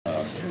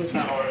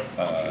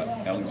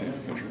Alexander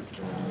Fisher.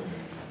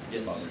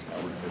 Yes. Father's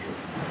Howard Fisher.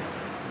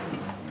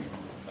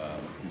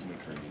 He's an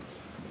attorney.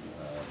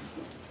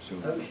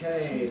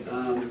 Okay,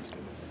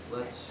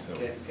 let's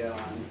get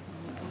going.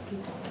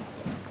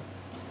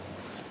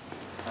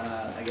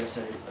 I guess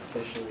I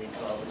officially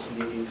call this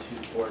meeting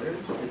to order.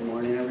 Good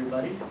morning,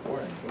 everybody. Good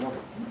morning. Good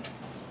morning.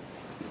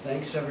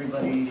 Thanks,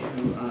 everybody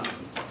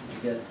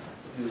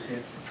who's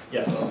here.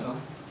 Yes.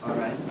 Welcome. All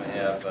right. I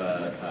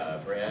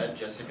have Brad,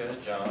 Jessica,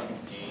 John,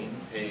 Dean,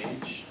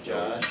 Paige,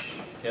 Josh,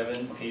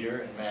 Kevin,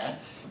 Peter, and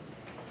Matt.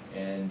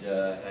 And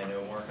I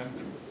know more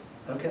coming.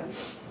 Okay.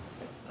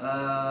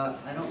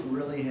 I don't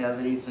really have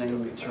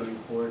anything to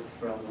report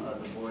from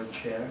the board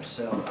chair,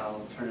 so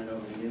I'll turn it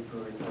over to you for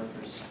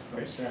reports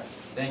from staff.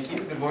 Thank you.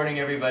 Good morning,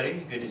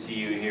 everybody. Good to see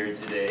you here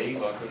today.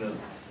 Welcome to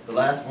the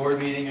last board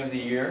meeting of the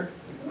year.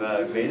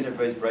 We've made it.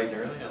 Everybody's bright and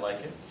early. I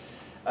like it.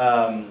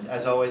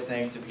 As always,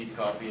 thanks to Pete's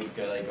Coffee and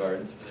Skylight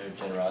Gardens for their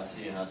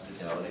generosity and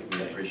hospitality.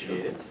 We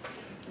appreciate it.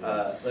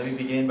 Let me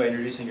begin by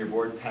introducing your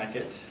board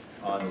packet.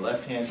 On the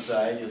left-hand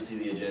side, you'll see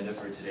the agenda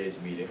for today's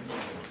meeting.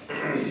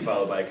 This is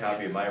followed by a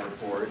copy of my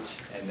report,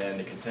 and then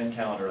the consent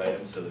calendar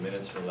items, so the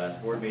minutes from the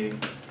last board meeting,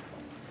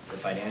 the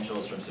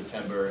financials from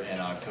September and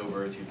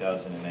October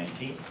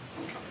 2019,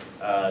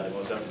 the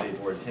most up-to-date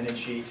board attendance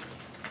sheet,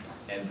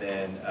 and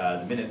then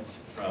the minutes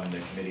from the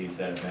committees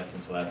that have met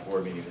since the last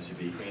board meeting. This would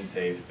be Clean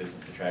Safe,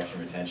 Business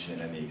Attraction Retention,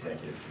 and then the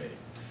Executive Committee.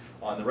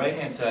 On the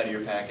right-hand side of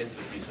your packets,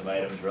 you'll see some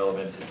items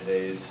relevant to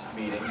today's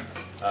meeting.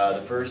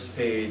 The first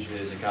page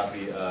is a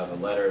copy of a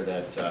letter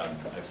that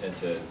I've sent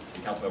to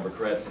Councilmember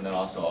Koretz and then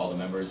also all the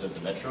members of the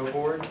Metro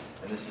Board.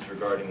 And this is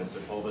regarding the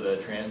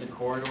Sepulveda Transit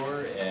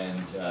Corridor and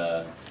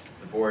the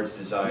board's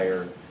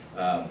desire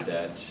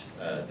that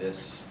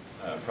this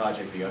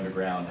project be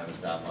underground, have a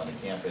stop on the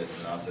campus,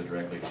 and also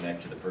directly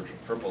connect to the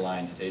Purple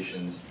Line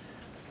stations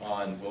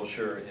on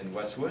Wilshire in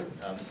Westwood.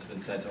 This has been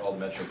sent to all the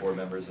Metro Board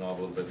members, and I'll have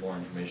a little bit more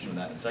information on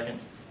that in a second.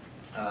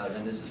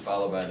 Then this is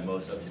followed by the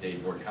most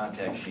up-to-date board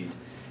contact sheet,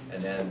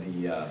 and then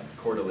the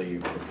quarterly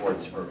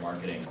reports for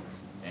marketing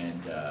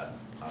and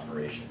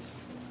operations.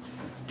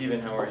 Stephen,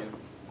 how are you?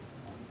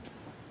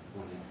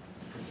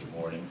 Good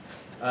morning.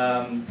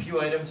 A few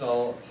items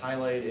I'll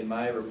highlight in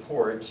my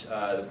report.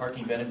 The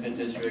Parking Benefit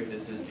District,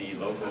 this is the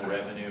local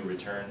revenue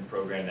return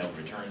program that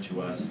will return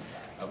to us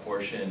a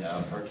portion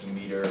of parking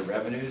meter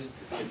revenues.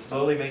 It's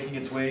slowly making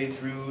its way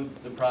through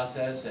the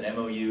process. An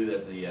MOU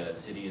that the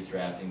city is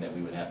drafting that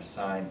we would have to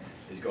sign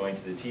is going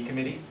to the T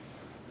Committee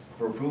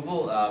for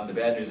approval. The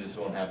bad news is this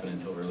won't happen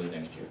until early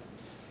next year.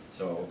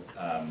 So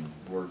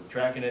we're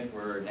tracking it,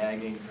 we're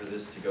nagging for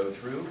this to go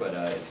through, but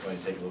it's going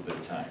to take a little bit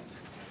of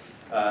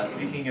time.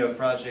 Speaking of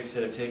projects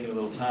that have taken a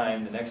little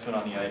time, the next one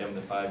on the item, the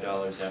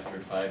 $5 after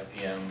 5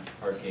 p.m.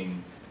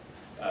 parking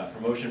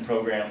promotion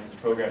program, this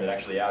program that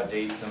actually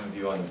outdates some of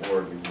you on the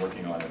board. We've been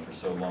working on it for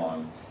so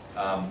long.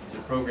 It's a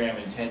program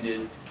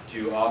intended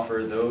to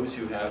offer those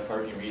who have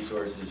parking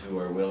resources who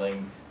are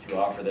willing to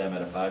offer them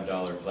at a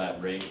 $5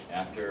 flat rate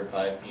after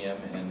 5 p.m.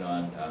 and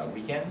on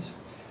weekends.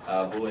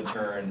 We'll in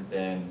turn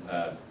then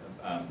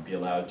be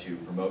allowed to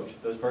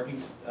promote those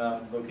parking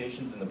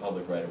locations in the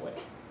public right away.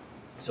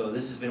 So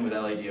this has been with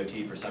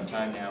LADOT for some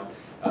time now.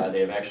 They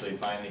have actually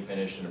finally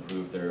finished and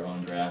approved their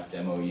own draft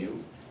MOU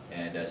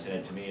and sent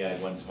it to me. I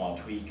had one small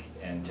tweak,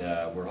 and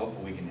we're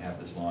hopeful we can have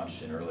this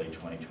launched in early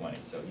 2020.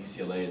 So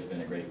UCLA has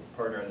been a great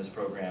partner in this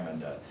program,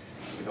 and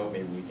we hope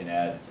maybe we can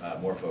add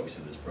more folks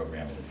to this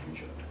program in the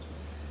future.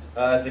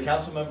 As the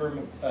council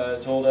member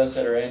told us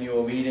at our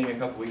annual meeting a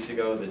couple weeks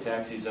ago, the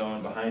taxi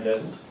zone behind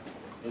us,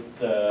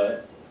 it's, I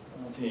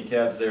don't see any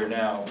cabs there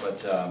now,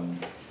 but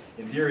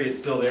in theory it's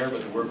still there,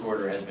 but the work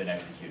order has been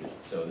executed.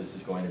 So this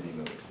is going to be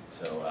moved.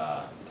 So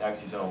the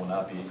taxi zone will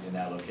not be in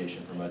that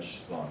location for much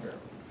longer.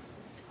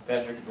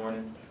 Patrick, good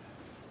morning.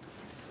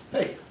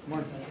 Hey, good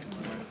morning.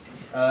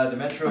 The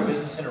Metro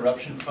Business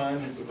Interruption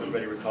Fund, as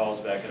everybody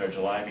recalls, back at our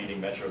July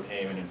meeting, Metro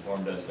came and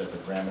informed us that the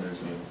parameters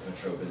of the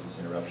Metro Business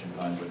Interruption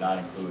Fund would not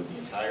include the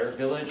entire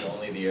village,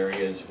 only the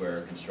areas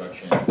where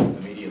construction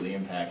immediately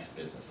impacts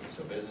businesses.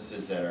 So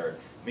businesses that are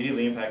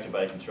immediately impacted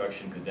by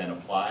construction could then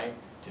apply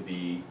to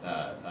be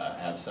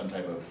have some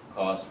type of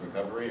cost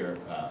recovery or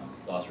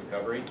loss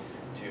recovery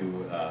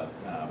to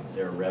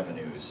their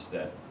revenues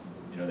that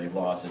they've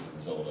lost as a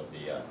result of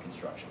the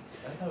construction.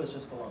 I thought it was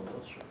just along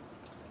Wilshire.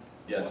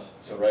 Yes,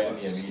 so right in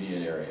the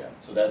immediate area.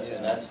 So that's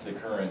and that's the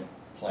current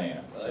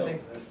plan. Well, so I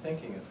think their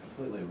thinking is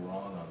completely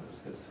wrong on this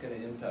because it's going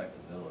to impact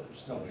the village.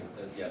 So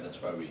Yeah,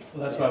 that's why we.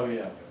 well, that's why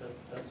we.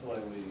 That's why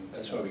we.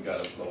 That's why we got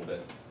a little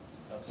bit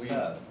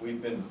upset.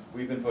 we've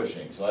been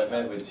pushing. So I've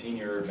met with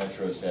senior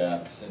Metro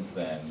staff since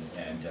then,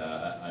 and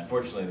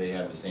unfortunately they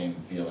have the same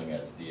feeling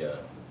as the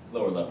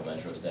lower level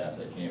Metro staff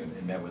that came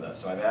and met with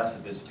us. So I've asked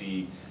that this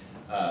be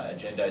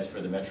agendized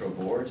for the Metro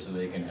board so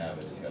they can have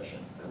a discussion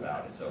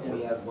about it. So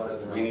we have one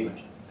other.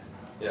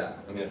 Yeah,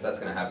 I mean, if that's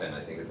gonna happen, I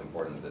think it's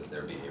important that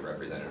there be a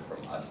representative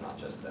from us, not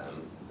just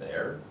them,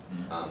 there.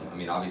 I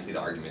mean, obviously, the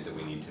argument that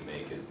we need to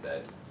make is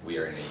that we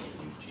are in a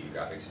unique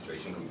geographic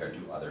situation compared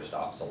to other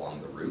stops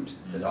along the route.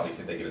 Because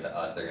obviously, if they give it to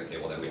us, they're gonna say,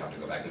 well, then we have to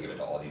go back and give it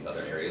to all these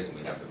other areas, and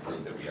we have to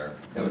prove that we are,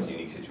 that was a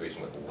unique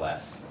situation with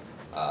less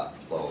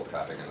flow of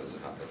traffic. I know this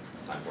is not the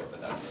time for it,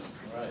 but that's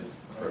Right.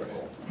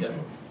 critical. Yep,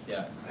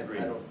 yeah, I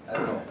agreed. don't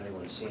know if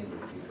anyone's seen,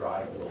 but if you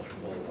drive Wilshire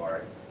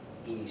Boulevard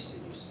east,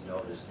 and you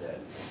notice that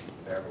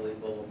Beverly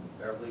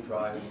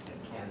Drive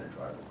and Cannon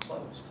Drive are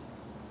closed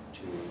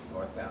to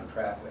northbound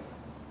traffic.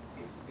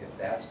 If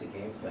that's the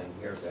game plan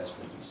here, that's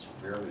going to be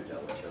severely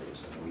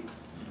deleterious. And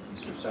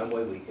is there some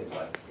way we could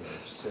like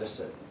insist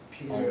that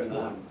Peter, only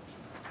one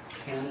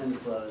Cannon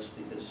closed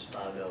because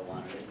Spago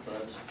wanted it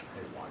closed.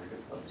 they wanted to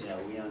close? Yeah,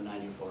 we own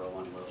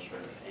 9401 Wilshire,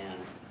 and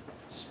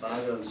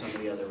Spago and some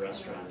of the other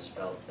restaurants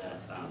felt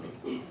that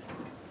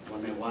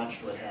when they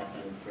watched what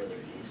happened further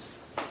east,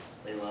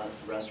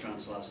 the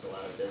restaurants lost a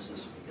lot of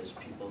business because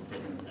people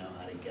didn't know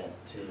how to get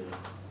to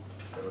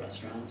the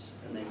restaurants,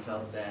 and they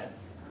felt that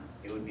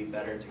it would be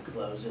better to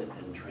close it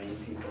and train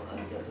people how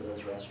to get to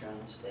those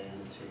restaurants than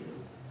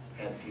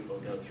to have people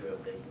go through a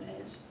big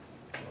maze.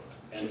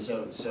 And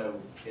so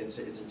it's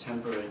a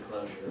temporary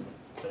closure,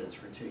 but it's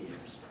for 2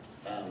 years.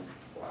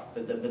 Wow.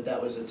 But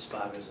that was at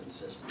Spago's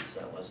insistence,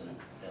 that wasn't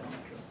at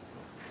Metro.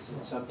 Is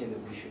it something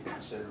that we should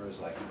consider as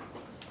like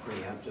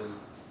preemptive,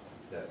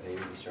 that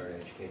maybe we start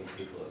educating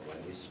people that when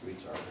these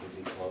streets are going to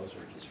be closed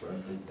or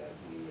disrupted, that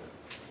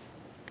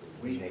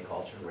we make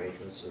alternate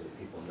arrangements so that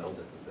people know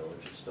that the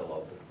village is still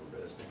open for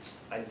business?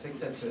 I think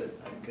that's a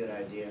good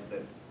idea,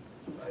 but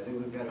I think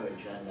we've got to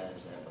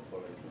agendize that before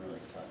we can really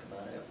talk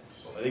about it.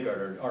 Well, I think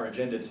our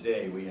agenda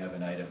today, we have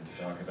an item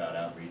to talk about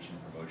outreach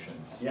and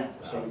promotions. Yeah,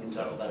 so we can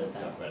talk about it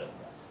then. Talk about it,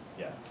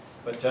 yeah.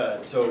 But,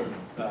 so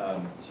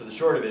the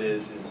short of it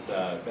is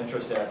Metro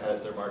staff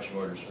has their marching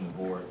orders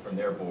from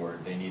their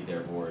board. They need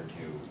their board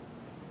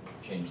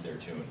to change their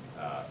tune,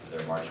 for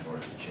their marching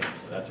orders to change.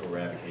 So that's what we're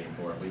advocating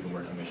for. We've been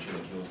working with Sheila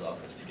Kuehl's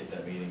office to get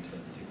that meeting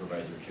since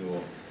Supervisor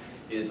Kuehl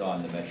is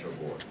on the Metro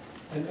board.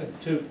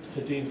 And to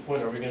Dean's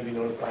point, are we going to be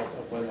notified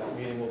of when that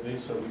meeting will be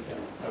so we can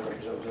have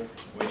representatives?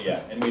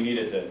 Yeah, and we need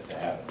it to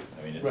happen.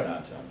 I mean, it's Right.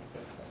 not,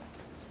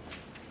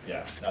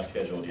 not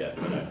scheduled yet,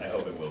 but I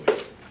hope it will be.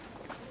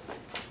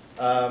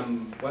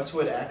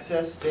 Westwood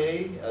Access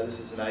Day, this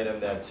is an item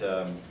that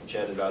we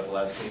chatted about the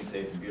last Clean,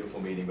 Safe, and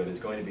Beautiful meeting, but it's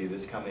going to be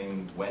this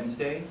coming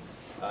Wednesday.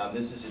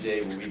 This is a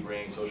day where we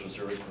bring social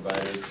service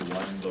providers to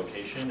one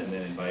location and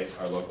then invite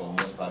our local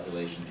homeless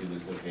population to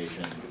this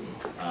location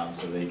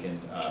so they can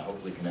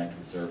hopefully connect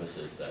with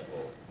services that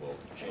will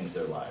change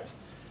their lives.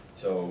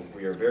 So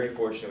we are very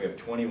fortunate. We have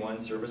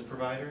 21 service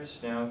providers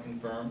now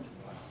confirmed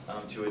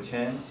to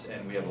attend,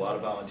 and we have a lot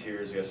of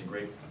volunteers. We have some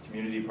great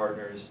community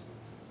partners.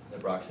 The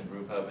Broxton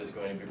Brew Pub is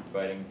going to be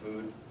providing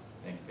food.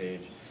 Thanks,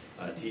 Paige.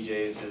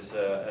 TJ's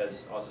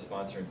is also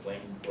sponsoring. Flame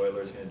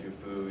Broiler is going to do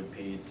food.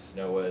 Pete's,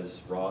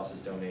 Noah's, Ross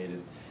has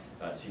donated.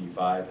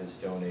 CD5 has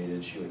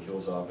donated. Sheila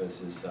Kuehl's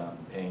office is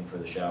paying for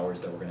the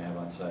showers that we're going to have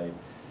on site.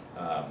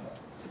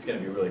 It's going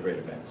to be a really great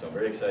event, so I'm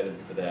very excited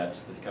for that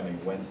this coming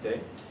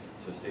Wednesday.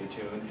 So stay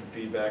tuned for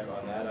feedback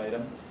on that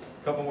item.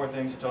 A couple more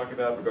things to talk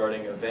about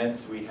regarding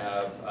events. We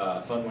have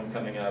a fun one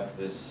coming up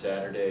this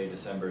Saturday,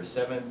 December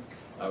 7th.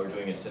 We're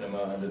doing a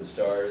Cinema Under the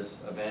Stars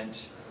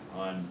event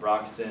on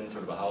Broxton,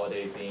 sort of a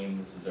holiday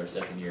theme. This is our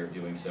second year of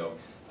doing so.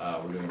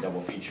 We're doing a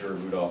double feature,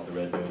 Rudolph the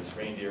Red-Nosed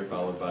Reindeer,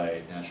 followed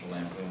by National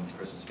Lampoon's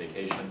Christmas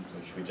Vacation,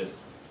 which we just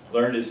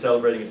learned is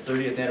celebrating its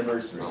 30th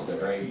anniversary, so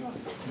very,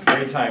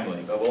 very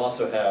timely. But we'll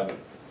also have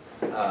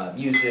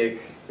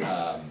music,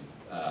 an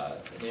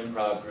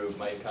improv group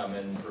might come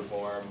and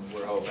perform.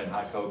 We're hoping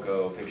hot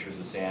cocoa, pictures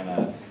of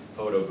Santa,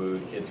 photo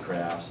booth, kids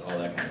crafts, all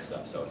that kind of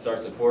stuff. So it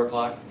starts at 4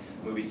 o'clock.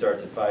 Movie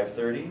starts at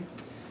 5:30. And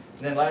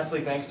then lastly,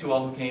 thanks to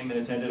all who came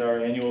and attended our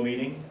annual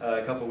meeting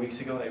a couple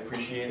weeks ago. I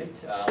appreciate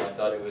it. I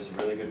thought it was a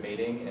really good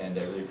meeting, and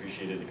I really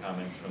appreciated the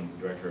comments from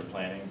the Director of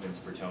Planning, Vince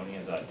Bertoni.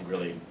 I thought he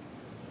really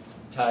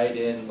tied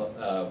in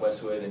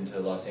Westwood into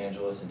Los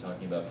Angeles and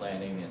talking about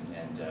planning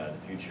and the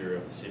future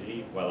of the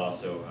city, while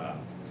also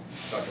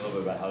talking a little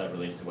bit about how that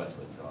relates to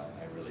Westwood. So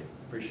I really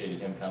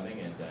appreciated him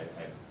coming, and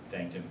I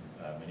thanked him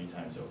many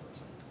times over.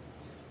 So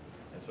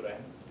that's what I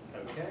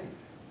have. Okay.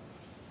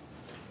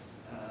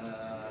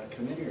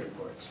 Committee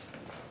reports.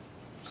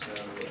 So.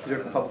 Is there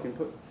public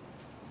input?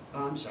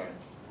 Oh, I'm sorry.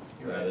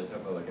 You're right. There's no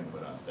public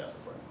input on staff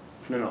report.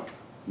 No.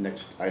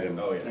 Next item.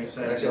 Oh, yeah. Next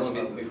And actually, item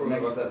let is me, before we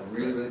next- go about that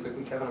really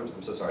quickly, Kevin,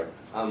 I'm so sorry.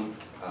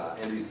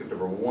 Andrew, you skipped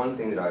over one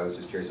thing that I was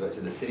just curious about.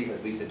 So the city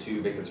has leased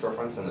 2 vacant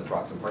storefronts in the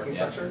Broxton parking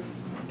Yeah. structure.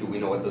 Do we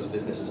know what those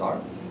businesses are?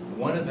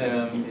 One of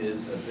them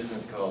is a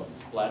business called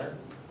Splatter,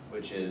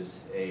 which is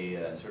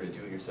a sort of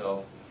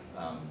do-it-yourself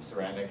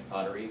ceramic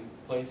pottery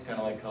place, kind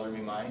of like Color Me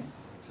Mine.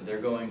 So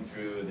they're going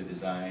through the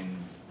design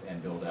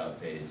and build-out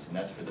phase, and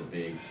that's for the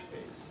big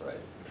space. Right.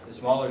 The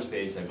smaller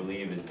space, I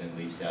believe, has been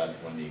leased out to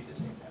one of the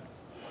existing tenants.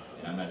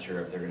 And I'm not sure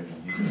if they're going to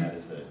be using that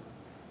as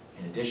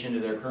in addition to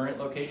their current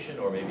location,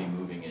 or maybe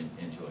moving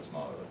into a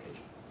smaller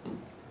location.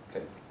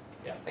 Okay.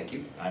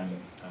 Thank you.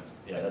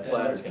 Yeah, that's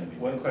why there's gonna be.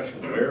 One question,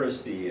 where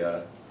is the,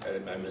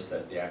 I missed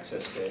that, the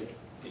access day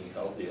being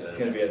held? It's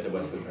gonna be at the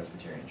Westwood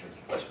Presbyterian Church.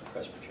 Westwood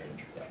Presbyterian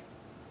Church.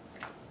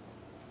 Yeah.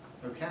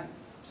 Okay,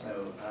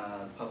 so,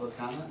 public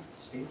comment,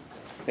 Steve?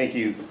 Thank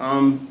you.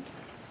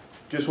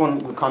 Just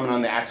one comment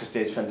on the access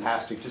day is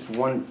fantastic. Just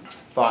one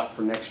thought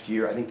for next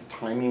year. I think the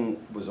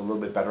timing was a little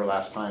bit better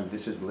last time.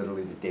 This is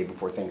literally the day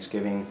before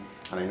Thanksgiving,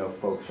 and I know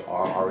folks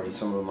are already,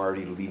 some of them are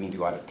already leaving to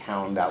go out of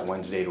town that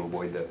Wednesday to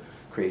avoid the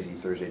crazy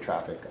Thursday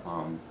traffic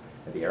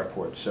at the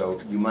airport.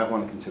 So you might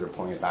want to consider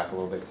pulling it back a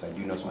little bit, because I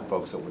do know some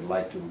folks that would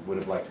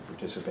have liked to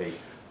participate,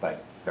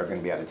 but they're going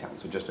to be out of town.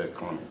 So just a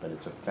comment, but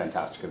it's a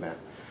fantastic event.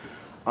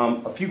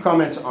 A few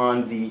comments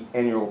on the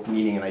annual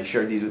meeting, and I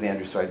shared these with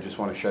Andrew, so I just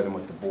want to share them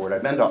with the board.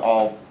 I've been to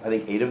all, I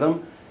think, 8 of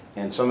them,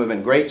 and some have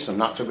been great, some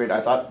not so great.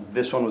 I thought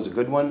this one was a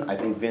good one. I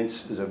think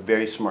Vince is a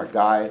very smart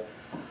guy.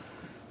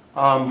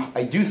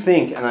 I do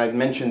think, and I've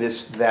mentioned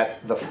this,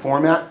 that the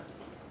format,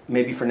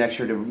 maybe for next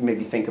year to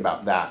maybe think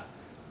about that.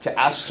 To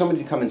ask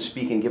somebody to come and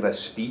speak and give a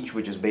speech,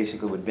 which is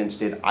basically what Vince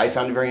did, I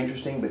found it very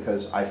interesting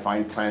because I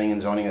find planning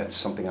and zoning, that's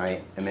something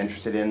I am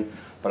interested in.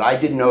 But I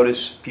did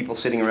notice people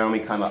sitting around me,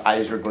 kind of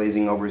eyes were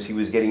glazing over as he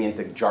was getting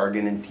into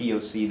jargon and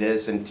TOC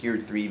this and Tier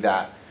 3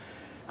 that.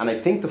 And I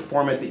think the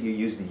format that you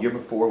used the year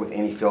before with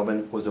Annie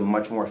Philbin was a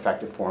much more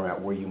effective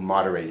format where you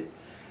moderated.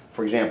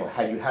 For example,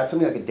 had you had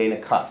something like a Dana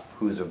Cuff,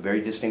 who is a very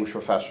distinguished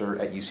professor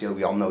at UCLA,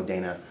 we all know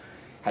Dana,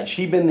 had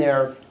she been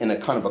there in a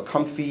kind of a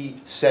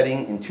comfy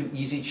setting in 2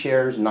 easy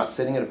chairs, not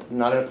at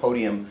a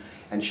podium,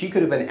 and she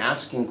could have been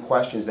asking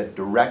questions that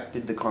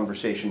directed the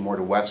conversation more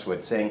to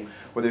Westwood, saying,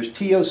 well, there's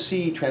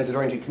TOC,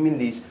 transit-oriented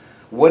communities,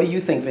 what do you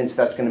think, Vince,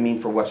 that's going to mean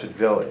for Westwood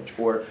Village?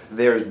 Or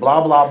there's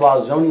blah, blah,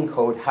 blah zoning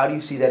code, how do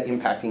you see that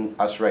impacting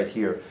us right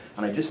here?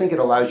 And I just think it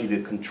allows you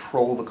to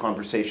control the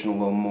conversation a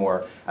little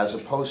more, as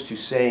opposed to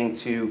saying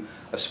to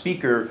a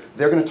speaker,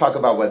 they're going to talk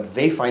about what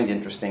they find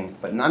interesting,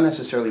 but not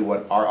necessarily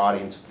what our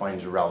audience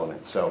finds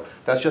relevant. So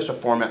that's just a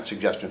format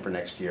suggestion for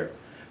next year.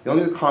 The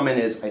only other comment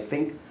is, I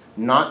think,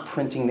 not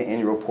printing the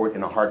annual report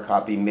in a hard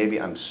copy.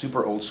 Maybe I'm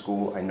super old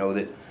school. I know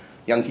that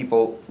young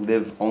people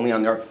live only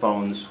on their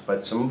phones,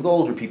 but some of the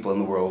older people in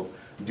the world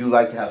do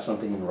like to have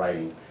something in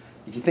writing.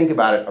 If you think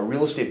about it, a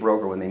real estate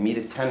broker, when they meet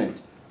a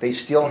tenant, they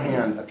still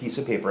hand a piece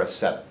of paper, a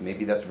setup.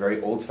 Maybe that's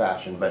very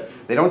old-fashioned, but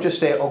they don't just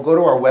say, oh, go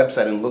to our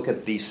website and look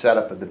at the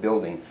setup of the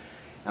building.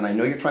 And I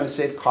know you're trying to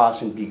save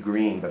costs and be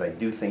green, but I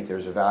do think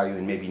there's a value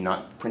in maybe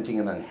not printing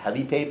it on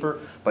heavy paper,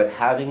 but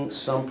having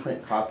some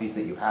print copies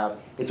that you have.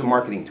 It's a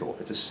marketing tool.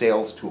 It's a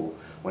sales tool.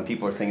 When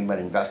people are thinking about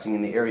investing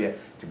in the area,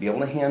 to be able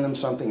to hand them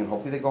something and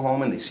hopefully they go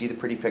home and they see the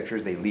pretty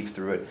pictures, they leaf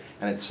through it,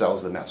 and it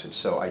sells the message.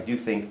 So I do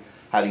think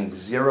having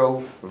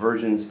 0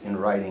 versions in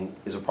writing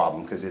is a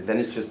problem, because then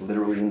it's just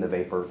literally in the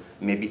vapor.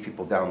 Maybe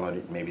people download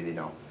it, maybe they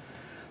don't.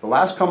 The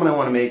last comment I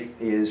want to make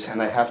is,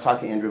 and I have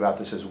talked to Andrew about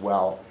this as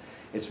well,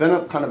 it's been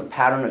a kind of a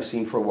pattern I've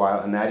seen for a while,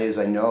 and that is,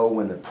 I know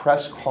when the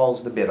press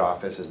calls the bid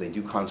office, as they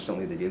do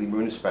constantly, the Daily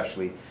Bruin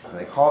especially, and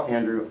they call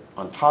Andrew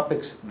on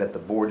topics that the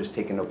board has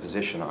taken no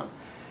position on.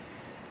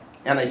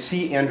 And I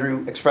see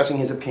Andrew expressing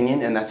his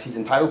opinion, and he's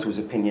entitled to his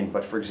opinion,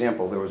 but for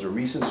example, there was a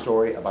recent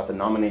story about the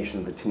nomination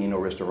of the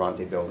Tonino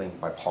Ristorante building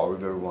by Paul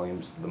Revere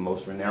Williams, the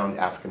most renowned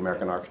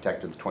African-American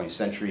architect of the 20th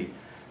century.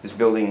 This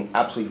building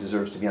absolutely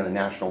deserves to be on the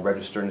National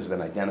Register and has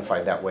been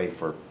identified that way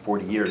for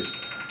 40 years.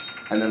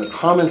 And then the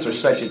comments are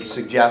such, it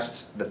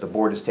suggests that the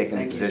board has taken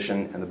a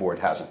position and the board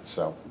hasn't.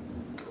 So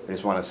I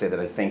just want to say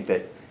that I think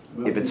that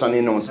if it's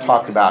something no one's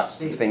talked about,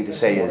 the thing to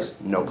say is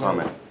no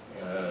comment.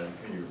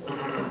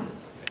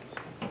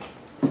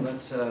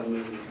 Let's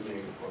move to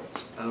committee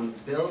reports.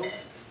 Bill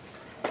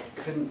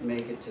couldn't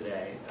make it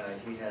today.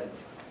 He had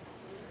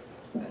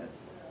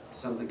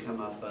something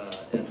come up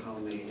at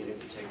home that he needed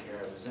to take care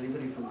of. Is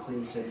anybody from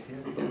Clean Safe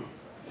here?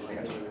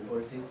 Like to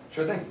report, Dean?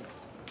 Sure thing.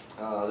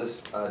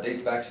 This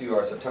dates back to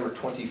our September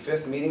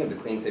 25th meeting of the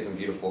Clean, Safe, and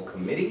Beautiful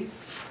Committee.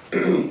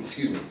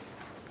 Excuse me.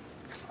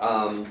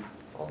 I'll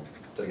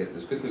try to get through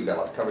this quickly. We've got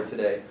a lot covered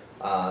today.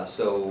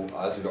 So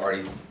as we've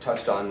already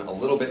touched on a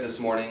little bit this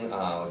morning,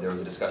 there was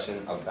a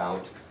discussion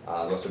about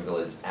the Westwood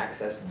Village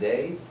Access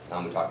Day.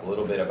 We talked a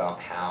little bit about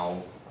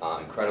how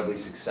incredibly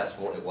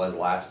successful it was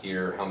last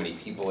year, how many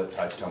people it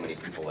touched, how many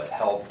people it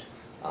helped,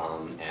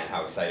 and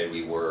how excited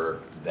we were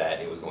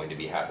that it was going to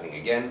be happening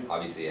again.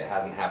 Obviously it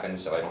hasn't happened,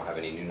 so I don't have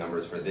any new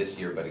numbers for this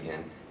year, but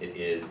again, it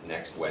is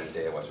next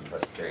Wednesday at Westwood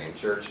Presbyterian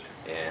Church,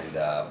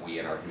 and we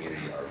in our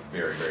community are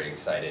very, very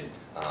excited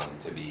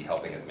to be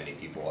helping as many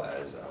people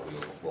as we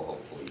will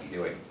hopefully be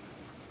doing.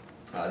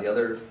 The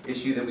other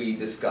issue that we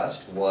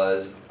discussed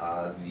was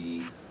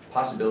the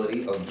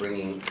possibility of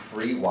bringing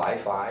free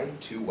Wi-Fi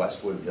to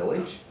Westwood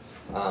Village.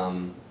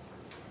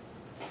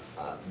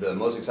 The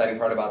most exciting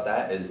part about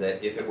that is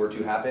that if it were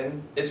to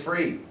happen, it's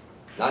free.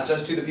 Not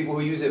just to the people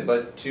who use it,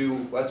 but to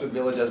Westwood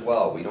Village as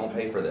well. We don't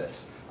pay for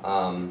this.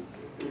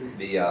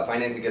 The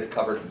financing gets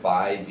covered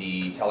by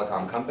the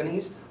telecom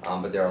companies,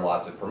 but there are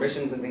lots of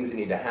permissions and things that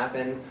need to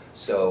happen.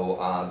 So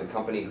the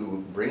company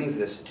who brings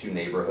this to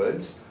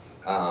neighborhoods,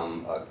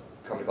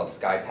 company called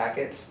Sky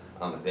Packets.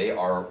 They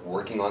are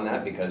working on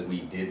that because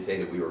we did say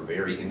that we were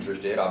very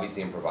interested,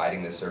 obviously, in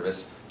providing this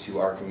service to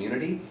our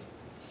community.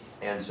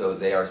 And so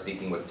they are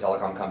speaking with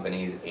telecom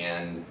companies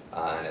and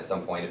at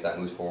some point, if that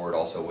moves forward,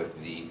 also with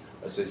the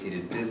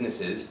associated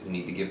businesses who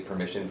need to give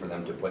permission for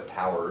them to put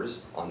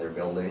towers on their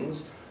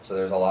buildings. So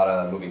there's a lot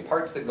of moving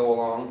parts that go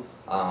along.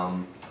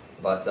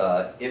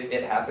 But if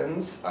it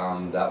happens,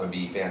 that would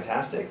be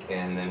fantastic,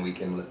 and then we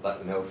can let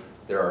them know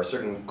there are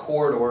certain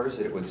corridors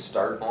that it would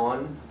start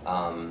on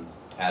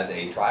as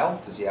a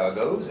trial to see how it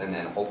goes, and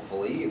then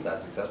hopefully, if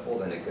that's successful,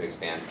 then it could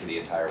expand to the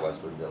entire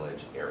Westwood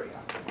Village area.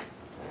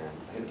 And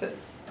I think that's it.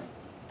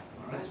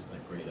 All right. A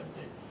great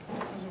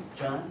update.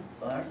 John,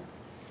 Barb?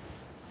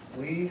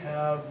 We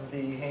have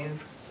the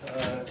Haynes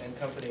and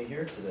Company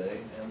here today,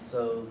 and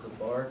so the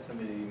bar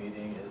committee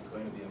meeting is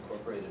going to be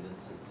incorporated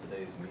into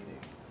today's meeting.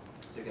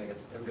 So you're gonna get,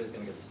 everybody's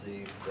gonna get to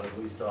see what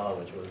we saw,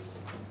 which was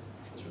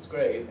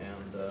great,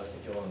 and I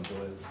think you'll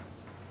enjoy it.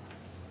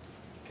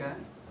 Okay.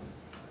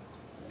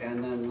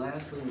 And then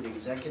lastly, the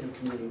executive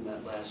committee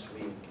met last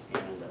week,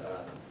 and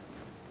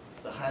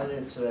the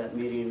highlights of that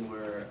meeting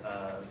were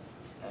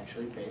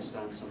actually based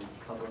on some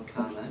public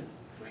comment.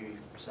 We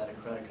set a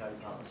credit card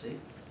policy.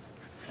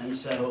 And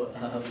so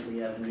we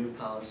have a new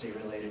policy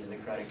related to the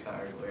credit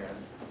card where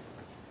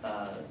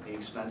the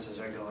expenses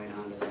are going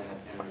onto that,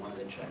 and one of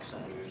the check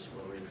signers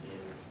will review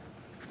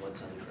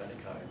what's on the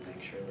credit card and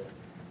make sure that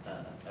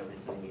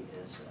everything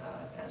is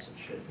as it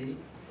should be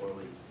before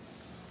we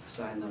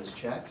sign those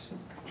checks.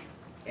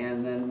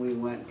 And then we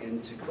went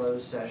into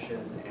closed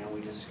session and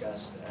we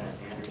discussed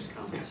Andrew's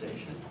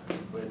compensation,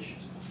 which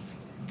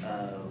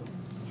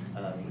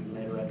we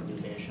made a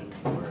recommendation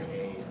for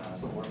a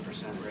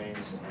 4%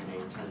 raise and a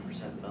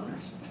 10%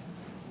 bonus.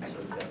 So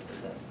we've got to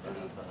put that in front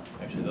of.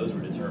 Actually, those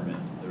were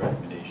determined. The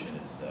recommendation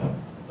is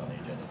on the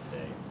agenda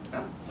today.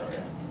 Oh, Sorry.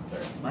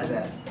 my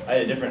bad. I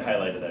had a different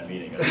highlight of that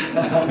meeting. Which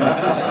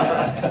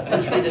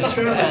we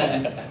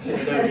determined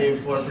there would be a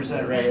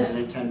 4% raise and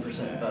a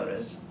 10%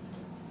 bonus.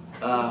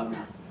 I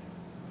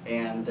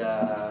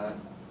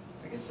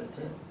guess that's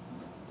it.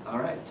 All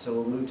right, so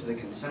we'll move to the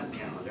consent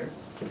calendar.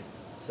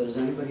 So does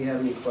anybody have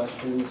any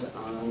questions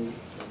on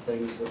the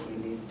things that we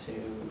need to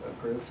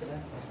approve today?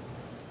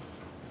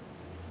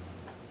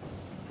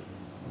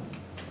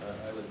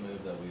 I would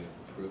move that we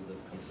approve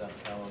this consent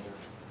calendar.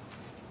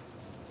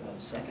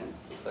 Second?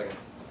 Second.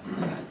 All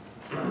right,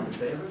 all in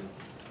favor?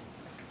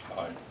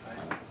 Aye.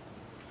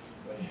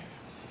 There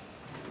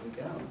we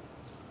go.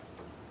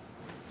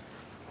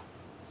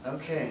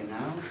 Okay,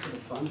 now to the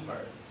fun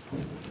part.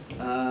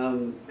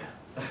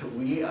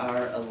 We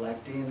are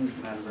electing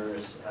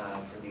members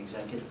for the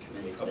executive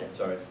committee Oh, today.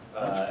 sorry.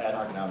 Ad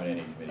hoc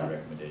nominating committee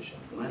recommendation.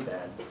 My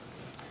bad.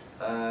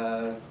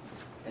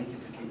 Thank you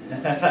for keeping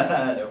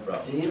that. No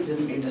problem. Dean,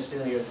 didn't mean to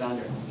steal your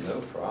thunder.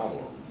 No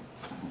problem.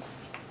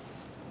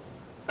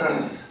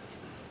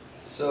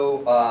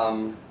 So,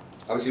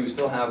 obviously, we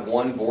still have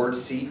one board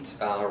seat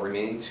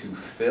remaining to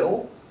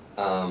fill.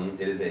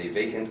 It is a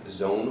vacant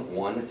Zone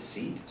 1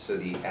 seat, so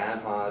the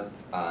ad hoc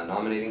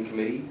nominating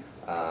committee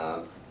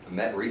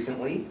met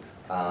recently.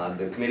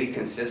 The committee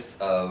consists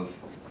of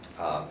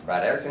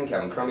Brad Erickson,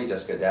 Kevin Crummy,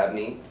 Jessica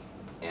Dabney,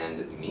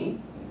 and me.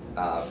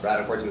 Brad,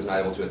 unfortunately, was not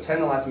able to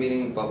attend the last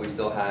meeting, but we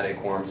still had a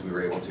quorum, so we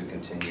were able to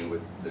continue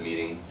with the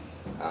meeting.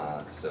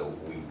 So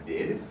we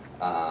did.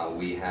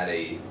 We had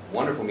a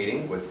wonderful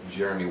meeting with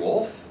Jeremy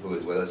Wolf, who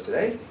is with us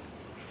today.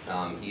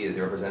 He is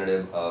a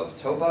representative of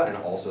TOPA and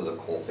also the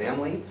Cole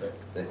family.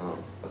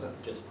 What's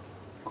that? Just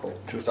Cool.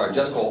 Sorry,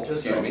 just Cole,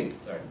 Just excuse Cole. me.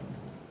 sorry.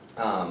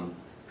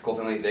 Cole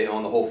family, they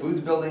own the Whole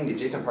Foods building, the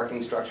adjacent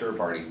parking structure,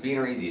 Barney's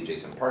Beanery, the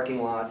adjacent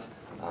parking lot,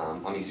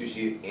 Ami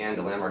Sushi, and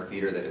the Landmark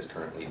Theater that is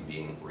currently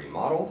being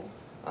remodeled.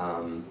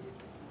 I'll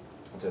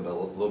talk about a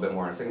little bit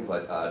more in a second,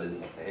 but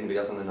does anybody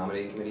else on the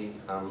nominating committee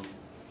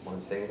want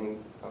to say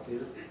anything about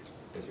theater?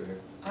 Yes, you're here.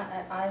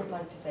 I'd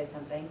like to say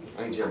something.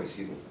 I mean, Jeremy,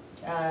 excuse me.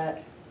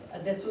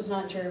 This was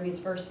not Jeremy's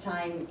first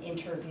time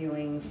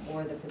interviewing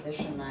for the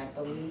position. I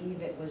believe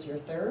it was your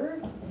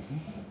third,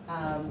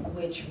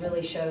 which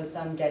really shows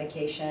some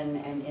dedication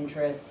and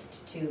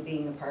interest to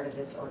being a part of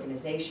this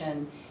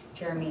organization.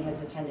 Jeremy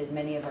has attended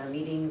many of our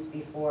meetings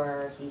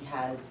before. He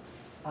has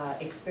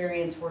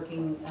experience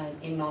working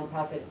in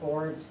nonprofit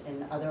boards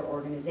in other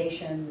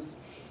organizations,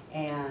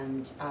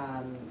 and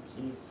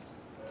he's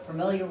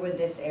familiar with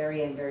this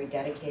area and very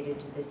dedicated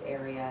to this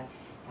area.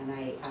 And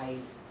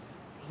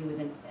he was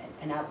an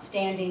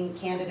outstanding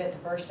candidate the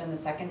first and the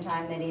second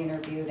time that he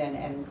interviewed,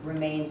 and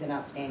remains an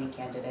outstanding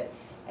candidate.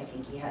 I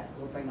think he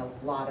will bring a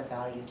lot of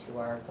value to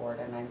our board,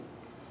 and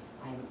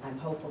I'm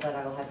hopeful that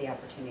I will have the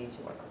opportunity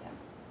to work with him.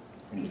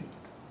 Thank you.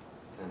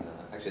 And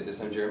actually, at this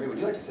time, Jeremy, would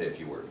you like to say a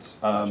few words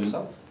Um, about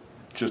yourself?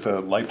 Just a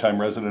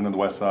lifetime resident of the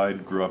West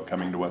Side, grew up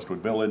coming to Westwood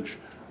Village,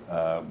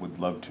 would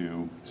love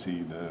to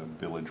see the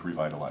village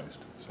revitalized,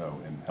 so,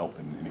 and help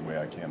in any way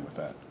I can with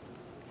that.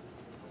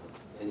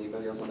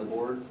 Anybody else on the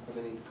board have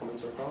any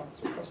comments or thoughts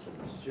or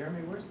questions?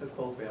 Jeremy, where's the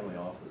Cole family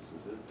office?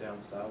 Is it down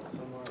south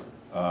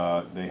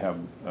somewhere? They have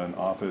an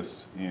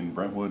office in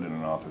Brentwood and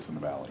an office in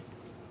the Valley.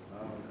 Oh,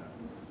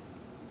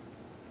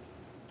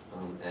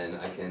 And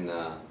I can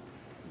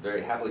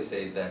very happily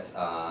say that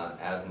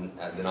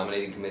the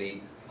nominating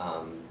committee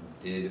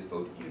did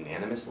vote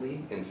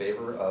unanimously in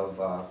favor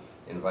of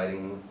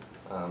inviting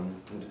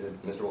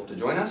Mr. Wolf to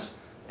join us.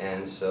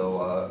 And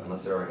so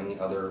unless there are any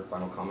other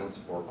final comments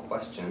or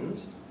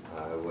questions,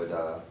 I would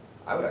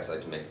actually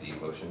like to make the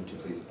motion to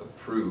please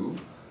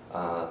approve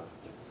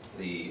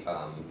the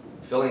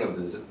filling of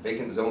the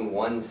vacant Zone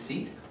 1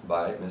 seat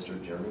by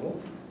Mr. Jeremy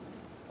Wolf.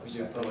 We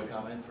do public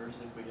comment first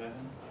if we have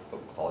any? Oh,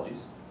 apologies.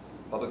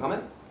 Public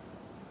comment?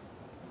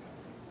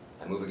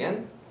 I move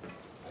again.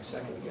 I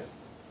second again.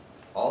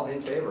 All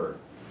in favor?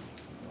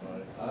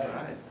 All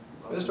right.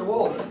 Mr.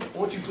 Wolf,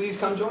 won't you please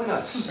come join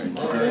us?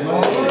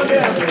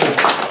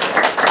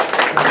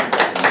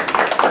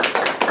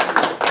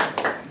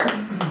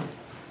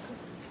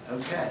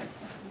 Okay,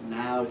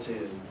 now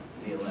to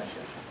the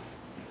election.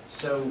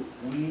 So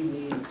we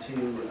need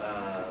to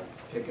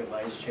pick a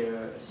vice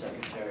chair, a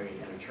secretary,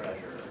 and a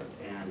treasurer.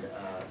 And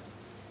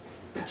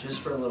just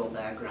for a little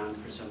background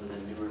for some of the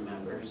newer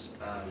members,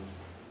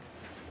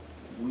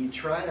 we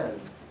try to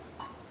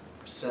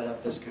set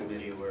up this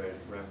committee where it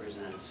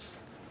represents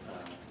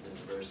the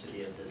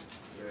diversity of the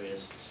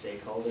various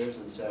stakeholders.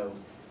 And so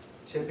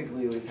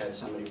typically we've had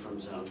somebody from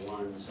Zone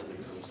 1, somebody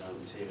from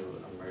Zone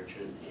 2, a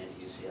merchant, and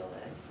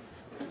UCLA,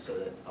 so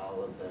that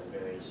all of the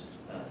various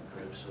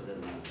groups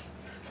within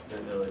the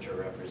village are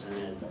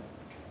represented.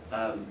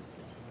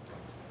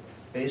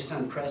 Based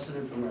on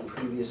precedent from our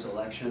previous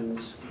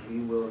elections, we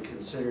will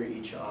consider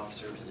each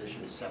officer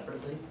position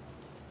separately.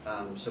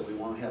 So we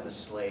won't have a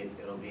slate,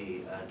 it'll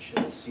be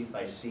seat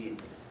by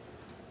seat.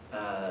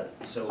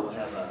 So we'll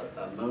have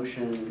a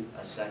motion,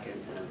 a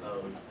second, and a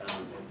vote.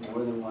 If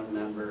more than one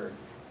member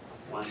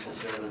wants to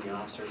serve in the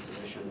officer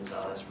positions,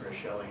 I'll ask for a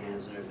show of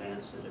hands in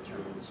advance to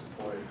determine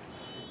support.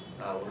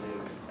 We'll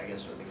do, I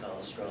guess, what we call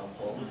a straw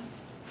poll.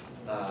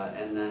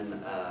 And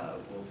then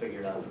we'll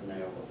figure it out from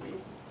there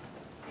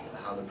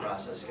how the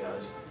process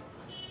goes.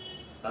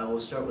 We'll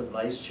start with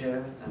vice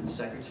chair, then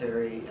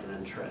secretary, and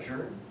then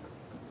treasurer.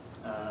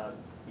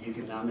 You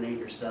can nominate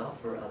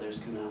yourself or others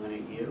can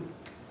nominate you.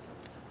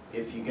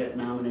 If you get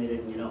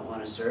nominated and you don't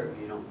want to serve,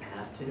 you don't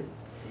have to.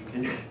 You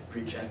can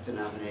reject the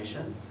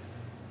nomination.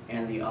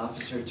 And the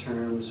officer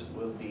terms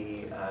will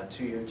be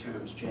 2-year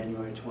terms,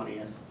 January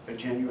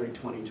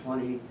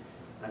 2020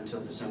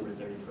 until December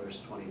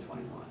 31st,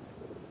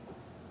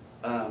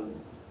 2021.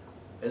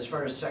 As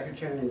far as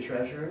secretary and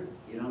treasurer,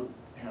 you don't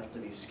have to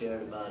be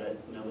scared about it.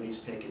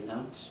 Nobody's taking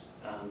notes.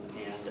 And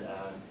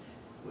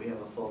we have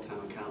a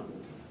full-time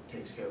accountant who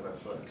takes care of our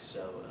books.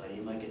 So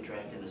you might get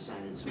dragged into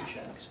signing some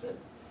checks, but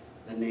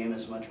the name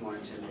is much more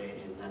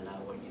intimidating than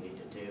what you need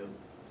to do.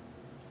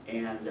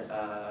 And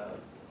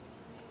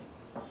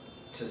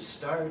to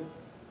start,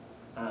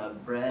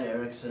 Brad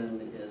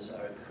Erickson is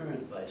our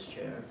current vice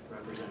chair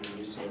representing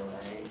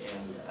UCLA,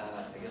 and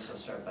I guess I'll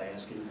start by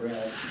asking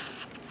Brad,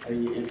 are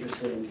you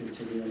interested in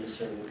continuing to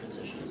serve your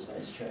position as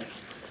vice chair?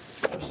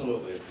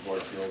 Absolutely. If the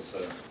board feels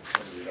that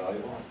would be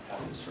valuable, I'm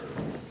happy to serve.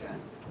 Okay.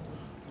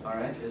 All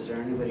right. Is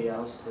there anybody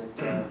else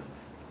that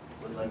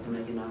would like to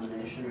make a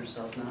nomination or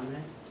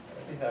self-nominate?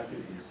 I'd be happy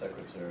to be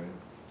secretary.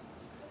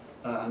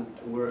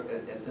 We're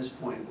at this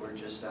point we're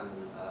just on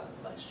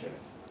vice chair.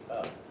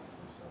 Oh.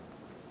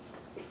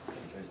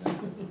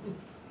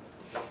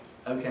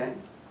 Okay.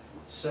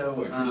 So.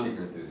 We appreciate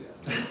your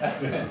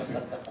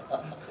enthusiasm.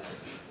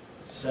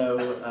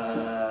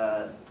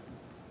 So,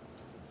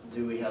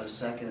 do we have a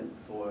second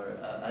for,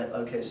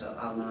 okay, so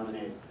I'll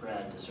nominate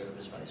Brad to serve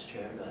as vice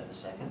chair. Do I have a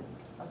second?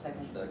 I'll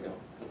second. Second.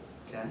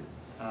 Okay.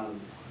 Do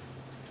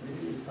we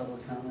need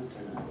public comment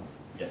or not?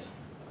 Yes.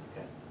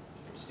 Okay.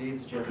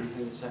 Steve, did you have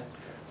anything to say?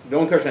 The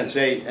only question I'd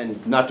say,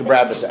 and not to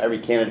Brad, but to every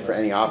candidate for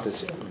any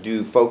office,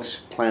 do folks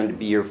plan to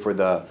be here for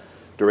the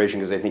duration?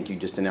 Because I think you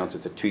just announced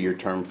it's a 2-year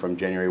term from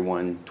January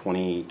 1,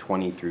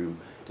 2020 through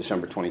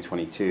December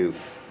 2022.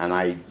 And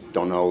I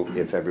don't know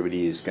if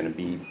everybody is going to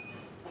be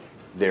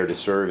there to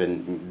serve,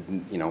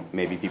 and you know,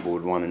 maybe people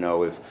would want to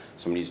know if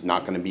somebody's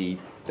not going to be,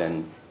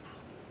 then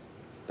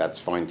that's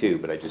fine too.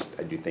 But I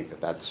do think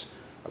that that's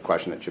a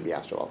question that should be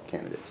asked of all the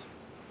candidates.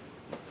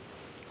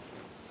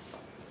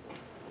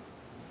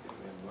 We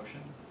have a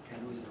motion? Okay,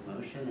 was there a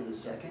motion and a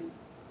second?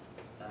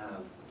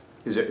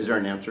 Is there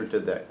an answer to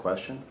that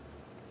question?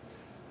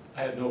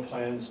 I have no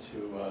plans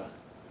to,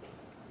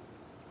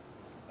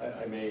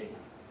 I may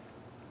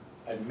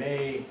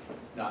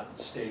not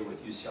stay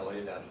with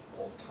UCLA that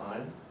whole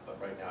time, but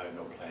right now I have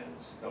no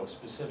plans, no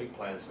specific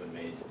plans have been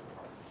made to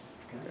depart.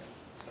 Okay.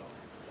 So,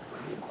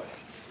 any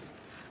questions?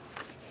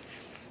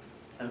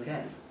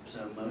 Okay,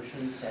 so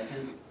motion,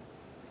 second.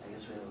 I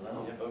guess we have a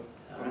vote. Yeah, vote.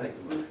 All right.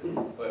 We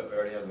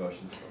already have a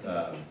motion.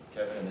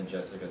 Kevin and then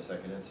Jessica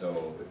seconded,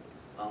 so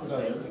All in No,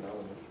 just favor? another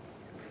one.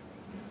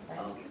 Right?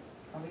 All-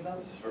 Are we voting?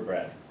 this is for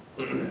Brad.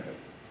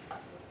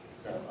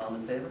 So, all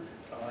in favor?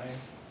 Aye.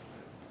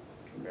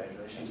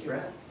 Congratulations,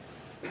 Brad.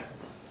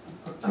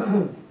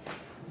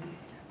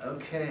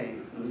 Okay,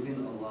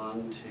 moving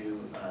along to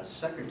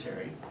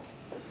secretary.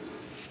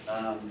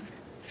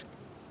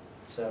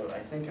 So I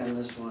think on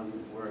this one,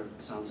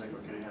 it sounds like we're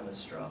gonna have a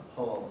straw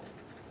poll.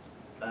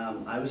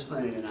 I was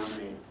planning to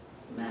nominate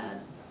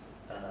Matt,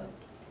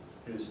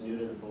 who's new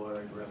to the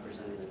board,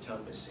 representing the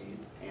Topa seat,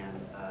 and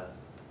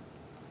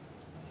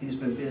he's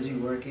been busy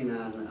working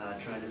on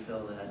trying to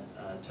fill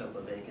that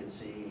Topa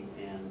vacancy,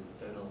 and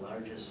they're the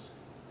largest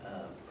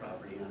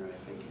property owner,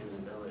 I think,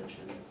 in the village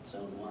in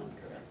Zone 1,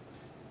 correct?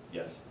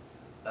 Yes.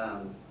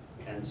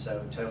 And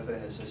so Topa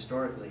has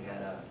historically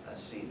had a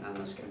seat on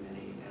this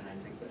committee, and I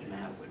think that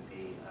Matt would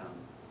be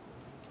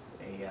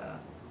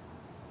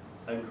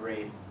a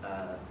great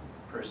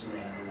person to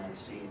have in that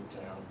seat to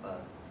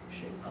help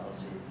shape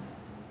policy.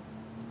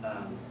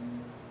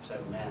 So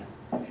Matt,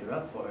 if you're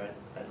up for it,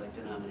 I'd like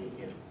to nominate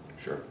you.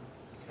 Sure.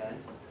 Okay?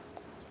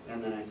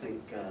 And then I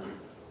think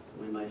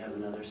we might have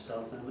another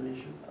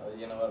self-nomination.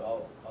 You know what,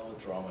 I'll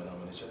withdraw my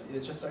nomination.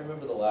 It's just, I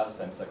remember the last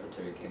time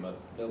secretary came up,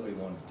 nobody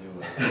wanted to do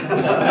it.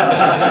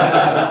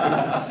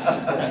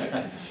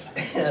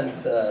 And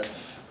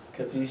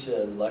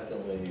Kafisha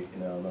reluctantly,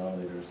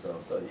 nominated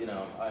herself, so,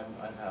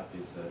 I'm happy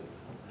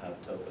to have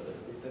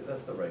Topa.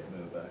 That's the right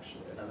move,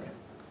 actually. I think. Okay.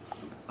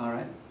 All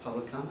right,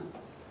 public comment?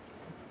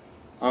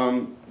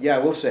 Yeah, I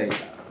will say,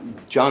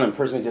 John, I'm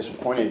personally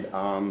disappointed.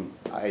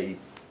 I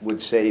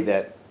would say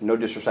that, no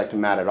disrespect to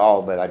Matt at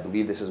all, but I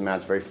believe this is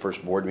Matt's very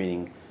first board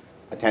meeting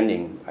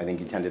attending. I think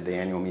he attended the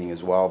annual meeting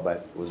as well,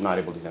 but was not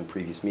able to attend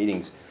previous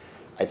meetings.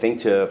 I think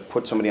to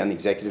put somebody on the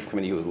executive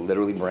committee who was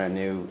literally brand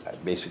new,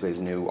 basically as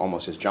new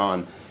almost as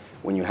John,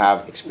 when you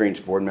have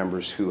experienced board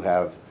members who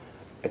have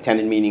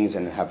attended meetings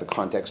and have the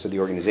context of the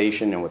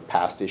organization and with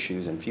past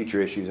issues and future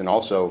issues, and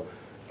also,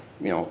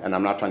 and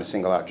I'm not trying to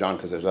single out John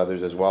because there's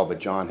others as well, but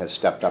John has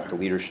stepped up to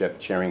leadership,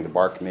 chairing the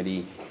bar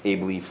committee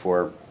ably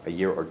for a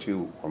year or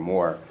two or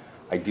more.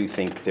 I do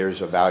think there's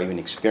a value in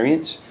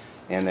experience,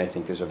 and I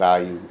think there's a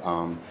value,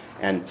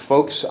 and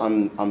folks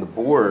on the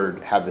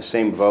board have the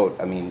same vote.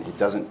 I mean, it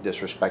doesn't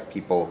disrespect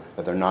people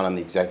that they're not on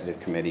the executive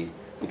committee,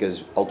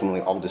 because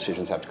ultimately all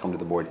decisions have to come to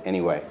the board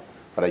anyway.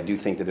 But I do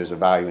think that there's a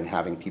value in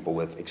having people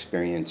with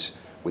experience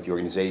with the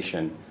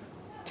organization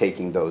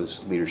taking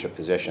those leadership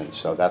positions.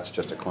 So that's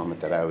just a comment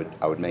that I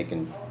would make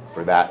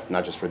for that,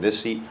 not just for this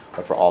seat,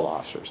 but for all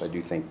officers. I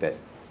do think that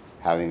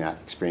having that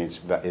experience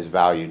is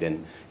valued.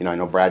 And I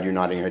know, Brad, you're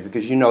nodding your head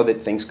because you know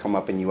that things come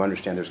up and you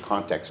understand there's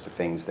context to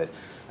things, that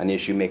an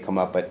issue may come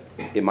up, but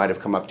it might have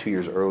come up 2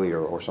 years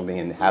earlier or something,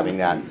 and having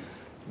that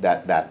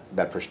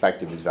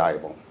perspective is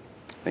valuable.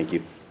 Thank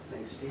you.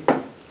 Thanks, Steve.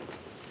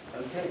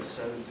 Okay,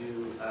 so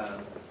do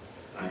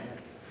I have?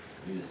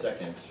 Need a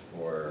second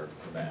for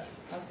Matt.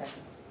 I'll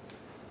second.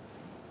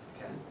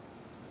 Okay.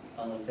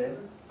 All in favor?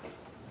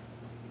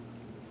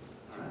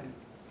 All right.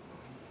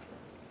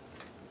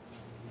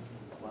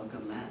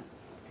 Welcome, Matt.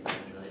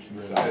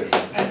 Congratulations.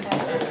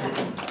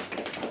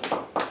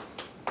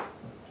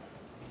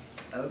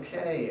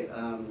 Okay,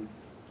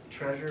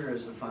 treasurer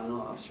is the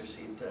final officer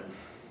seat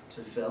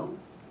to fill.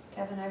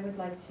 Kevin, I would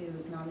like to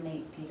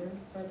nominate Peter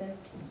for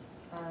this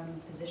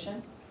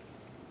position.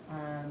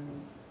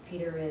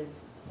 Peter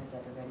is, as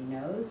everybody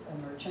knows, a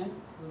merchant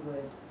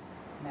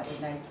that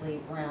would nicely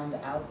round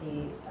out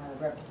the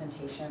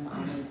representation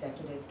on the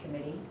executive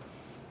committee.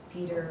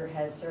 Peter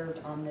has served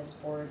on this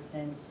board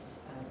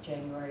since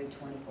January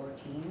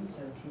 2014, so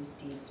to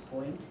Steve's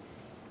point,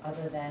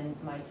 other than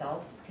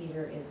myself,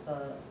 Peter is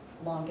the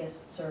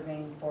longest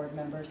serving board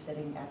member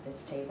sitting at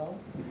this table.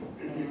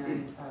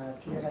 And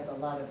Peter has a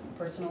lot of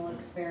personal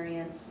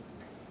experience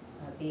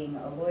being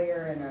a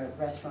lawyer and a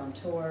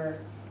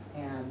restaurateur,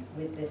 and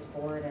with this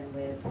board and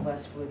with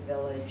Westwood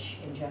Village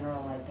in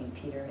general, I think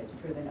Peter has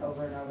proven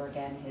over and over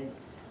again his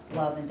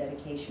love and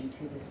dedication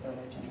to this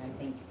village, and I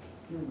think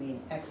he would be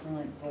an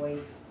excellent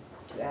voice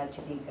to add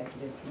to the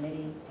executive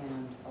committee,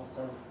 and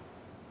also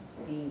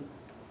be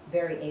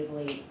very able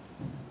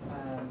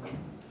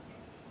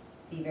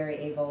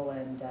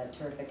and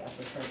terrific at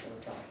the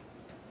treasurer job.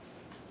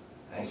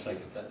 I'll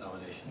second that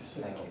nomination.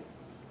 Thank you.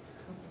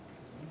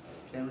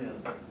 Okay, we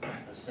have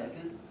a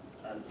second.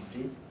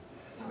 Dean?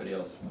 Anybody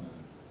else?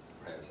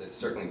 Right, so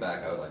circling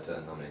back, I would like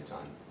to nominate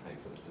John Hike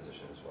for the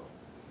position as well.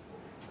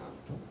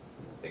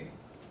 I think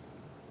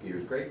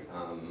Peter's great,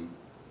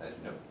 as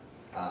you know,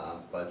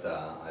 but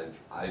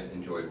I've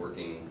enjoyed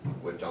working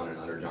with John and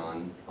under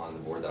John on the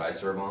board that I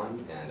serve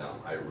on, and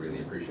I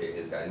really appreciate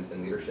his guidance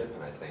and leadership,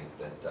 and I think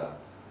that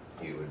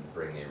he would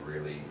bring a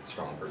really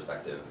strong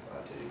perspective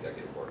to the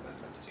executive board, and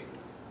I'd like to see him.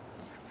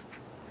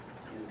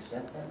 Do you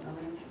accept that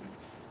nomination?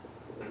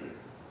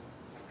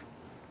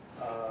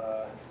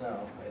 No,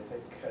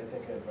 I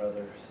think I'd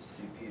rather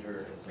see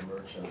Peter as a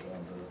merchant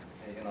on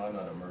the, I'm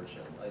not a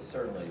merchant. I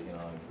certainly,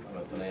 I'm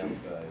a finance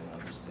guy and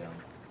understand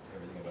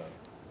everything about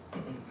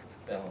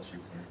balance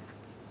sheets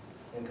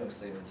and income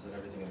statements and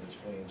everything in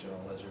between,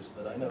 general ledgers,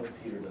 but I know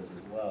Peter does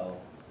as well.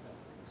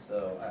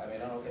 So, I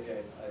don't think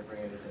I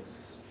bring anything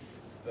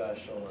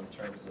special in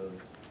terms of,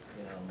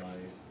 my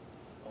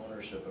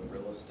ownership of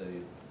real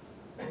estate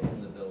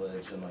in the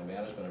village and my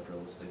management of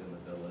real estate in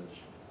the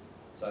village.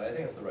 So I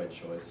think it's the right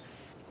choice.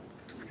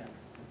 Okay,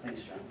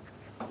 thanks, John.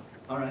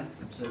 All right,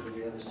 so do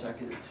we have a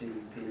second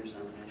to Peter's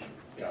nomination?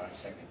 Yeah, I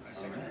second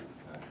All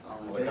right. All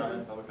in Public favor?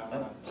 comment, public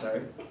comment? Oh,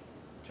 sorry,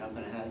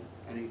 jumping ahead.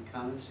 Any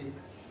comments, Steve?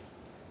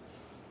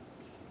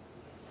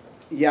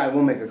 Yeah, I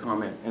will make a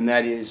comment, and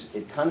that is,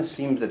 it kind of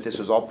seems that this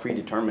was all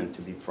predetermined,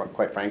 to be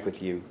quite frank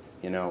with you,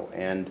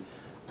 and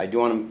I do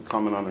want to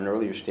comment on an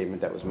earlier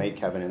statement that was made,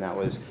 Kevin, and that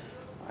was,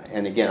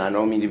 and again, I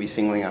don't mean to be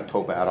singling out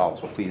TOPA at all,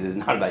 so please, it's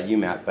not about you,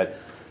 Matt, but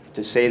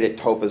to say that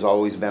TOPA's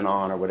always been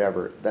on or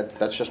whatever, that's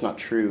just not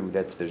true.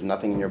 There's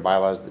nothing in your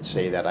bylaws that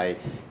say that.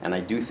 And I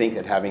do think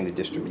that having the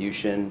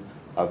distribution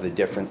of the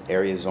different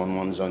areas, Zone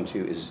 1, Zone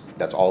 2,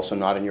 that's also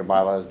not in your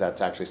bylaws. That's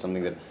actually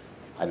something that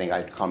I think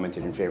I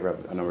commented in favor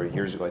of a number of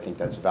years ago. I think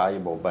that's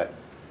valuable. But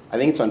I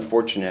think it's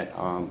unfortunate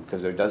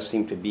because there does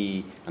seem to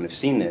be, and I've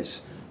seen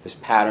this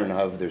pattern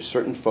of there's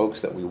certain folks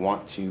that we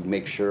want to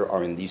make sure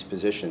are in these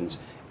positions,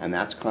 and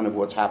that's kind of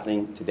what's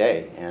happening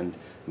today. And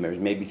there's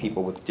maybe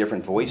people with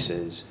different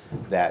voices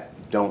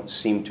that don't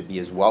seem to be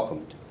as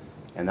welcomed,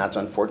 and that's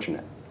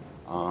unfortunate.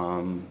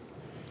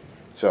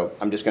 So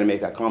I'm just going to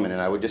make that comment.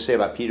 And I would just say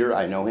about Peter,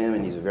 I know him,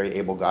 and he's a very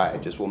able guy. I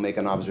just will make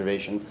an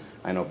observation.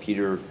 I know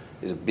Peter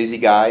is a busy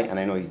guy, and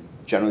I know he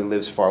generally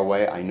lives far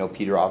away. I know,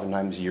 Peter,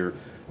 oftentimes your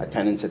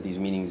attendance at these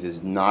meetings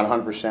is not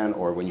 100%,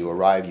 or when you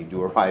arrive, you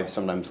do arrive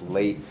sometimes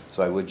late.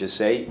 So I would just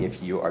say,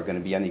 if you are going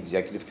to be on the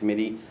executive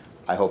committee,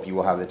 I hope you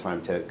will have the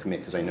time to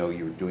commit, because I know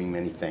you're doing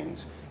many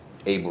things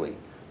ably,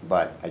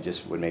 but I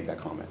just would make that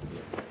comment.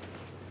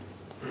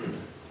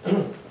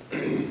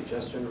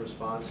 Just in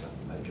response,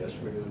 I just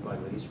renewed my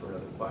lease for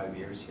another 5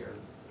 years here.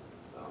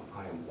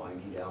 I am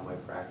winding down my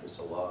practice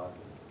of law.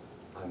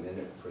 I'm in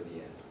it for the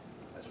end,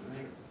 that's for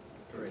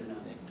sure. Good to know.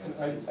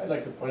 And I'd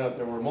like to point out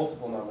there were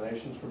multiple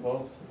nominations for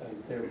both,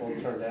 and they were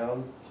both turned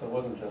down. So it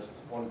wasn't just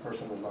one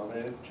person was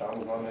nominated. John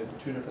was nominated for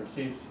 2 different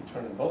seats. He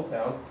turned them both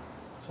down.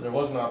 So there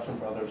was an option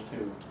for others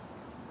to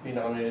be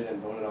nominated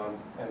and voted on,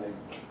 and they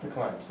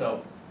declined.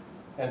 So,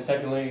 and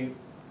secondly,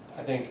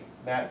 I think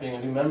Matt being a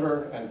new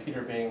member and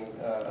Peter being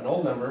an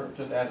old member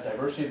just adds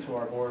diversity to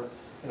our board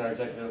and our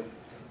executive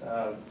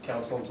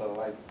council, and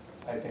so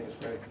I think it's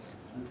great.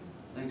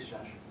 Thanks,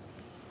 Josh.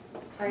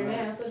 Sorry,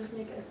 may I also just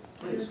make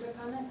a Please. quick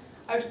comment?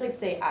 I would just like to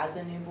say, as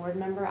a new board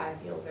member, I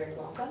feel very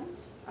welcomed.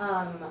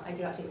 I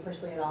do not take it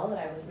personally at all that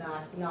I was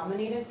not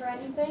nominated for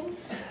anything.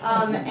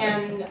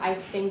 And I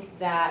think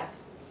that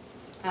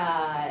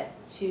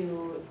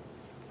to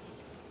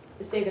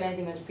say that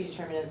anything that's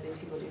predetermined, that these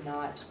people do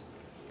not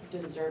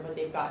deserve what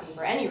they've gotten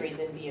for any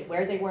reason, be it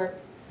where they work,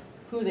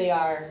 who they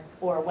are,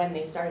 or when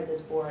they started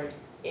this board,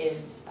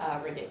 is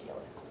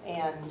ridiculous.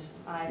 And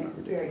I'm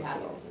very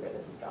happy to see where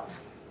this is going.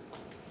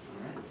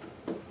 All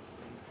right.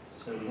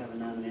 So we have a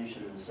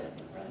nomination and a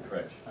second, right?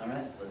 Correct. All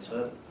right, let's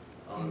vote.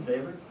 All in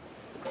favor?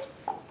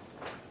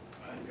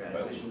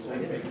 Congratulations,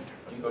 Peter.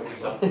 You vote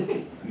yourself.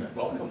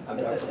 Welcome. I'm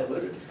not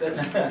included.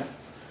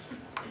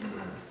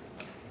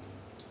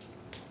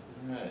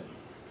 All right.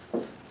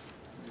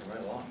 Moving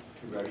right along.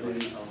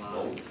 Congratulations.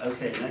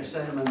 Okay, next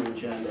item on the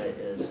agenda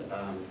is,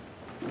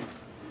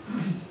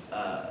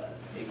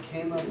 it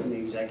came up in the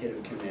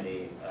executive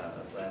committee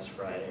last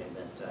Friday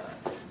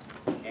that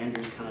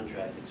Andrew's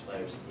contract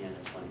expires at the end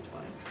of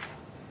 2020.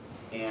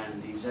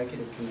 And the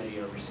executive committee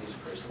oversees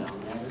personnel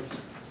matters,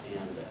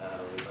 and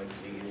we'd like to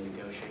begin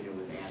negotiating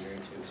with Andrew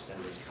to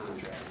extend his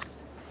contract.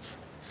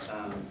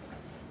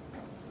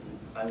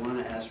 I want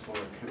to ask for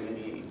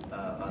committee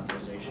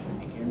authorization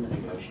to begin the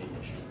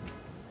negotiation.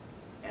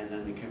 And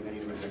then the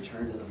committee would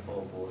return to the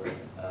full board,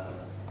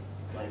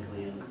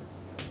 likely in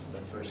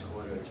the first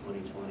quarter of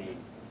 2020,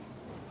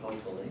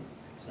 hopefully.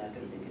 It's not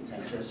going to be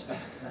contentious,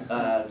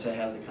 to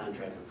have the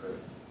contract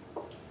approved.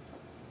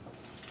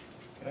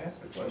 Can I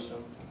ask a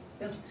question?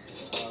 Yeah.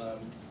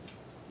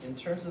 In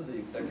terms of the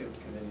executive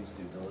committee's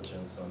due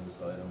diligence on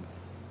this item,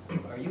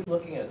 are you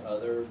looking at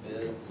other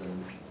bids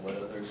and what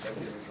other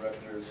executive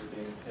directors are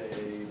being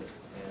paid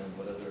and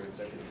what other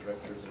executive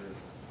directors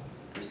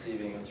are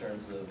receiving in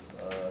terms of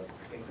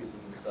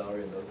increases in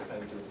salary and those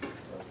kinds of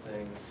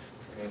things?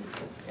 I mean,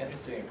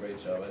 Andy's doing a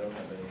great job, I don't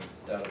have any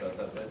doubt about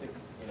that, but I think,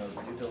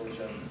 due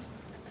diligence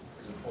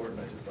is important,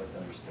 I'd just like to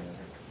understand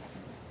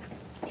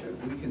it. Sure,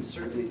 we can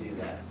certainly do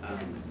that.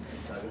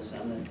 Douglas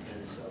Emmett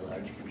is a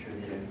large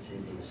contributor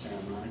to the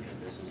Santa Monica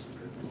Business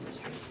Improvement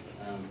District.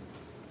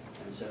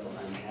 And so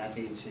I'm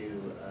happy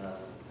to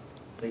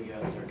figure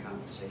out their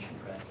compensation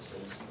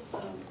practices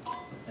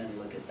and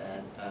look at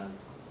that.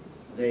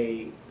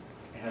 They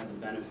have the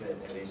benefit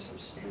of a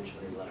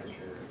substantially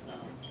larger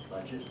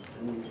budget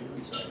than we do,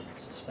 and so I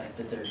suspect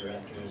that their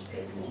director is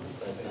paid more.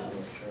 But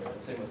Sure,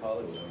 and same with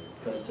Hollywood.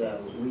 but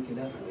we can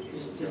definitely do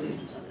some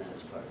diligence on that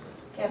as part of it.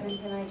 Kevin,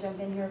 can I jump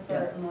in here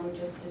for a moment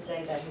just to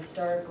say that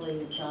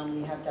historically, John,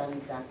 we have done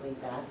exactly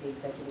that. The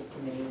executive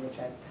committee, which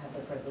I've had the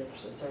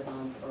privilege to serve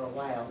on for a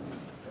while,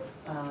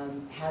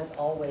 has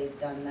always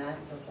done that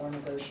before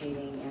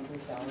negotiating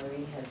Andrew's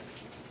salary, has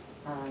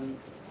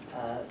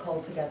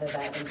culled together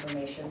that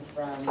information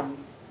from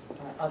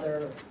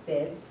other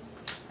bids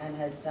and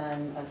has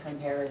done a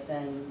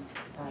comparison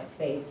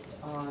based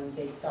on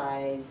bid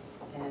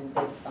size and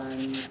bid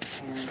funds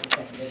and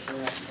executive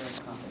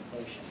director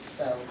compensation.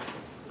 So,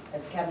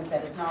 as Kevin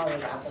said, it's not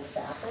always apples to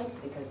apples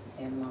because the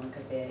Santa Monica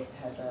bid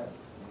has a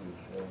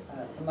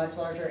much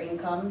larger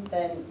income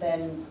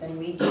than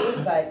we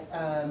do, but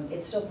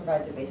it still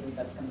provides a basis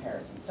of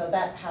comparison. So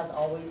that has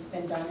always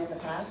been done in the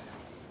past,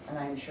 and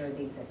I'm sure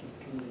the executive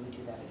committee would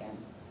do that again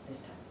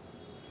this time.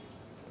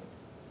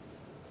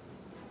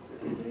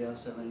 Anybody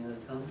else have any other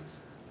comments?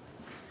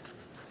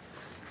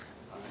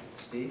 All right,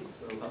 Steve,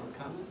 so public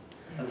comment?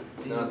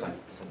 No, that's fine.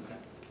 Okay.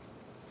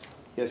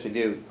 Yes, I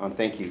do.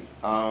 Thank you.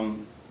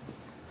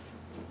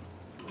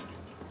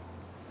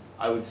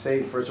 I would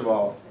say, first of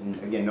all,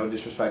 and again, no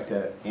disrespect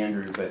to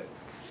Andrew, but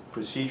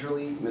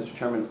procedurally, Mr.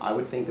 Chairman, I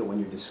would think that when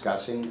you're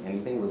discussing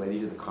anything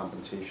related to the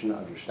compensation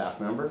of your staff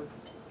member,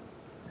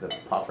 the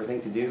proper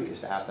thing to do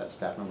is to ask that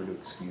staff member to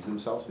excuse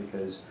themselves,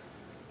 because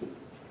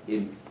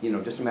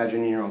just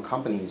imagine in your own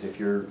companies, if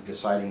you're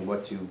deciding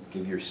what to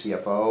give your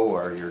CFO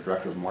or your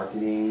director of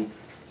marketing,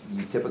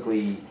 you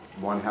typically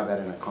want to have that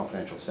in a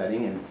confidential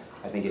setting, and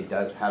I think it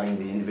does, having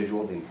the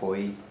individual, the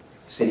employee,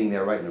 sitting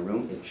there right in the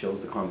room, it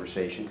chills the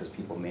conversation because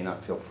people may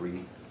not feel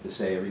free to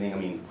say everything. I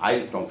mean, I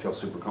don't feel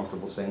super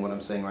comfortable saying what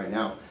I'm saying right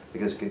now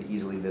because it could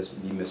easily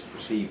be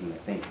misperceived, and I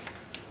think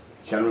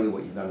generally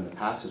what you've done in the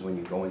past is when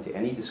you go into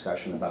any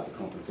discussion about the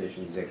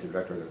compensation of the executive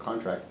director or their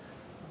contract,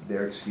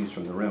 they're excused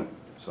from the room.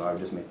 So I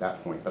would just make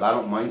that point. But I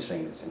don't mind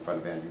saying this in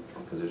front of Andrew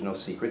because there's no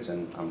secrets,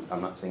 and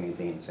I'm not saying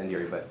anything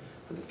incendiary, but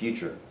for the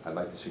future, I'd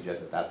like to suggest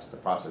that that's the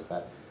process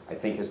that I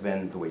think has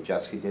been the way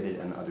Jessica did it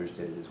and others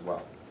did it as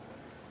well.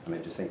 And I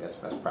just think that's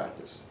best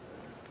practice.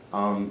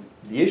 The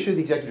issue of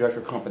the executive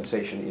director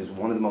compensation is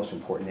one of the most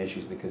important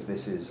issues because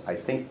this is, I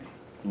think,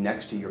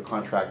 next to your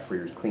contract for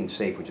your clean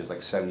safe, which is like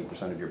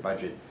 70% of your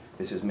budget,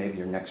 this is maybe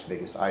your next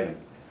biggest item.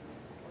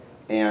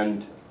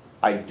 And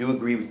I do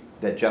agree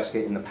that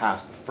Jessica, in the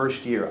past, the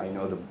first year, I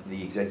know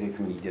the executive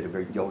committee did a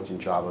very diligent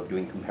job of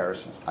doing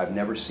comparisons. I've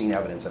never seen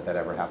evidence that that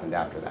ever happened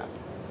after that.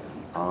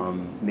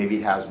 Maybe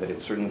it has, but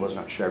it certainly was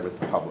not shared with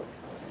the public.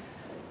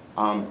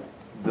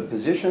 The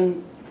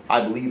position,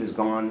 I believe,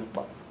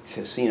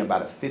 has seen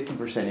about a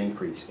 50%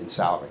 increase in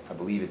salary. I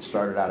believe it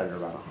started out at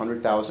around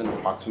 100,000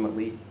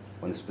 approximately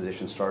when this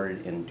position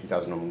started in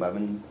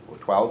 2011 or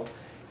 12,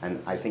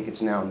 and I think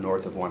it's now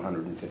north of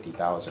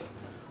 150,000.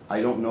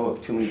 I don't know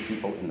of too many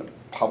people in the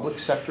public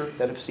sector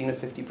that have seen a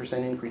 50%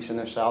 increase in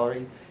their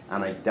salary,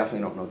 and I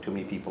definitely don't know too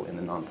many people in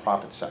the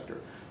nonprofit sector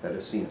that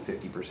have seen a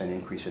 50%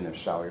 increase in their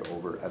salary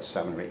over a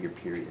 7 or 8 year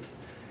period.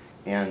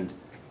 And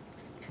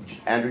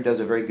Andrew does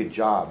a very good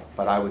job,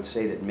 but I would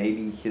say that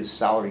maybe his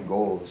salary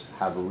goals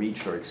have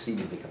reached or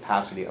exceeded the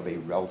capacity of a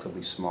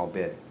relatively small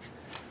bid.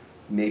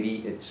 Maybe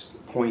it's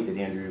a point that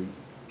Andrew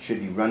should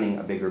be running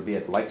a bigger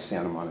bid like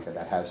Santa Monica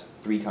that has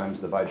 3 times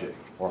the budget,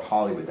 or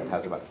Hollywood that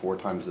has about 4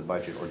 times the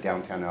budget, or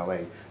downtown LA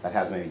that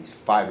has maybe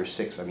 5 or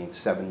 6,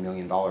 $7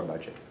 million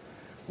budget.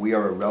 We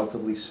are a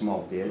relatively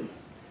small bid,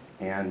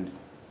 and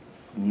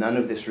none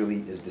of this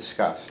really is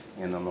discussed.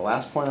 And on the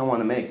last point I want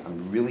to make,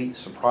 I'm really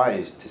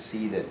surprised to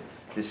see that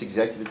this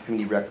executive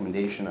committee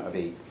recommendation of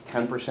a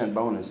 10%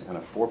 bonus and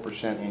a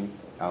 4%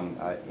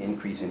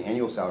 increase in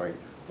annual salary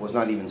was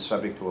not even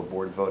subject to a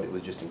board vote. It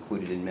was just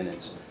included in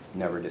minutes,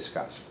 never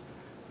discussed.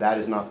 That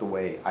is not the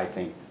way I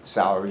think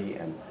salary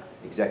and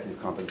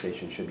executive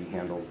compensation should be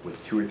handled,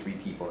 with 2 or 3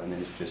 people and then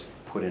it's just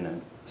put in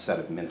a set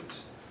of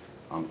minutes.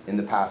 In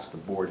the past, the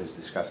board has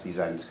discussed these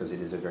items because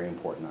it is a very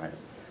important item.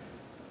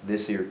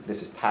 This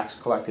is tax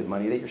collected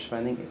money that you're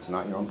spending. It's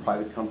not your own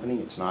private company.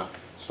 It's not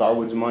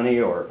Starwood's money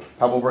or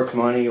Pebblebrook's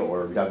money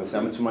or Douglas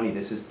Emmett's money.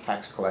 This is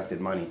tax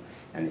collected money,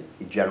 and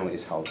it generally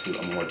is held to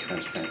a more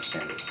transparent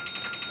standard.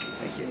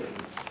 Thank you.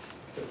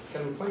 So,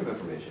 Kevin, point of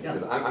information, Yeah.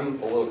 because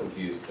I'm a little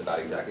confused about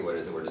exactly what it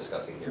is that we're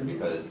discussing here,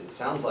 because it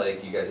sounds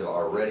like you guys have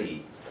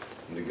already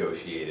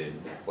negotiated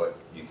what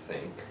you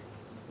think.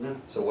 No.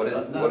 So what is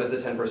No. what is the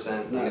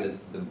 10%, No.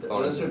 the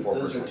bonus and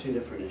 4%? Those are 2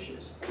 different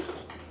issues.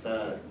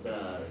 The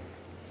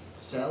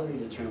salary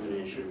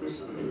determination was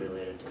something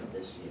related to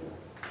this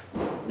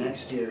year.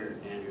 Next year,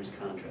 Andrew's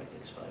contract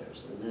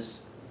expires, and this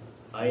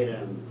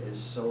item is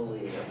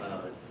solely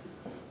about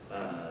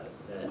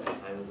that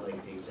I would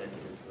like the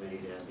executive committee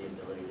to have the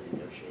ability to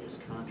negotiate his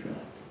contract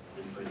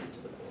and bring it to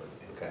the board.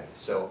 Okay,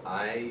 so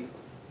I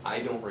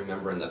don't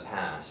remember in the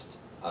past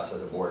us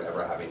as a board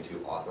ever having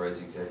to authorize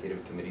the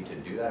executive committee to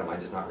do that. Am I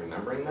just not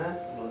remembering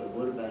that? Well, it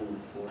would have been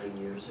 4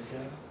 years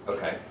ago,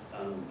 Okay,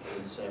 and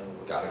so.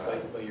 got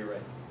it. But you're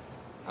right.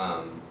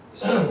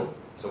 So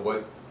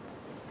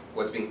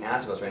what's being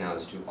asked of us right now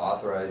is to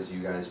authorize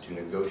you guys to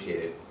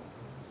negotiate it,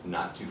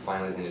 not to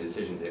finalize any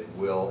decisions. It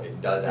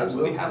does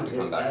absolutely have to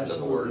come back to the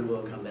board. It absolutely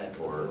will come back to the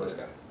For board. this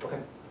guy.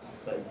 Okay.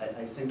 But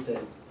I think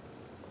that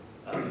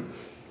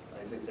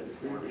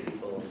 4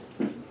 people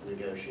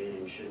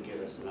negotiating should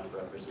give us enough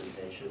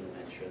representation to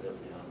make sure that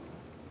we don't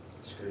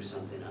screw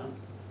something up.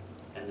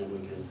 And then we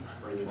can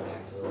bring it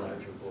back to the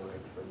larger board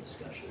for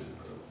discussion and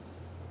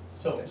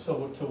approval.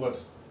 So to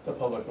what's the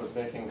public was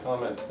making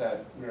comment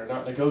that we are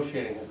not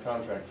negotiating his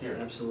contract here.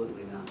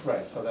 Absolutely not.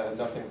 Right, so that had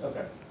nothing,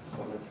 okay. Just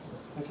wanted to-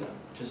 Thank you.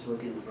 Just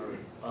looking for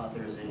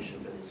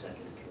authorization for the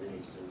executive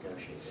committee to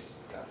negotiate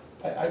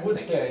it. I would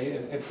say,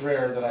 and it's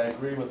rare that I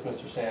agree with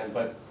Mr. Sand,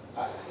 but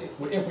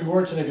if we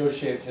were to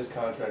negotiate his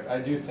contract, I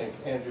do think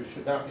Andrew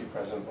should not be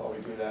present while we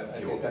do that.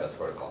 I think That's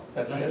protocol.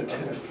 that's it.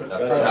 That's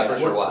not for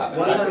sure what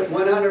happened.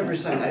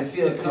 100%. I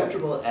feel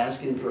comfortable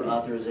asking for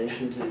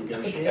authorization to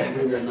negotiate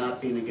when they're not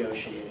be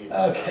negotiating.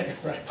 Okay,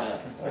 right, all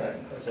right.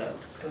 So,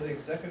 So the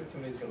executive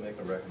committee is gonna make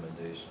a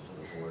recommendation to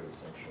the board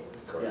essentially,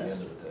 at the Yes.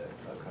 end of the day.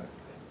 Okay.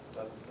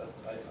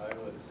 I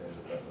would say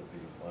that would be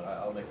fine.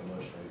 I'll make a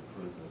motion to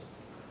approve this.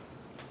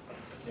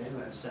 okay, do I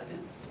have a second?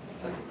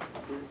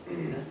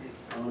 Okay.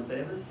 All in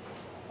favor?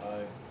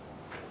 Aye.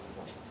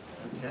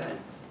 Okay.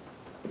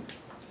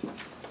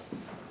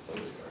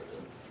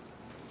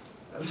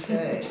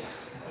 Okay.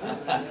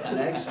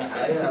 Next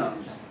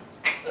item.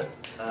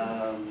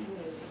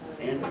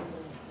 Andrew.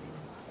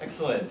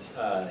 Excellent.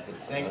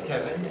 Thanks,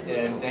 Kevin,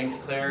 and thanks,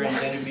 Claire and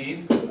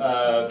Genevieve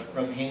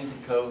from Haynes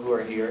 & Co. who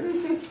are here.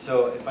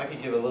 So if I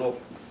could give a little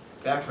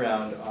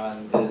background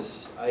on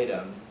this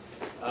item.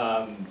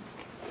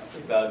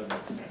 About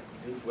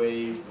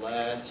midway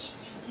last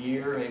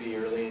year, maybe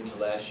early into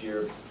last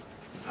year,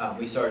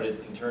 we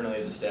started internally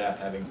as a staff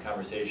having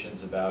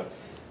conversations about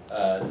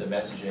the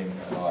messaging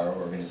of our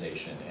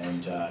organization,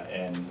 and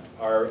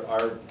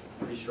our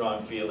pretty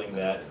strong feeling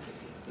that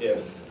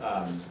if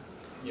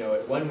you know,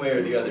 one way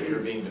or the other, you're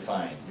being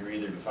defined. You're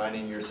either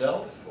defining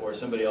yourself or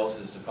somebody else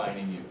is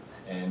defining you.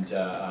 And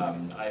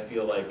I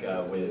feel like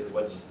with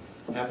what's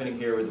happening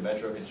here with the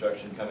metro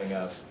construction coming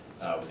up,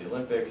 with the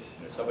Olympics,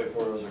 you know, subway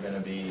portals are going to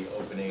be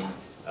opening.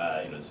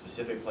 You know, the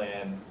specific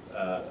plan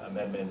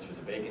amendments for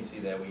the vacancy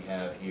that we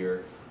have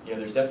here. You know,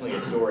 there's definitely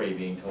a story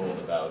being told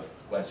about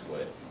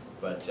Westwood,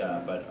 but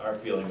our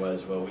feeling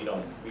was, well, we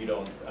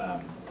don't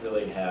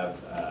really have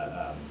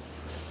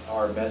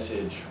our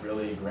message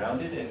really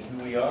grounded in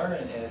who we are,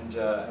 and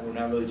we're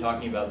not really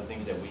talking about the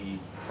things that we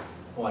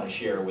want to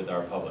share with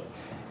our public.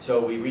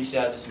 So we reached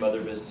out to some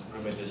other business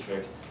improvement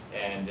districts,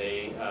 and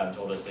they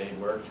told us they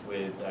had worked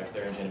with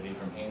Claire and Genevieve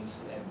from Haynes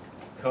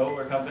 & Co.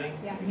 or company?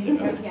 Yeah, You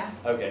said yeah.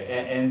 Okay,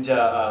 and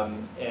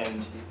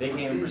they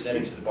came and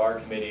presented to the bar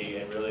committee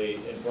and really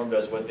informed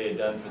us what they had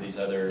done for these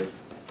other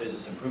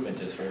business improvement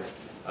districts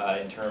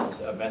in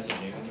terms of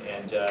messaging,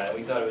 and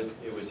we thought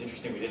it was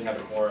interesting. We didn't have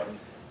a quorum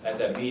at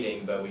that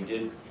meeting, but we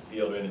did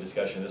feel during the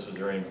discussion this was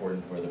very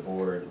important for the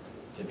board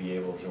to be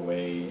able to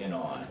weigh in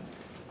on.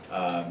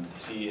 To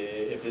see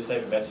if this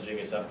type of messaging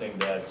is something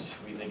that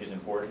we think is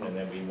important and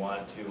that we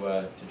want to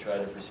try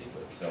to proceed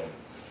with. So,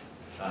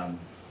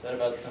 is that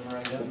about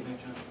summarized that?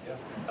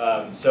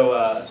 Yeah.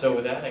 So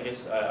with that, I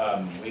guess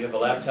we have a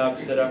laptop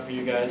set up for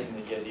you guys, and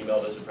you guys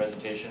emailed us a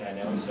presentation, I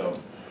know, so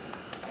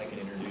I can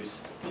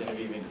introduce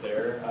Genevieve and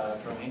Claire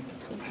from Haynes.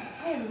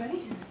 Hi,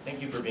 everybody.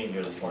 Thank you for being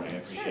here this morning, I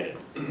appreciate it.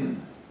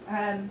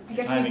 I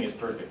guess Timing is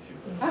perfect,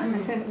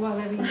 too. well,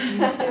 we need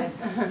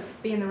to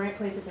be in the right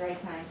place at the right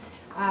time.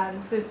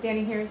 So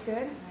standing here is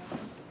good?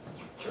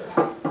 Sure.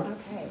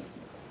 Okay.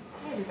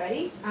 Hi,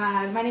 everybody.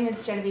 My name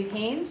is Genevieve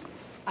Haynes.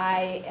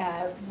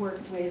 I work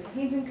with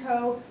Haynes &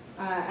 Co.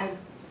 I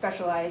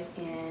specialize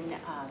in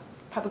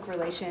public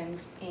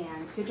relations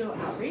and digital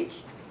outreach.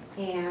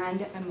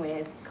 And I'm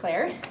with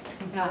Claire,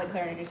 and I'll let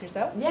Claire introduce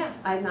herself. Yeah,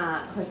 I'm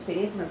Claire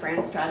Spades. I'm a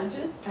brand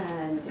strategist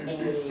and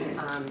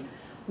a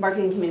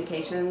marketing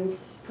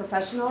communications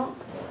professional.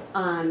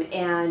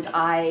 And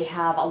I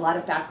have a lot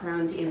of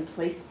background in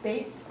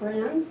place-based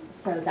brands,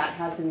 so that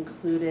has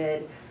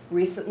included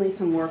recently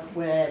some work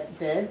with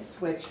bids,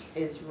 which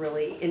is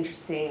really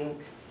interesting,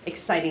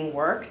 exciting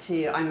work.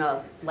 I'm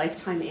a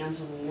lifetime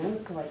Angelina,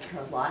 so I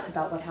care a lot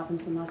about what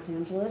happens in Los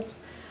Angeles.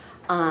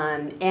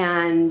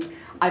 And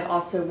I've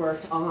also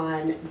worked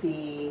on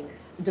the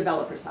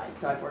developer side.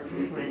 So I've worked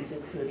with brands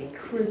including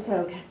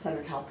Crusoe,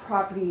 Center Cal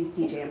Properties,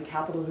 DJM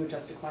Capital, who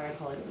just acquired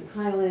Hollywood and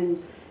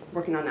Highland,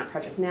 working on that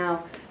project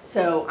now.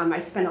 So I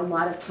spend a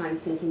lot of time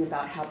thinking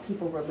about how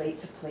people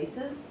relate to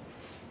places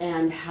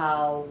and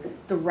how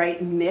the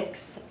right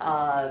mix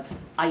of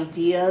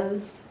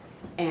ideas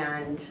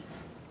and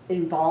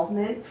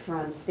involvement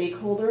from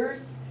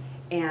stakeholders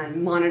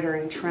and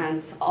monitoring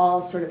trends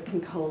all sort of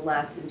can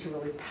coalesce into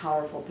really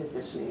powerful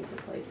positioning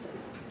for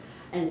places.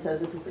 And so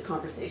this is the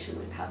conversation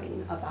we're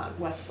having about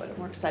Westwood, and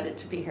we're excited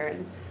to be here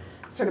and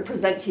sort of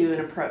present to you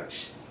an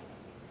approach.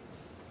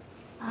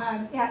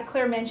 Yeah,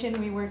 Claire mentioned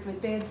we worked with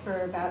bids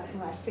for about the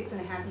last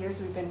 6.5 years.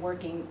 We've been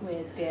working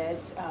with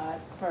bids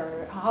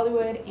for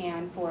Hollywood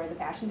and for the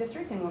Fashion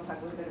District, and we'll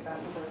talk a little bit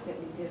about the work that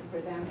we did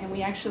for them. And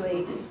we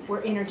actually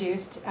were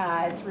introduced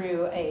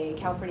through a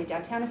California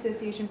Downtown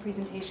Association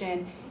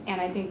presentation,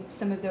 and I think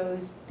some of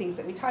those things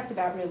that we talked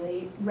about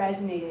really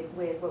resonated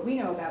with what we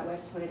know about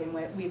Westwood and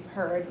what we've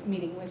heard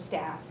meeting with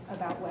staff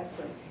about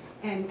Westwood.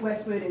 And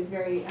Westwood is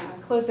very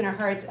close in our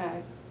hearts.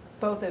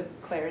 Both of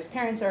Claire's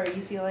parents are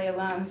UCLA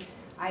alums.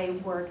 I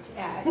worked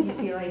at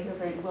UCLA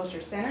over at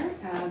Wilshire Center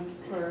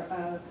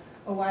for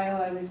a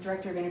while, I was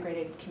Director of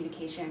Integrated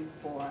Communication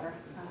for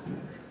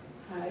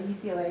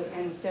UCLA,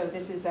 and so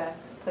this is a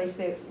place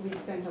that we've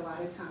spent a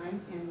lot of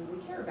time and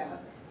we care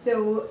about.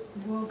 So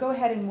we'll go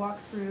ahead and walk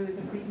through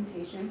the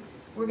presentation.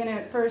 We're going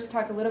to first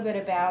talk a little bit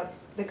about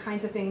the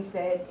kinds of things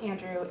that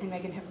Andrew and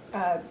Megan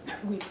have,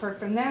 we've heard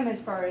from them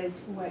as far as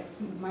what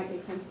might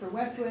make sense for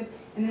Westwood,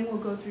 and then we'll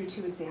go through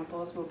 2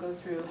 examples. We'll go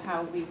through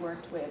how we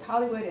worked with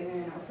Hollywood and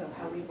then also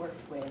how we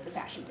worked with the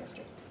Fashion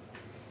District.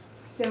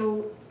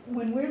 So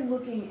when we're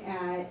looking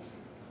at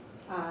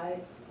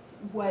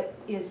what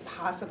is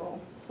possible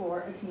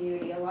for a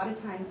community, a lot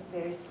of times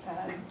there's,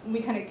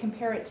 we kind of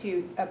compare it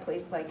to a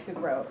place like the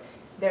Grove.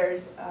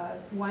 There's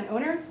one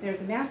owner,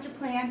 there's a master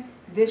plan,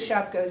 this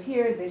shop goes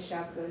here, this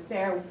shop goes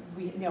there,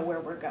 we know where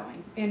we're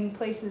going. In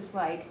places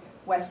like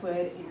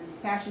Westwood and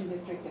Fashion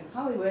District and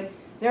Hollywood,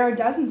 there are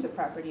dozens of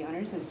property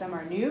owners, and some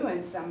are new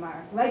and some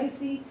are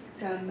legacy,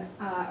 some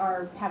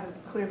have a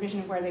clear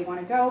vision of where they want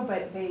to go,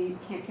 but they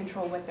can't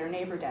control what their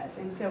neighbor does.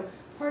 And so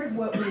part of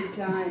what we've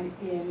done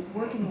in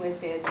working with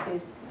bids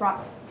is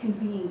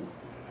convene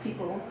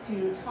people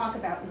to talk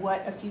about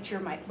what a future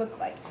might look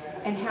like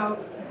and how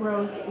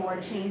growth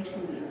or change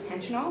can be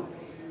intentional,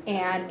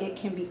 and it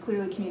can be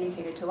clearly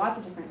communicated to lots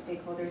of different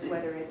stakeholders,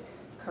 whether it's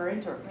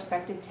current or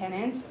prospective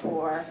tenants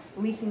or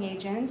leasing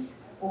agents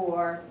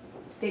or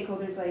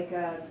stakeholders like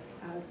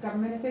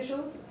government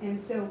officials.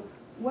 And so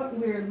what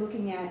we're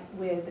looking at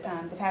with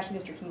the Fashion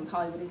District and with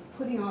Hollywood is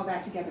putting all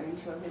that together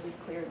into a really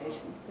clear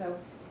vision. So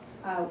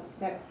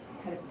that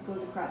kind of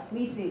goes across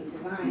leasing,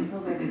 design,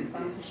 programming,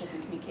 sponsorship,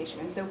 and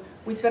communication. And so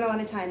we spent a lot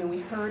of time and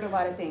we heard a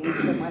lot of things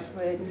from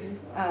Westwood,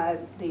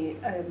 the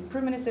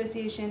Improvement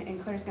Association,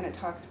 and Claire's going to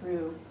talk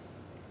through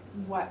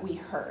what we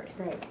heard.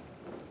 Right.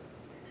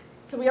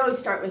 So we always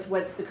start with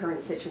what's the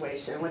current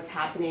situation, what's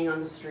happening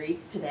on the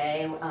streets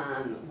today,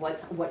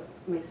 what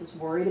makes us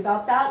worried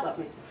about that, what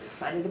makes us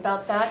excited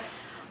about that.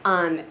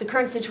 The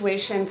current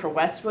situation for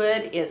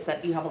Westwood is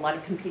that you have a lot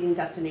of competing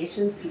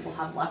destinations. People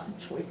have lots of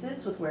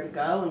choices with where to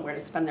go and where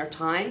to spend their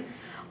time.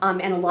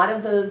 And a lot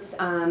of those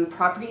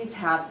properties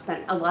have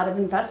spent a lot of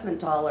investment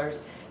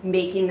dollars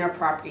making their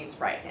properties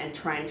right and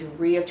trying to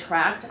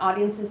re-attract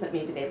audiences that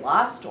maybe they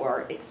lost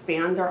or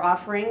expand their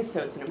offerings,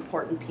 so it's an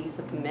important piece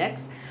of the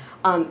mix.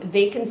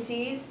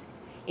 Vacancies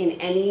in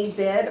any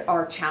bid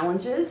are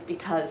challenges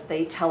because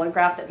they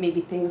telegraph that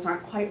maybe things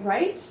aren't quite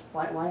right.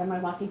 Why am I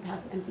walking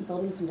past empty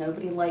buildings?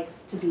 Nobody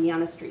likes to be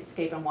on a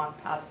streetscape and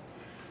walk past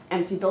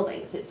empty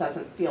buildings. It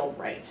doesn't feel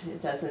right.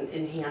 It doesn't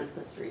enhance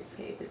the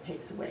streetscape. It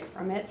takes away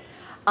from it.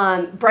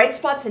 Bright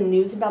spots and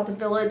news about the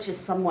village is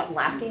somewhat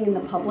lacking in the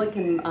public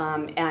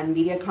and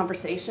media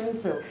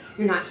conversations, so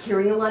you're not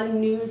hearing a lot of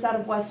news out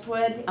of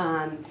Westwood,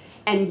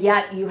 and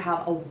yet you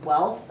have a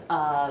wealth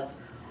of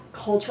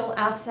cultural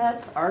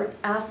assets, art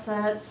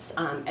assets,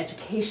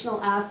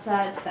 educational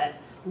assets that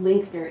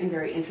link in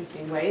very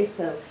interesting ways,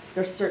 so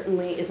there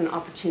certainly is an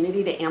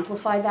opportunity to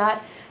amplify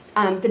that.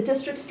 The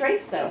district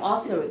strengths, though,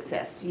 also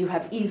exist. You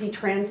have easy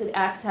transit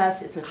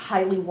access. It's a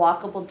highly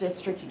walkable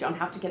district. You don't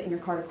have to get in your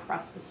car to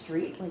cross the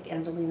street like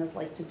Angelina's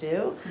like to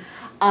do.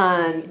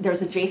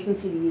 There's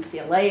adjacency to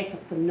UCLA. It's a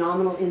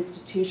phenomenal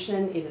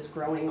institution. It is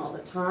growing all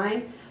the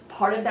time.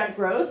 Part of that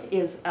growth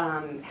is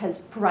has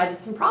provided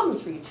some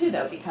problems for you, too,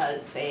 though,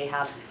 because they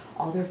have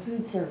all their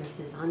food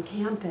services on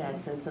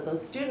campus. And so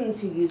those students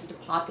who used to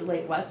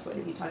populate Westwood,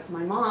 if you talk to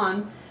my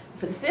mom,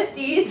 for the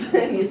 50s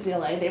in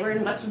UCLA, they were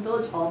in Westwood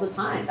Village all the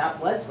time. That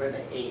was where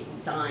they ate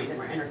and dined and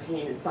were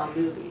entertained and saw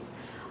movies.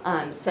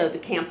 So the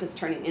campus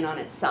turning in on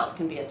itself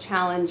can be a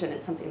challenge, and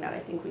it's something that I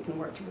think we can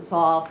work to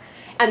resolve.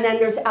 And then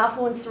there's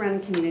affluent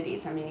surrounding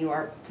communities. I mean, you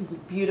are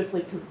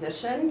beautifully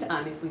positioned.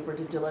 If we were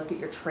to look at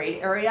your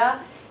trade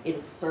area, it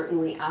is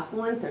certainly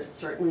affluent. There's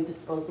certainly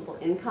disposable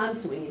income,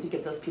 so we need to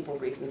give those people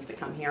reasons to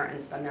come here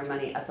and spend their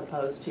money as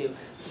opposed to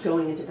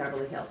going into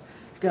Beverly Hills,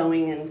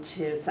 going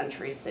into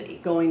Century City,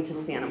 going to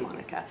Santa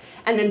Monica.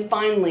 And then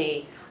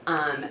finally,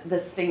 the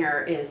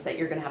stinger is that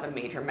you're going to have a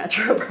major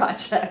metro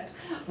project,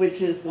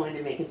 which is going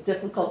to make it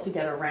difficult to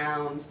get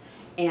around.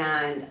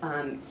 And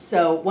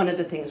so one of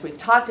the things we've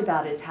talked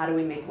about is how do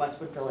we make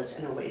Westwood Village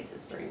an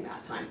oasis during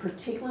that time,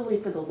 particularly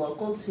for the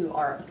locals who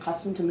are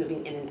accustomed to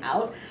moving in and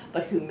out,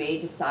 but who may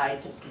decide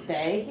to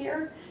stay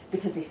here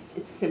because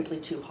it's simply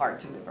too hard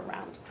to move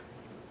around.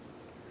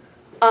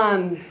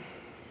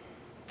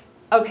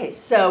 Okay,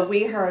 so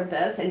we heard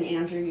this, and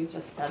Andrew, you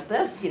just said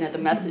this, you know, the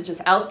message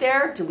is out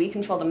there. Do we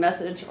control the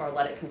message or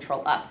let it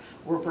control us?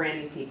 We're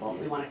branding people.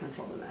 We want to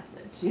control the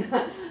message.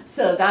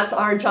 So that's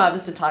our job,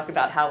 is to talk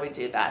about how we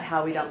do that,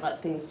 how we don't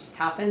let things just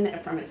happen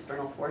from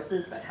external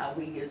forces, but how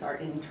we use our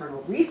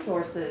internal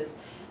resources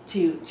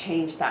to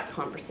change that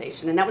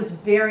conversation. And that was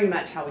very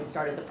much how we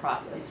started the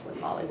process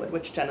with Hollywood,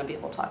 which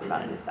Genevieve will talk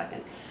about in a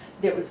second.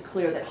 It was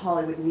clear that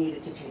Hollywood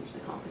needed to change the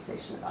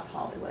conversation about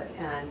Hollywood.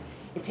 And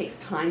it takes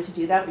time to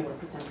do that. We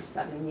worked with them for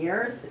 7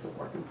 years. It's a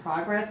work in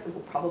progress. It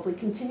will probably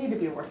continue to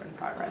be a work in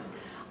progress.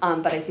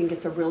 But I think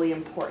it's a really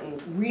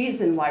important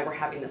reason why we're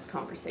having this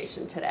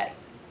conversation today.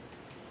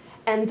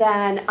 And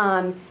then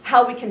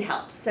how we can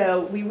help.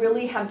 So we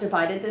really have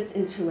divided this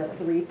into a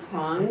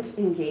three-pronged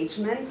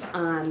engagement.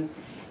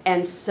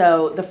 And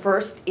so the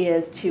first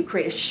is to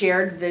create a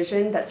shared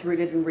vision that's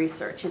rooted in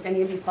research. If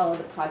any of you follow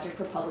the Project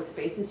for Public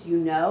Spaces, you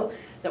know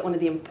that one of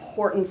the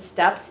important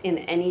steps in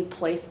any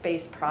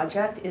place-based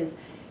project is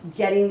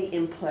getting the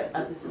input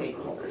of the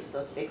stakeholders.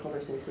 Those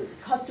stakeholders include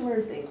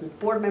customers, they include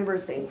board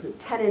members, they include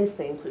tenants,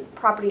 they include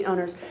property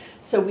owners.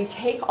 So we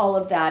take all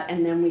of that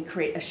and then we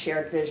create a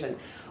shared vision.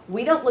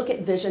 We don't look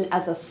at vision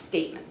as a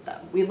statement, though.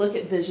 We look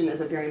at vision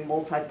as a very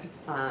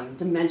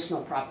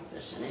multi-dimensional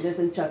proposition. It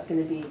isn't just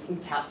going to be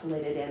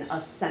encapsulated in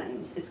a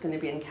sentence. It's going to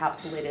be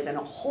encapsulated in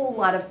a whole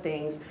lot of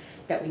things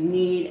that we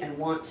need and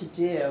want to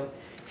do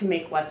to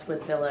make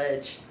Westwood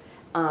Village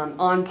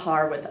on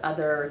par with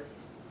other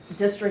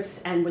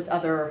districts and with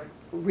other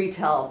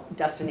retail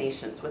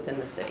destinations within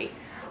the city.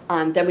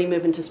 Then we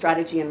move into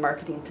strategy and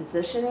market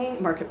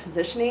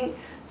positioning.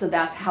 So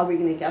that's how we're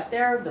going to get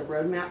there, the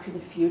roadmap for the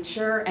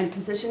future. And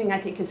positioning, I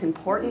think, is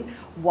important.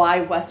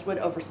 Why Westwood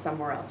over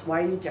somewhere else?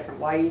 Why are you different?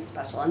 Why are you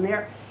special? And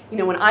there, you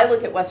know, when I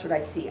look at Westwood, I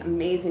see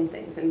amazing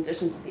things. In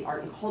addition to the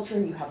art and culture,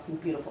 you have some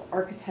beautiful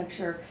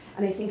architecture.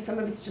 And I think some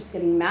of it's just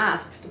getting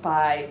masked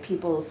by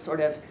people's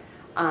sort of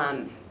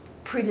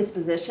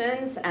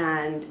predispositions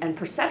and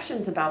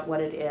perceptions about what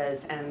it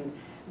is. And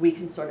we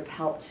can sort of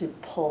help to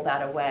pull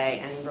that away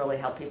and really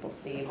help people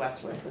see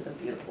Westwood for the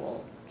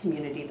beautiful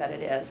community that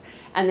it is.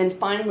 And then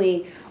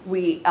finally,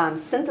 we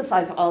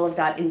synthesize all of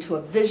that into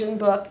a vision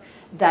book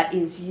that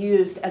is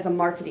used as a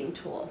marketing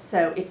tool.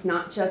 So it's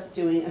not just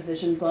doing a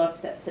vision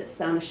book that sits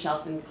down a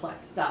shelf and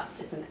collects dust.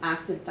 It's an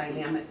active,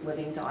 dynamic,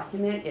 living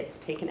document. It's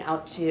taken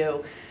out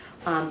to,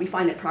 we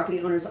find that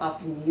property owners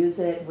often use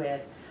it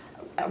with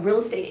real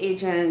estate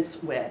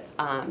agents, with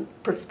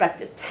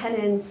prospective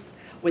tenants,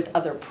 with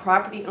other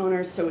property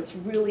owners. So it's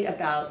really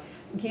about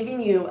giving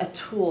you a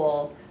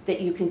tool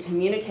that you can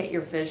communicate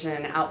your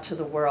vision out to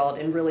the world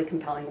in really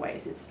compelling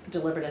ways. It's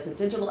delivered as a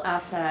digital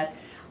asset.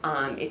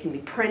 It can be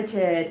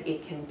printed.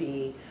 It can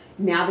be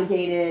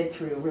navigated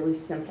through really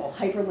simple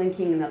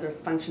hyperlinking and other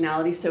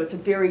functionality. So it's a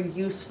very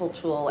useful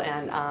tool,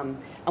 and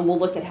we'll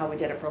look at how we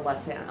did it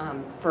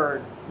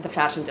for the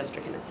Fashion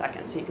District in a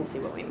second, so you can see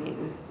what we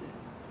mean.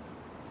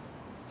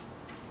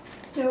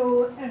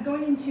 So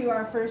going into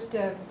our first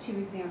of two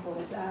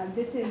examples,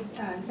 this is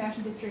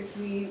Fashion District.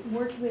 We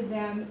worked with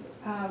them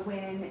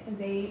when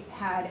they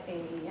had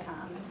a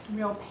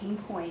real pain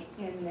point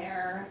in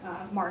their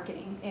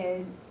marketing.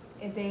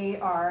 They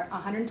are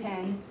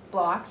 110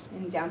 blocks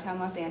in downtown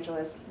Los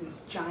Angeles,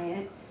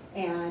 giant,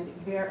 and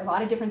there are a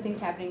lot of different things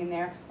happening in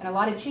there and a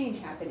lot of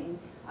change happening.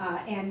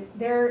 And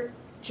their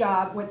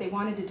job, what they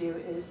wanted to do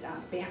is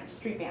banners,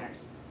 street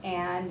banners.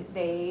 And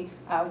they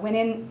went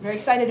in very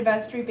excited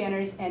about street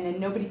banners, and then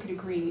nobody could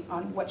agree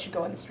on what should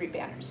go on the street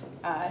banners.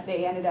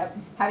 They ended up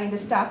having to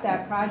stop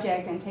that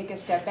project and take a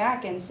step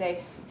back and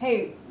say,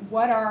 hey,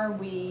 what are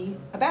we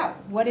about?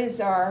 What is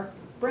our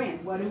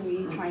brand? What are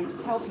we trying to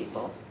tell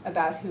people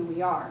about who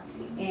we are?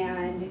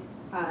 And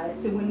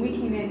so when we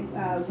came in,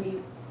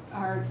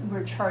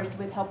 we're charged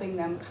with helping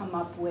them come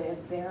up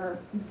with their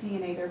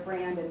DNA, their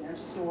brand, and their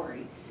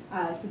story.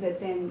 So that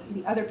then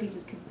the other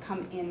pieces could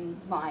come in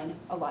line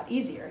a lot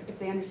easier. If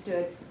they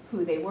understood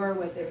who they were,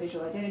 what their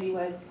visual identity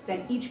was,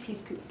 then each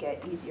piece could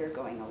get easier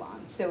going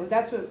along. So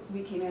that's what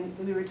we came in,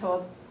 we were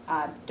told,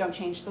 don't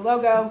change the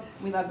logo,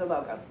 we love the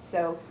logo.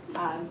 So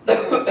and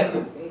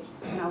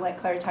I'll let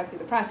Claire talk through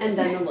the process. And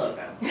then the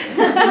logo.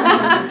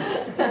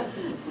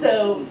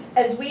 So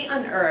as we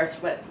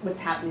unearthed what was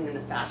happening in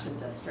the Fashion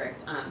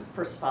District,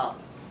 first of all,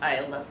 I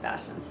love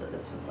fashion, so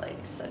this was like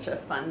such a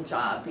fun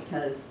job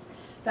because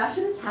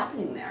fashion is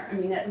happening there. I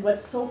mean,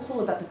 what's so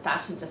cool about the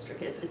Fashion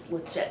District is it's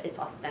legit, it's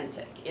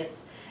authentic.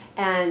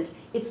 And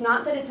it's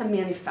not that it's a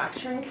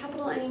manufacturing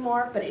capital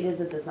anymore, but it is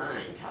a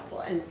design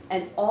capital.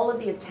 And all of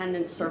the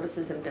attendant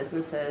services and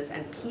businesses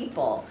and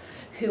people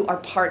who are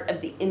part of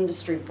the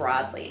industry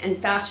broadly,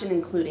 and fashion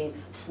including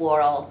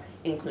floral,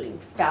 including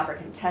fabric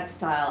and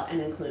textile,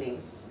 and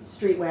including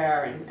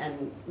streetwear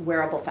and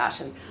wearable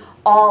fashion,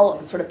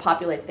 all sort of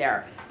populate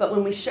there. But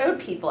when we showed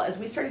people, as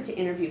we started to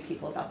interview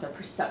people about their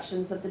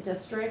perceptions of the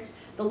district,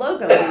 the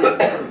logo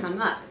would come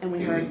up, and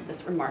we heard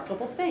this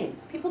remarkable thing.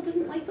 People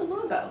didn't like the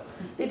logo.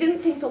 They didn't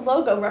think the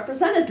logo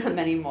represented them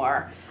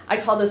anymore. I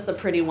call this the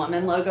Pretty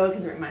Woman logo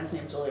because it reminds me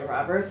of Julia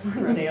Roberts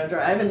on Rodeo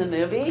Drive in the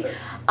movie.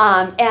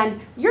 And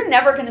you're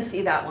never going to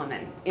see that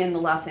woman in the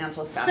Los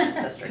Angeles Fashion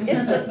District.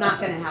 It's just not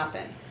going to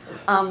happen.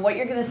 What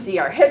you're going to see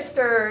are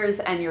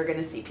hipsters, and you're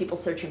going to see people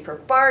searching for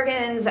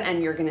bargains,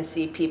 and you're going to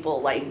see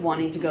people like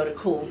wanting to go to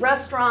cool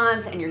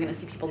restaurants, and you're going to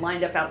see people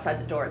lined up outside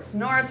the door at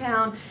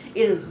Sonoratown.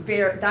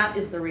 That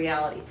is the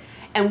reality.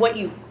 And what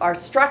you are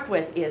struck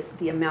with is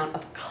the amount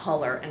of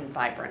color and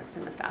vibrance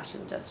in the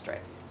Fashion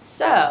District.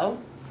 So,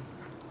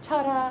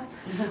 ta-da,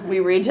 we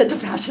redid the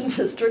Fashion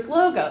District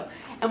logo.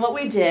 And what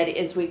we did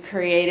is we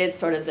created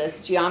sort of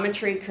this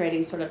geometry,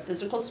 creating sort of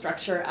physical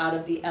structure out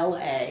of the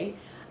LA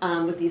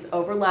with these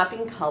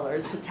overlapping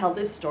colors to tell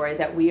this story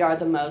that we are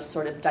the most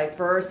sort of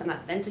diverse and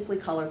authentically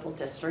colorful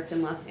district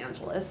in Los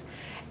Angeles,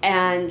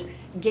 and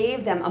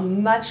gave them a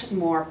much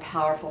more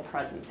powerful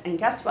presence. And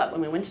guess what? When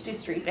we went to do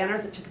street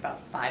banners, it took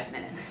about 5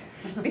 minutes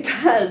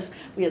because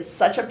we had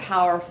such a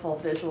powerful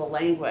visual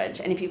language.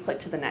 And if you click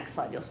to the next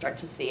slide, you'll start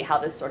to see how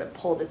this sort of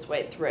pulled its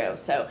way through.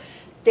 So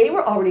they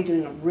were already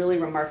doing a really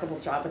remarkable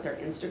job with their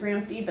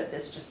Instagram feed, but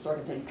this just sort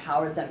of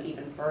empowered them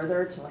even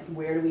further to like,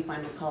 where do we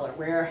find the color?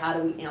 How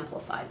do we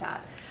amplify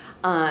that?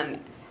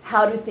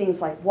 How do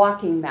things like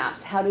walking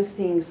maps, how do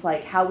things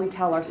like how we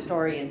tell our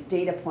story and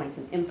data points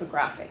and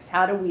infographics,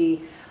 how do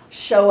we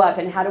show up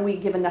and how do we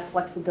give enough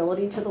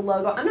flexibility to the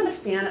logo? I'm not a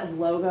fan of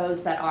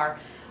logos that are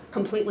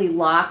completely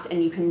locked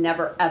and you can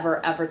never,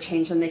 ever, ever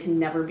change them. They can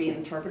never be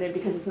interpreted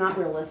because it's not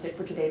realistic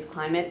for today's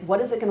climate. What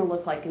is it going to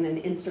look like in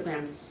an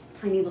Instagram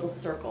tiny little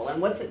circle?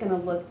 And what's it going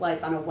to look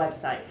like on a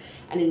website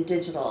and in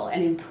digital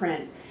and in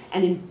print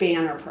and in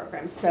banner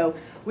programs? So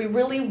we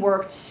really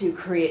worked to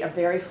create a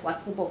very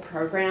flexible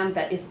program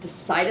that is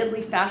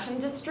decidedly fashion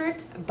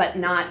district, but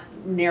not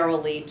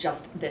narrowly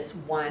just this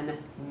one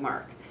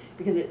mark,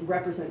 because it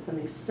represents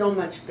something so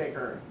much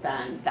bigger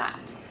than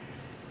that.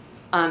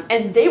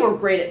 And they were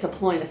great at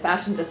deploying the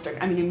fashion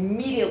district. I mean,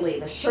 immediately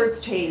the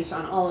shirts changed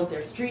on all of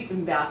their street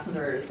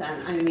ambassadors,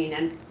 and I mean,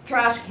 and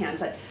trash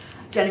cans.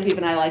 Genevieve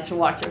and I like to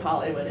walk through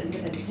Hollywood and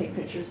take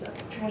pictures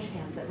of trash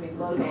cans that we've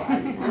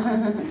logoized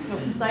now. It's so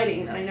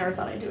exciting that I never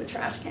thought I'd do a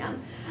trash can.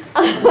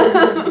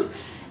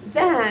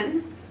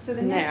 Then, so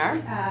the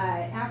next,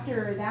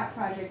 after that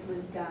project was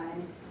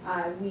done,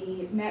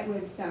 we met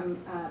with some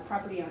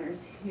property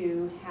owners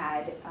who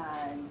had,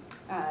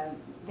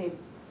 they've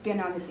been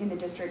in the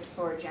district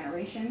for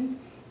generations,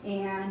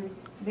 and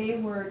they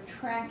were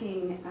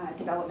tracking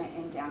development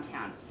in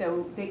downtown.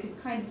 So they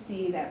could kind of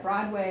see that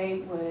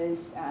Broadway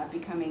was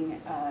becoming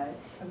a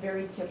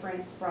very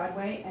different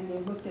Broadway, and they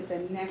looked at the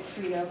next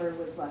street over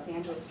was Los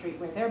Angeles Street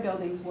where their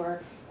buildings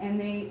were, and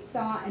they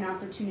saw an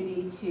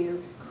opportunity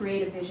to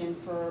create a vision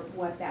for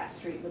what that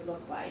street would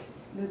look like.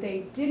 What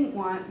they didn't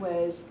want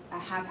was a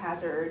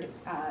haphazard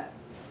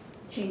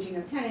changing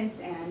of tenants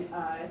and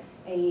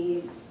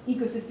a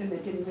ecosystem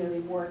that didn't really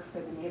work for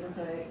the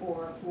neighborhood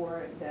or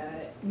for the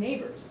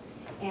neighbors.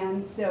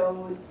 And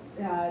so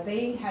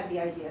they had the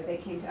idea, they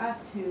came to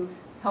us to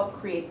help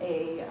create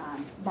a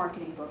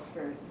marketing book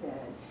for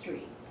the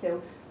street.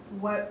 So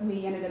what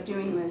we ended up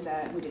doing was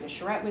we did a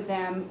charrette with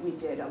them, we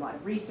did a lot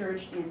of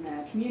research in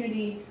the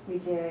community, we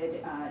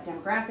did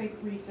demographic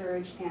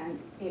research, and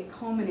it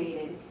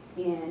culminated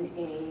in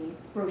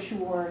a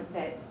brochure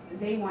that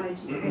they wanted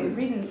to,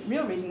 the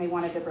real reason they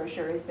wanted the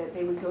brochure is that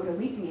they would go to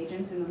leasing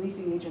agents and the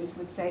leasing agents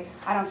would say,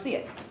 I don't see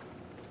it.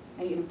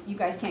 And you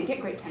guys can't get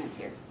great tenants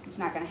here. It's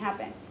not going to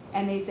happen.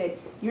 And they said,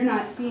 you're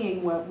not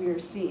seeing what we're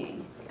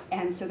seeing.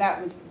 And so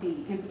that was the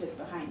impetus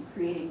behind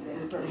creating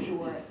this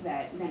brochure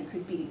that then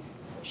could be,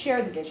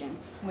 share the vision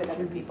with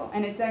other people.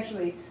 And it's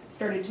actually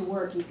started to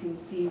work. You can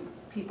see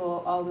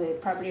people, all the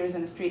property owners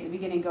on the street in the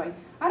beginning going,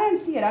 I don't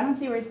see it, I don't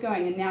see where it's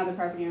going. And now the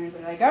property owners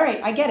are like, all right,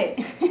 I get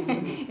it.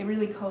 It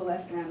really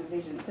coalesced around the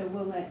vision. So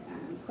we'll let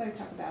Claire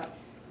talk about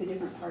the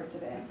different parts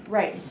of it.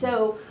 Right,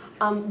 so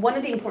one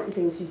of the important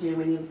things you do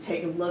when you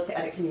take a look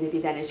at a community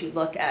then is you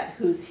look at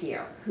who's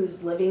here,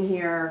 who's living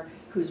here,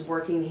 who's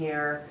working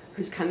here,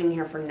 who's coming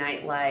here for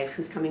nightlife,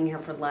 who's coming here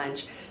for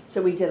lunch.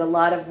 So we did a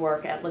lot of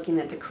work at looking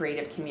at the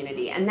creative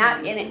community. And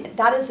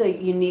that is a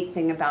unique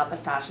thing about the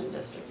fashion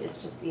district, is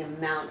just the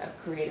amount of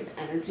creative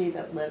energy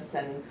that lives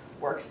and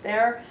works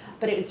there.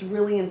 But it's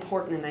really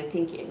important, and I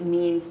think it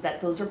means that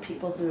those are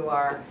people who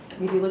are,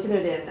 if you look at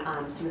it in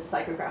sort of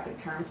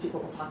psychographic terms, people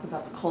will talk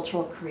about the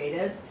cultural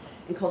creatives.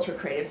 And cultural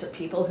creatives are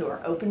people who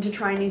are open to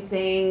try new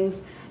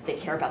things, they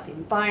care about the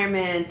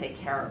environment, they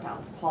care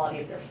about the quality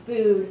of their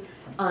food.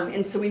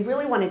 And so we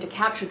really wanted to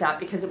capture that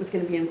because it was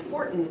going to be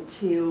important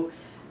to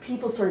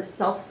people sort of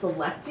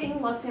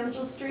self-selecting Los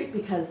Angeles Street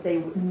because they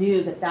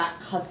knew that that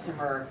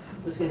customer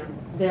was going to,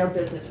 their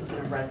business was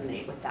going to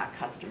resonate with that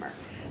customer.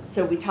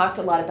 So we talked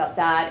a lot about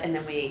that, and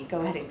then we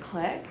go ahead and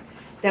click.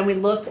 Then we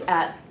looked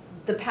at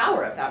the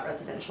power of that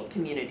residential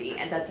community,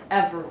 and that's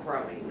ever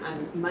growing.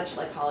 Much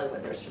like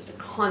Hollywood, there's just a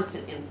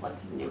constant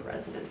influx of new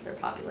residents. Their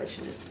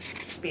population is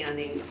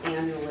expanding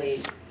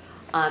annually.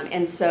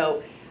 And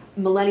so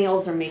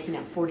millennials are making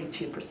up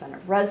 42%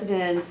 of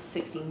residents,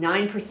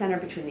 69% are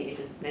between the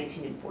ages of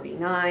 19 and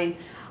 49.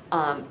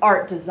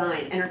 Art,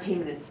 design,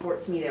 entertainment, and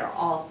sports media are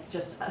all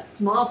just a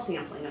small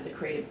sampling of the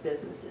creative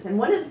businesses. And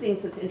one of the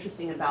things that's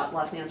interesting about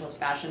Los Angeles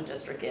Fashion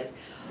District is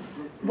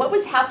what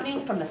was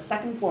happening from the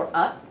second floor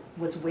up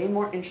was way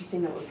more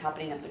interesting than what was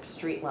happening at the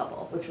street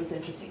level, which was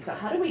interesting. So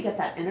how do we get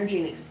that energy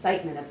and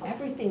excitement of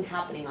everything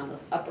happening on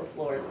those upper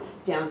floors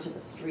down to the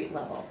street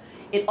level?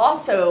 It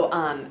also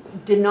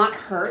did not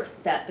hurt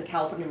that the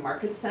California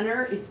Market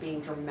Center is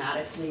being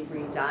dramatically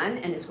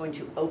redone and is going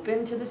to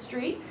open to the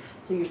street.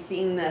 So you're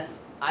seeing this,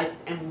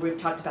 and we've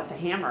talked about the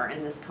hammer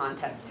in this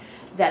context.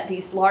 that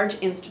these large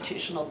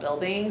institutional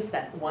buildings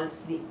that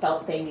once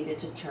felt they needed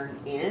to turn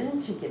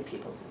in to give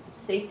people a sense of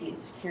safety and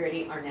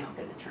security are now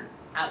going to turn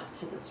out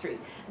to the street.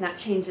 And that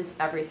changes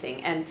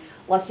everything. And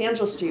Los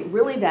Angeles Street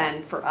really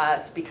then, for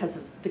us, because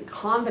of the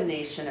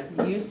combination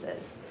of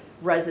uses,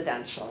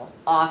 residential,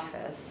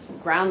 office,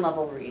 ground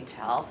level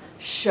retail,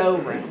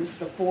 showrooms,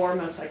 the 4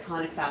 most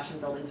iconic fashion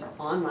buildings are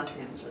on Los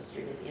Angeles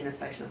Street at the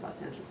intersection of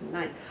Los Angeles and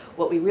 9th.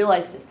 What we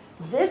realized is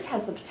this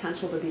has the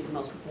potential to be the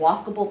most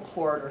walkable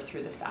corridor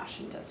through the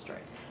fashion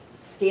district.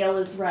 The scale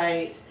is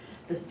right,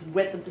 the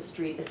width of the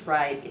street is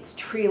right, it's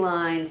tree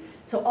lined.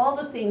 So all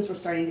the things were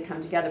starting to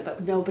come together,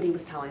 but nobody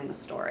was telling the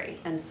story.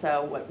 And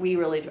so what we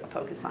really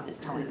focus on is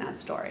telling that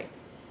story.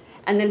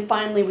 And then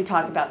finally, we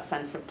talk about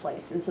sense of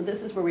place. And so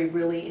this is where we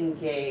really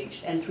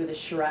engaged, and through the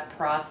charrette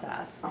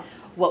process,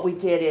 what we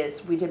did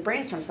is we did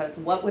brainstorms. So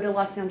what would a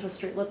Los Angeles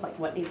street look like?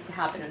 What needs to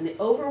happen? And the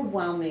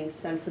overwhelming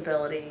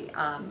sensibility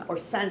or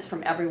sense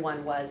from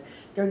everyone was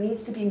there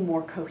needs to be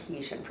more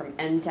cohesion from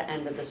end to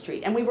end of the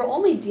street. And we were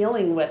only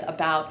dealing with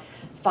about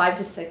 5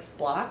 to 6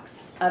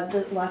 blocks of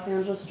the Los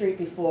Angeles street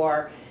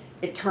before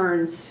it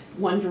turns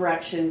one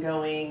direction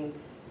going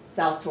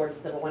south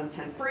towards the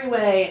 110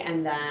 freeway,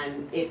 and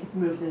then it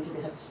moves into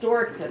the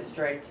historic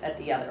district at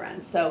the other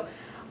end. So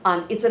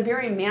it's a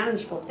very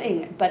manageable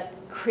thing, but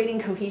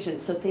creating cohesion,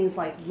 so things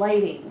like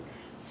lighting,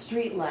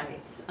 street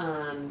lights,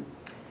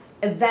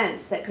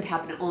 events that could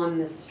happen on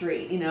the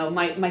street. You know,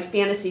 my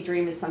fantasy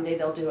dream is someday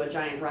they'll do a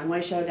giant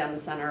runway show down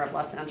the center of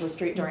Los Angeles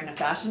Street during a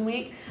fashion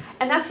week.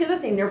 And that's the other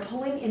thing, they're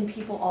pulling in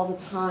people all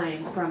the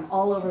time from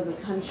all over the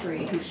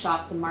country who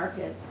shop the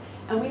markets.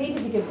 And we needed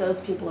to give those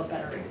people a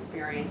better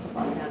experience of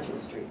Los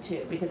Angeles Street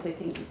too, because I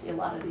think you see a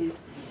lot of these,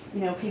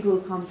 you know, people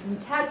who come from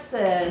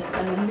Texas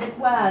and the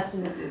Midwest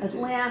and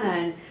Atlanta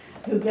and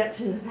who get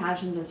to the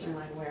fashion district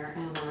like, where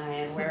am I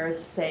and where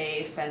is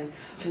safe and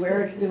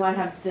where do I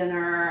have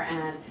dinner?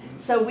 And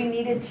so we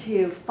needed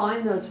to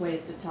find those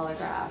ways to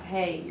telegraph,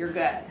 hey, you're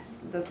good.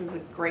 This is a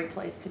great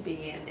place to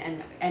be,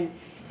 and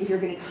if you're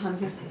going to come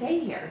here, stay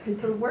here. Because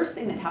the worst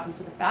thing that happens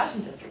to the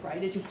fashion district,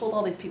 right, is you pulled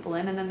all these people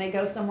in and then they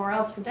go somewhere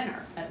else for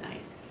dinner at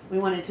night. We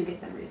wanted to give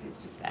them reasons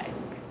to stay.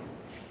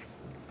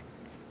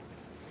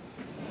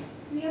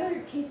 The other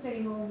case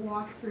study we'll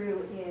walk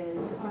through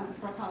is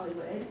for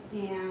Hollywood.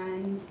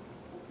 And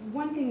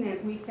one thing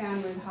that we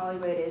found with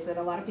Hollywood is that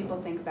a lot of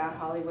people think about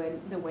Hollywood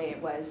the way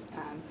it was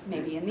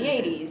maybe in the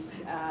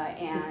 80s.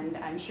 And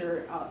I'm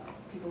sure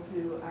people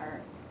who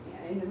are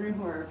in the room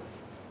who are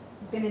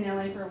been in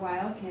LA for a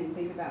while can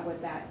think about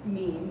what that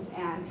means.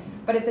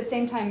 But at the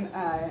same time,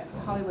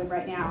 Hollywood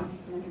right now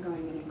has been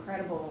undergoing an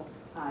incredible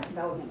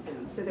development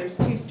boom. So there's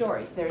 2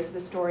 stories. There's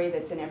the story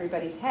that's in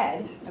everybody's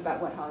head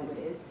about what Hollywood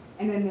is,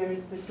 and then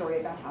there's the story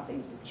about how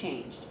things have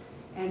changed.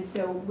 And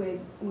so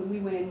when we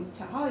went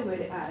into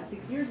Hollywood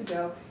 6 years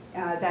ago,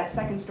 that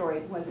second story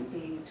wasn't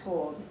being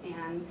told.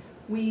 And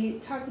we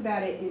talked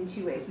about it in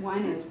 2 ways.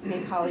 One is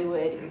make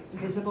Hollywood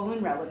visible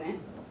and relevant,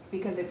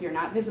 because if you're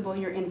not visible,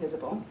 you're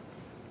invisible.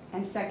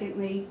 And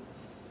secondly,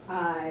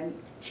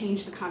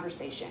 change the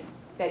conversation.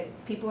 That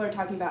people are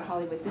talking about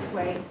Hollywood this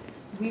way.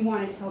 We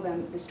want to tell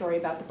them the story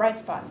about the bright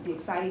spots, the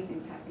exciting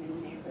things happening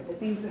in the neighborhood, the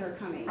things that are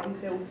coming. And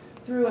so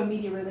through a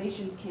media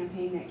relations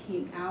campaign that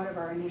came out of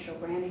our initial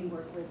branding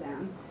work with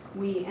them,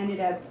 we ended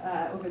up,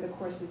 over the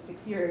course of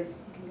 6 years,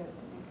 you can go to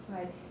the next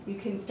slide, you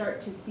can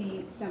start to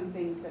see some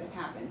things that have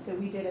happened. So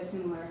we did a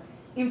similar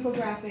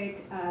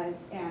infographic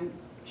and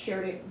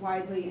shared it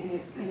widely, and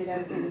it ended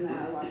up in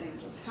the Los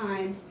Angeles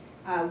Times,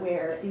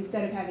 where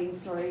instead of having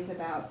stories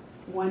about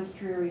once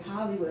dreary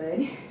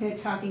Hollywood,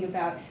 talking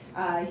about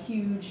a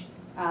huge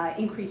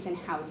increase in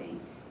housing.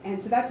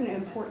 And so that's an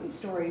important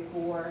story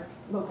for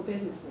local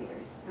business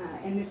leaders.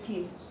 And this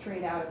came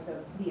straight out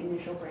of the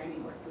initial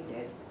branding work we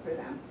did for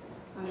them.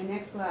 On the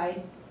next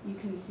slide, you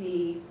can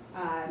see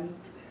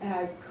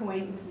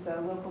this is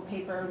a local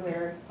paper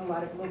where a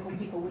lot of local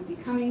people would be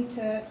coming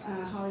to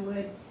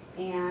Hollywood,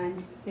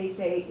 and they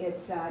say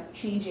it's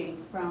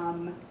changing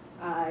from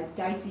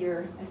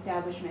dicier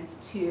establishments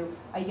to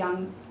a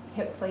young,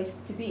 hip place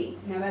to be.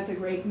 Now that's a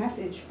great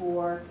message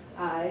for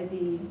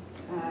the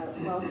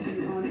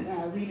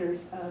well-to-do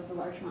readers of the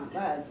Larchmont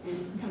Buzz,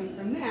 and coming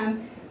from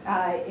them,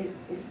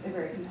 it's a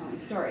very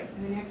compelling story.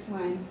 And the next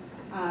one,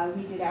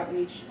 we did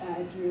outreach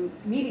through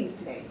meetings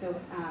today, so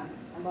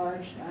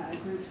large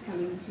groups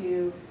coming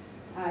to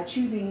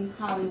choosing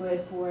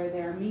Hollywood for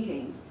their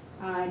meetings.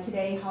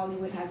 Today,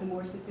 Hollywood has a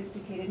more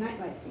sophisticated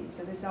nightlife scene,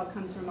 so this all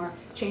comes from our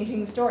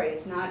changing the story.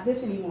 It's not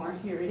this anymore,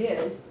 here it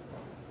is.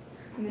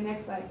 And the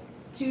next slide.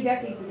 2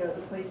 decades ago,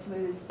 the place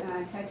was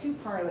tattoo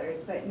parlors,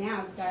 but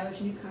now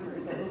stylish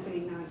newcomers are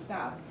opening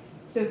nonstop.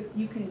 So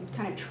you can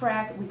kind of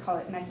track, we call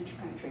it message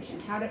penetration.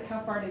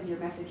 How far does your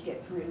message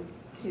get through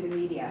to the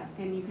media?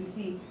 And you can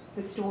see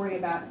the story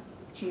about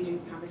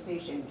changing the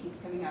conversation keeps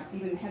coming up,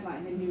 even the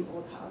headline, The New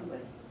Old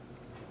Hollywood.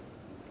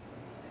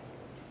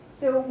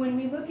 So when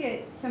we look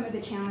at some of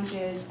the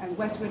challenges,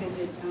 Westwood is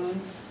its own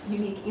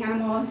unique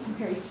animal. It's a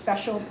very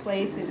special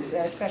place. It's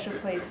a special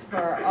place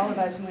for all of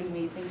us when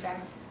we think back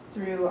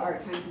through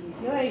Art Times of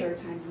UCLA or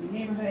Times in the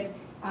Neighborhood.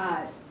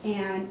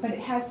 But it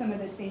has some of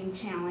the same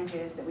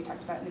challenges that we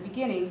talked about in the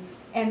beginning,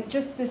 and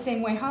just the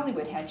same way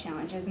Hollywood had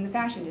challenges and the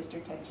Fashion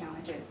District had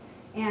challenges.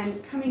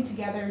 And coming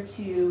together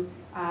to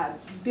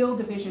build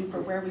a vision for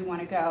where we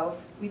want to go,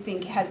 we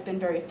think has been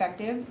very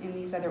effective in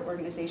these other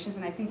organizations,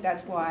 and I think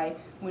that's why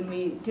when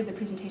we did the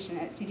presentation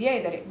at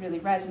CDA that it really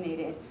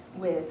resonated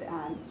with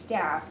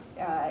staff,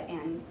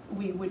 and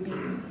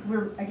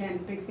we're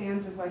again big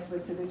fans of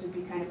Westwood, so this would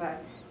be kind of a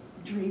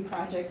dream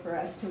project for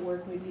us to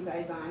work with you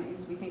guys on,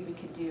 because we think we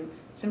could do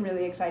some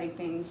really exciting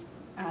things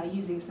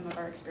using some of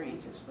our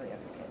experiences for the other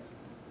kids.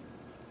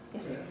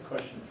 Yes? I have a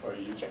question for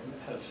you. You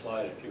had a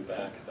slide a few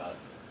back about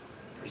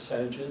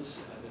percentages.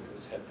 I think it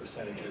was had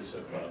percentages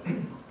of.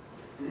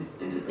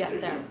 Yeah,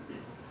 there.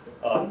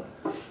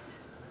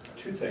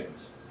 Two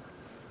things.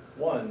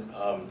 One,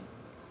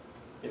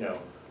 you know,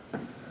 I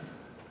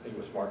think it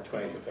was Mark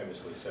Twain who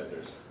famously said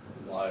there's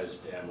lies,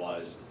 damn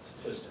lies, in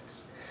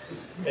statistics.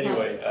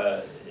 Anyway,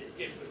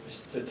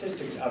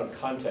 statistics out of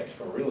context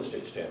from a real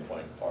estate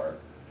standpoint are,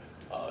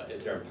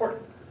 they're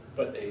important,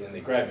 but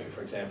they grab you.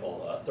 For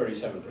example,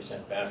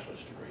 37% bachelor's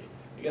degree.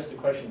 I guess the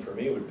question for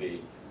me would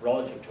be,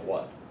 relative to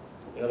what?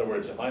 In other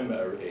words, if I'm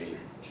a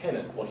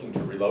tenant looking to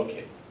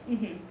relocate,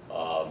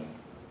 I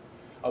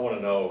want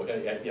to know,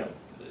 you know,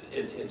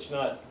 it's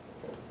not,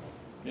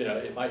 you know,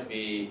 it might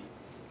be,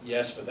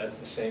 yes, but that's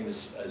the same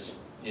as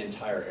the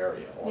entire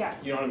area. Or, yeah.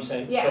 You know what I'm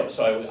saying? Yeah.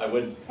 So I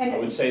would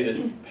say that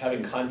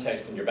having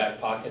context in your back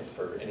pocket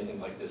for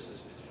anything like this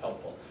is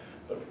helpful.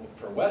 But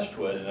for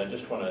Westwood, and I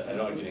just want to, I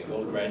know I'm getting a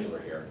little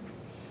granular here,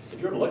 if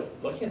you're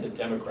looking at the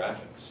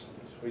demographics,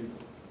 we've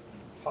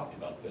talked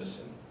about this,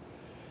 and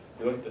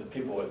you look at the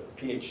people with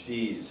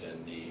PhDs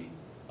and the,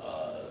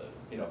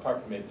 you know,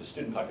 apart from maybe the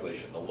student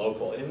population, the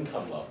local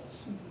income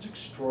levels, it's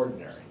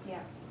extraordinary.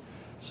 Yeah.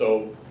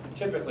 So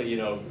typically, you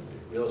know,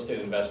 real estate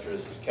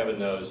investors, as Kevin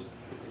knows,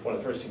 one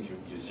of the first things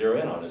you zero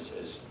in on is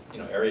you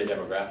know, area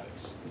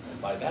demographics. And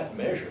by that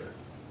measure,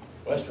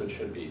 Westwood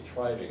should be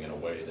thriving in a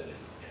way that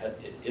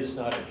it is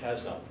not and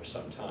has not for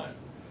some time.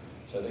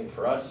 So I think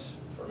for us,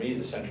 for me,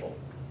 the central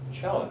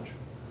challenge,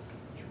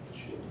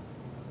 which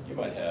you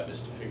might have,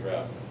 is to figure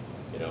out,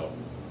 you know,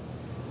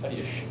 what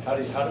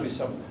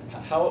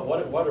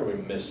are we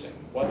missing?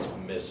 What's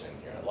missing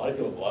here? A lot of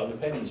people have a lot of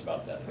opinions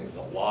about that. I think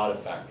there's a lot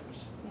of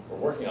factors. We're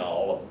working on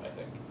all of them, I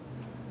think.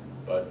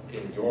 But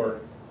in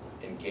your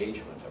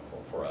engagement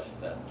for us,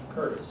 if that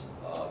occurs,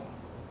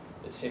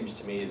 it seems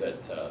to me that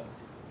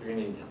you're going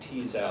to need to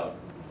tease out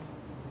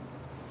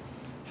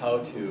how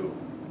to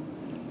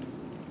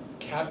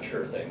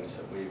capture things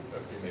that maybe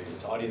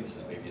it's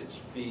audiences, maybe it's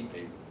feet,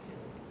 maybe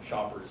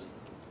shoppers,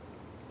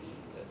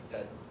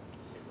 that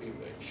we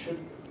should,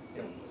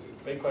 you know,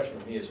 the big question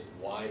for me is,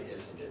 why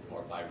isn't it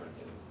more vibrant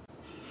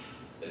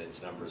than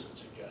its numbers would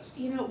suggest?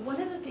 You know, one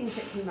of the things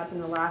that came up in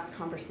the last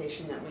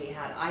conversation that we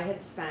had, I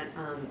had spent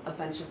a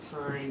bunch of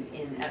time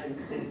in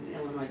Evanston,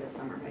 Illinois this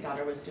summer. My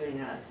daughter was doing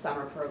a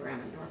summer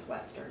program at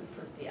Northwestern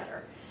for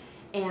theater.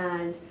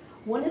 And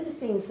one of the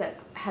things that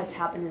has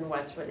happened in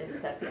Westwood is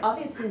that the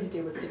obvious thing to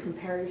do is to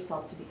compare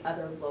yourself to the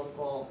other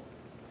local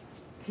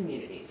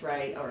communities,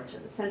 right, or to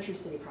the Century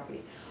City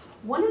property.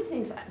 One of the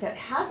things that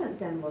hasn't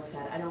been looked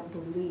at, I don't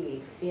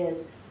believe,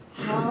 is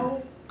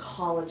how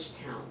college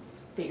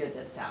towns figure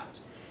this out.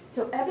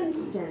 So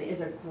Evanston is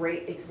a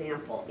great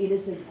example. It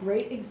is a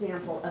great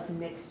example of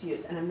mixed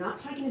use, and I'm not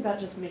talking about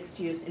just mixed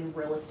use in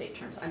real estate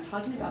terms. I'm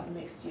talking about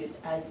mixed use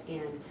as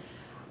in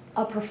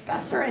a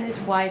professor and his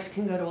wife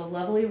can go to a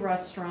lovely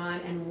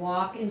restaurant and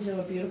walk into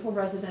a beautiful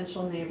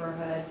residential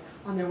neighborhood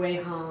on their way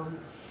home,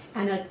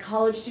 and a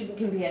college student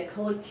can be at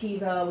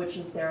Colectivo, which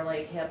is their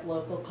like hip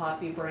local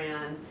coffee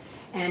brand,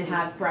 and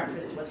have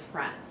breakfast with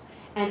friends.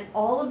 And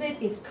all of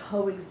it is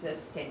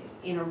coexisting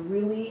in a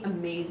really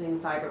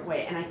amazing, vibrant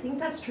way. And I think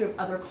that's true of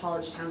other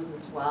college towns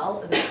as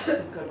well,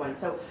 the good ones.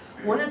 So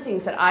one of the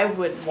things that I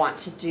would want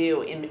to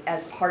do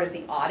as part of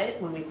the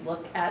audit when we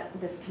look at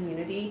this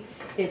community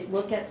is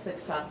look at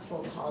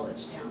successful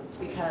college towns,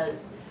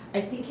 because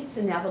I think it's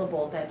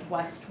inevitable that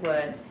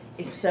Westwood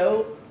is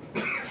so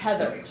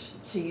tethered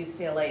to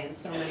UCLA in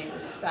so many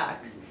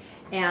respects,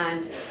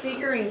 and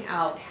figuring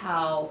out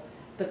how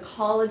the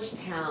college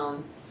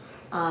town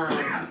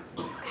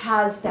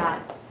has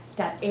that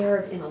air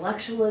of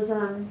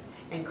intellectualism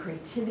and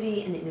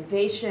creativity and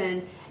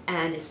innovation,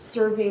 and is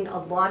serving a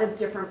lot of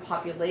different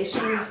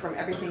populations, from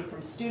everything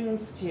from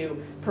students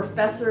to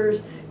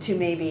professors to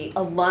maybe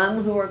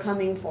alum who are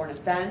coming for an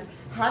event.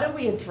 How do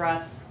we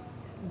address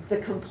the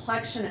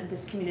complexion of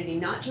this community,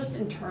 not just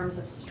in terms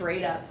of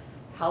straight up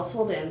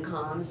household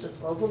incomes,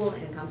 disposable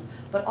incomes,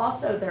 but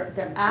also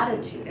their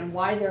attitude and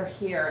why they're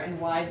here,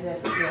 and why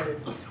this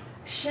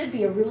should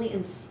be a really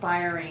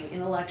inspiring,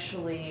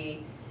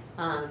 intellectually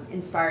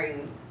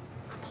inspiring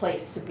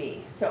place to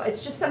be. So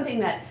it's just something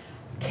that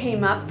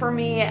came up for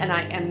me,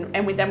 and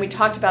then we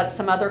talked about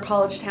some other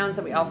college towns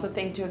that we also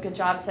think do a good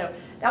job. So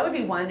that would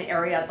be one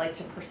area I'd like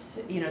to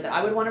pursue, that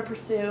I would want to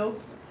pursue,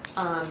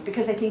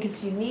 because I think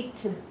it's unique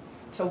to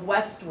to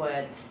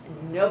Westwood,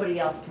 and nobody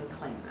else can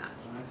claim I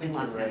that think in you're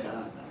Los right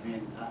Angeles. on. I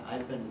mean,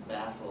 I've been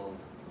baffled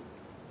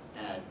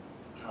at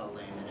how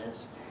lame it is.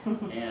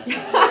 And,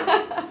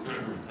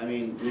 I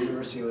mean,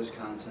 University of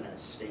Wisconsin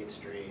has State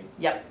Street.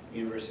 Yep,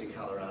 University of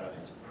Colorado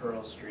has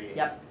Pearl Street.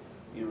 yep,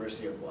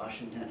 University of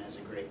Washington has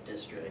a great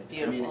district.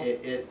 Beautiful. I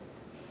mean,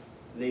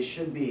 they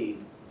should be,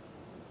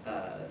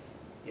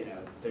 you know,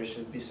 there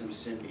should be some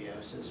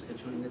symbiosis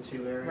between the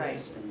two areas,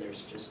 Right. and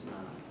there's just not.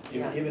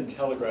 Yeah. Even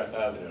Telegraph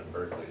Avenue in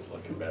Berkeley is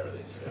looking better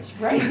these days.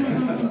 right.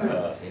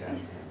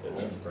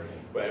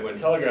 When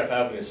Telegraph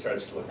Avenue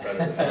starts to look better,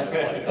 it's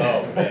like,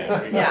 oh,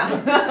 man.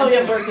 Yeah, we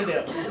have work to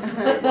do. We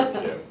have work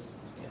to do.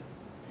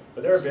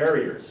 But there are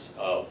barriers.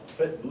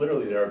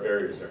 Literally, there are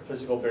barriers. There are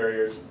physical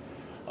barriers.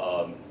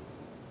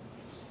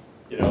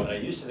 You know, and I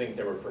used to think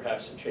there were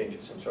perhaps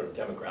some sort of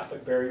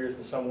demographic barriers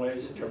in some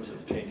ways in terms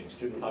of the changing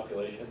student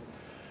population.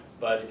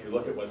 But if you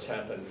look at what's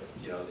happened,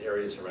 you know, the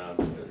areas around,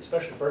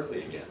 especially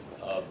Berkeley again,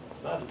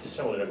 not a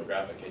dissimilar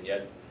demographic, and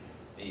yet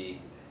the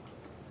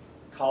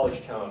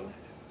college town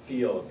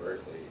feel of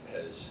Berkeley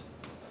is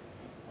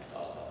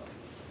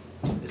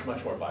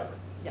much more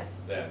vibrant Yes.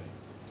 than,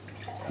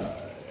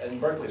 and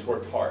Berkeley's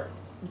worked hard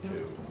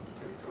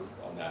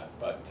on that,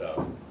 but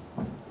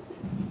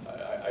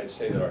I'd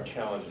say that our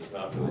challenge is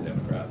not really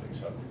demographic,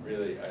 so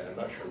I'm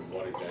not sure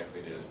what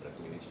exactly it is, but I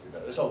think it needs to be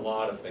better. There's a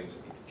lot of things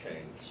that need to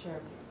change. Sure.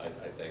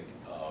 I think.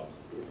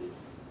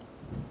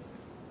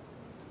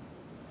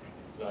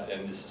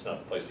 And this is not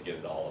the place to get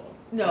into all of them.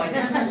 No, I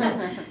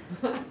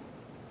don't.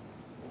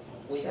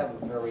 We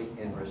have a very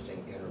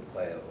interesting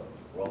interplay of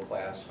a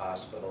world-class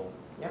hospital,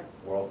 Yep.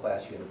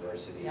 world-class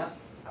university, Yep.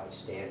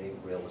 outstanding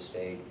real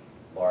estate,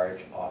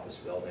 large office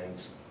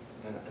buildings,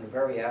 and a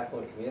very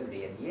affluent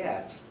community, and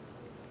yet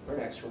we're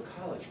next to a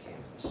college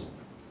campus.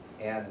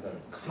 And the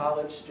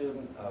college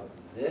student of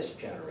this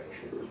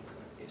generation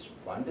is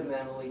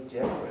fundamentally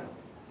different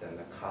than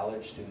the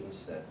college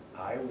students that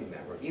I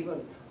remember,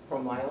 even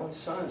from my own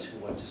sons who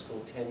went to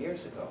school 10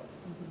 years ago.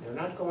 They're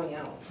not going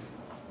out.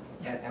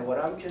 And what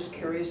I'm just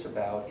curious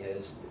about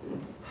is,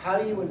 how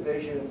do you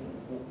envision,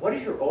 what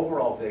is your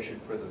overall vision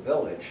for the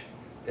village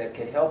that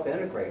can help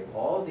integrate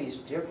all these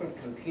different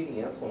competing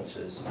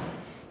influences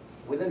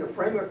within a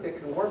framework that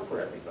can work for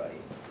everybody?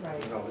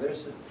 Right. You know,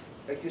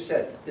 like you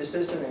said, this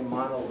isn't a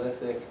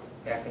monolithic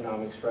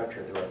economic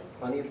structure. There are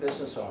plenty of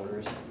business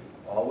owners,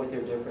 all with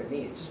their different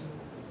needs.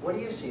 What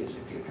do you see as the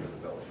future of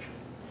the village?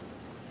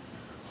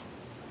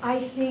 I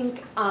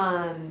think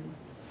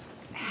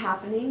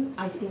happening,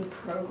 I think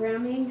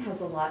programming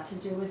has a lot to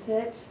do with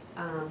it.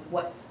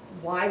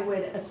 Why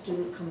would a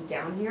student come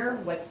down here?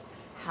 What's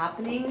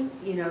happening,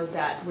 you know,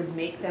 that would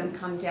make them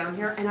come down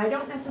here? And I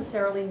don't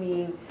necessarily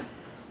mean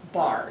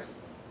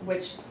bars,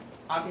 which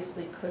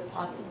obviously could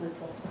possibly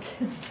pull some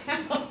kids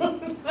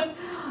down.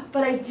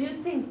 But I do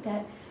think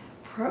that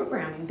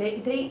programming,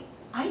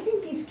 I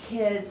think these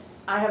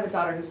kids, I have a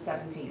daughter who's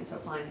 17, who's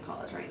applying to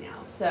college right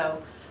now.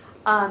 So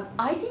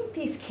I think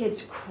these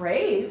kids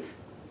crave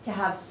to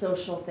have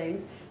social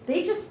things.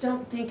 They just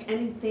don't think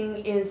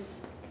anything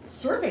is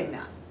serving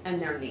them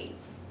and their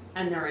needs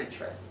and their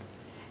interests.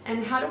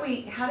 And how do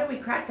we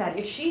crack that?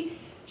 If she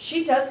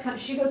goes to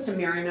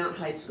Marymount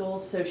High School,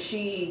 so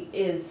she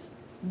is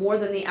more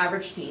than the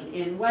average teen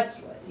in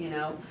Westwood, you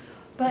know.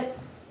 But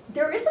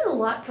there isn't a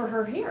lot for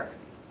her here.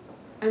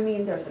 I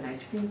mean, there's an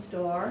ice cream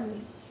store,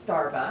 there's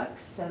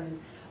Starbucks,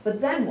 but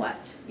then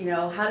what? You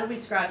know, how do we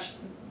scratch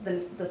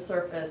the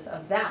surface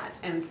of that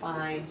and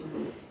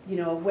find, you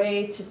know, a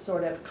way to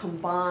sort of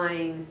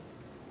combine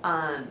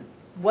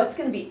what's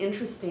going to be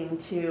interesting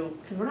to,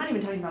 because we're not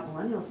even talking about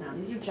millennials now,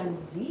 these are Gen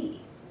Z.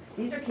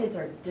 These are kids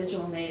who are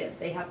digital natives.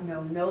 They have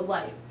known no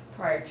life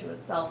prior to a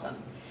cell phone.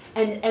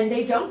 And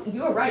they don't,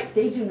 you're right,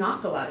 they do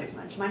not go out as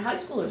much. My high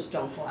schoolers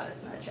don't go out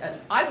as much as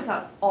I was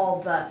out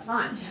all the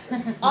time,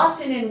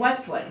 often in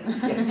Westwood,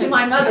 to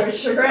my mother's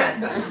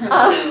chagrin.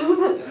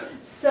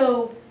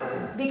 So,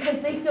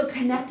 because they feel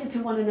connected to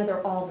one another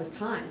all the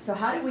time. So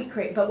how do we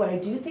create, but what I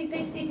do think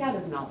they seek out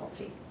is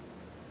novelty.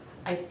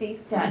 I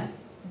think that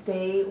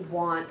they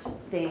want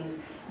things,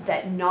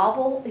 that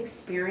novel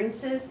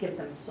experiences give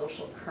them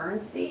social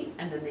currency,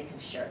 and then they can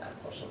share that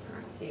social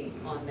currency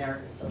on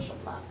their social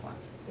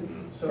platforms.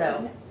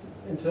 So,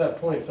 and to that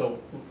point, so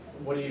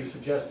what are you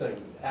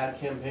suggesting? Ad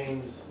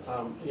campaigns?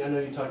 I know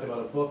you talked about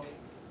a book.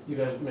 You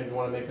guys maybe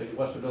want to make a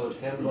Westwood Village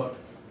handbook,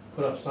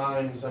 put up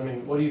signs. I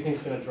mean, what do you think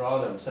is going to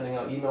draw them? Sending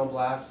out email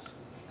blasts,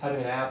 having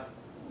an app?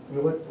 I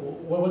mean,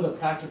 what are the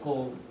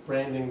practical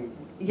branding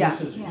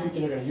uses you're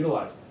going to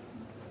utilize?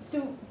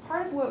 So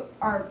part of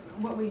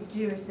what we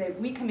do is that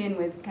we come in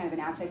with kind of an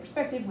outside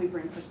perspective. We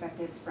bring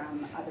perspectives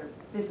from other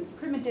business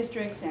improvement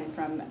districts and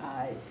from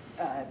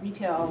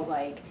retail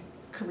like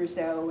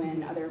Caruso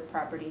and other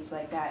properties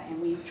like that, and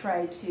we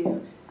try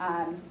to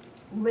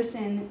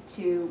listen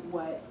to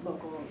what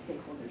local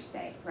stakeholders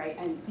say, right?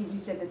 And you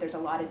said that there's a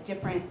lot of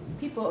different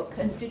people,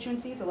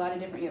 constituencies, a lot of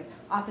different, you have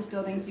office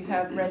buildings, you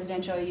have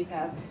residential, you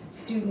have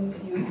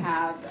students, you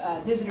have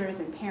visitors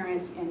and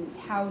parents, and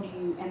how do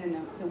you, and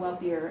then the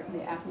wealthier,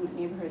 the affluent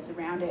neighborhoods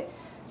around it.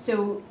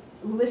 So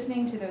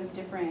listening to those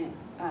different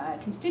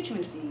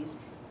constituencies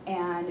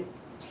and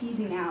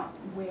teasing out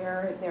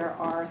where there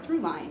are through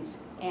lines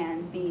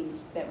and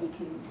themes that we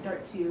can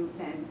start to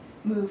then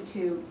move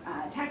to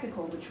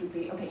tactical, which would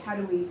be, okay, how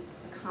do we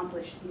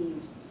accomplish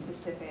these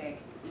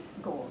specific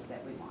goals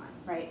that we want,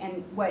 right?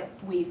 And what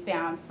we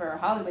found for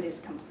Hollywood is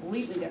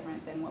completely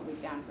different than what we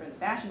found for the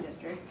Fashion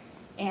District.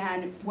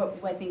 And what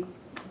I think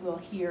we'll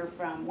hear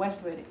from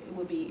Westwood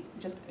will be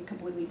just a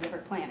completely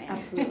different planning.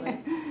 Absolutely,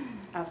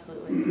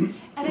 absolutely.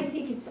 And I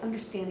think it's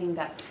understanding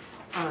that,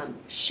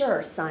 sure,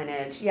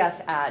 signage,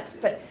 yes, ads,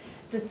 but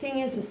the thing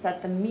is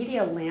that the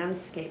media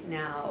landscape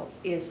now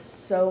is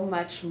so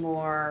much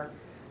more,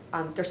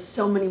 there's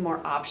so many more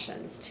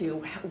options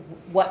to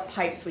what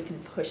pipes we can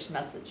push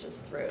messages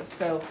through.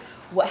 So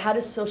how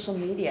does social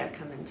media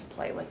come into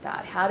play with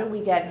that? How do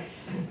we get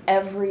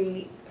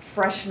every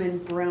freshman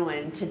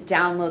Bruin to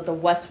download the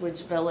Westwood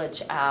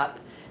Village app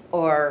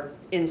or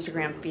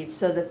Instagram feed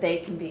so that they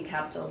can be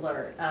kept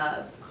alert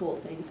of cool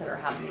things that are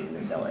happening in the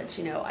village?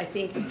 You know, I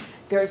think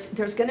there's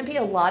going to be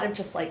a lot of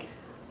just like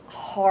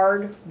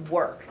hard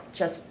work,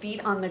 just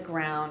feet on the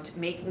ground,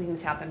 making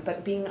things happen,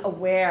 but being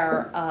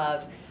aware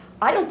of,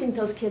 I don't think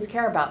those kids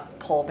care about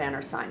pole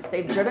banner signs.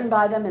 They've driven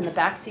by them in the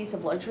back seats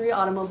of luxury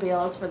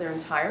automobiles for their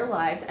entire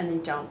lives and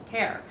they don't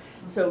care.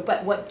 So,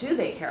 but what do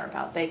they care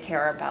about? They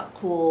care about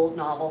cool,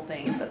 novel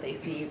things that they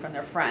see from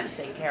their friends.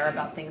 They care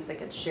about things that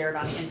get shared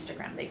on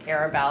Instagram. They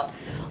care about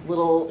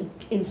little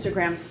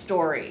Instagram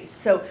stories.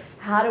 So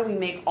how do we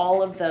make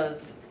all of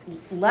those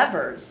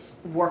levers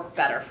work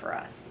better for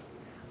us?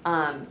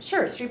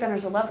 Sure, street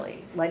banners are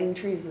lovely. Lighting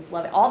trees is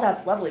lovely. All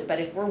that's lovely. But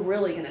if we're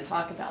really going to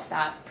talk about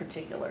that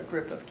particular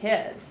group of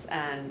kids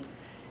and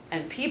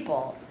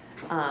people,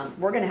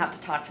 we're going to have to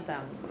talk to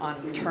them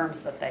on terms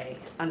that they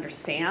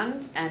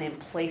understand and in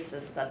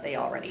places that they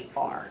already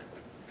are.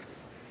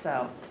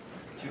 So,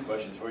 2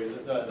 questions for you.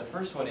 The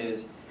first one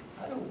is,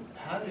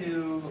 how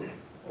do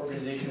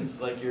organizations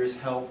like yours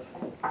help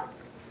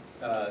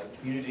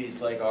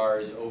communities like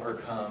ours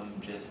overcome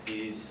just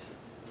these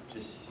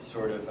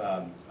sort of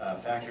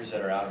factors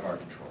that are out of our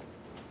control?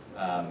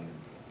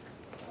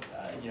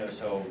 You know,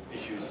 so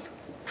issues,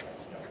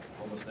 you know,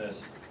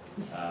 homelessness,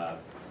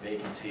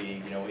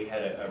 vacancy. You know, we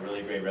had a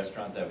really great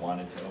restaurant that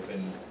wanted to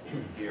open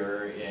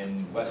here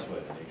in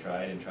Westwood. They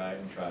tried and tried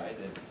and tried.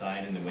 They had the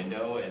sign in the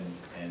window,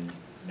 and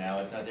now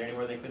it's not there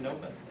anymore. They couldn't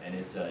open, and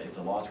it's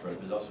a loss for us.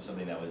 It was also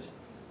something that was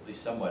at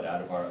least somewhat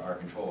out of our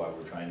control while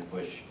we're trying to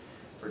push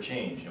for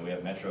change. You know, we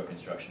have metro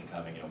construction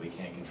coming. You know, we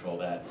can't control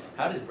that.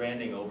 How does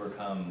branding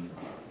overcome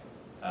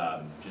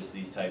just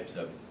these types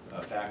of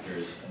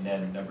factors? And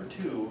then number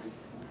 2,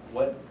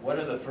 what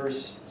are the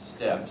first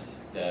steps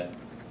that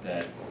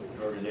an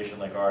organization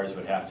like ours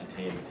would have to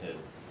take to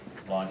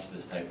launch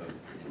this type of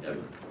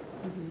endeavor?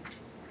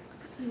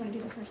 You want to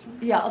do the first one?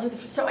 Yeah, I'll do the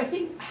first. So I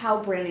think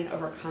how branding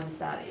overcomes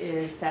that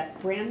is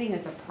that branding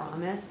is a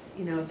promise.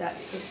 You know, that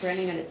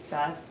branding at its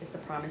best is the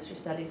promise you're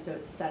setting, so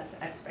it sets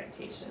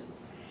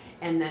expectations.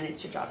 And then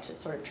it's your job to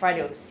sort of try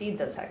to exceed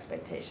those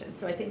expectations.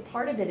 So I think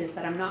part of it is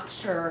that I'm not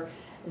sure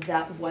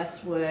that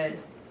Westwood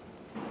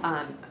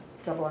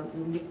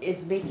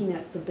is making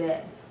up the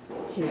bid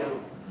to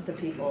the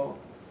people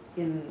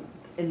in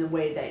the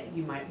way that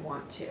you might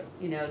want to.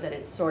 You know, that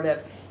it's sort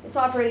of, it's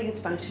operating, it's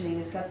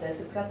functioning, it's got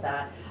this, it's got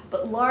that.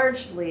 But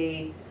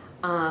largely,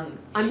 I'm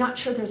not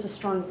sure there's a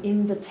strong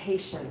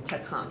invitation to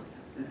come.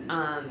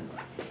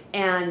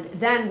 And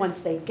then once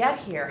they get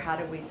here, how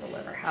do we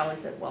deliver? How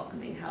is it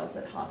welcoming? How is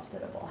it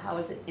hospitable? How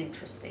is it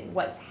interesting?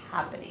 What's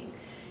happening?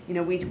 You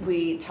know,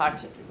 we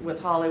talked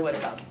with Hollywood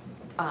about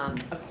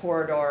a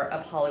corridor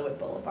of Hollywood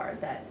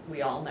Boulevard that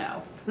we all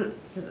know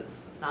because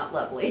it's not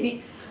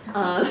lovely.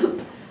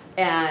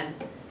 And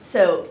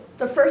so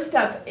the first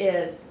step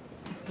is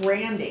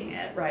branding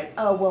it, right?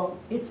 Oh, well,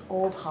 it's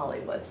old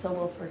Hollywood, so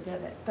we'll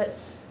forgive it.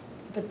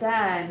 But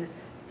then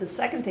the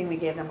second thing we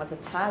gave them was a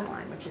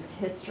tagline, which is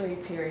history,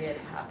 period,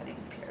 happening,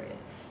 period.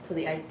 So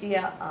the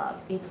idea of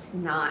it's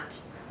not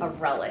a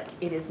relic,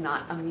 it is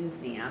not a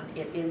museum,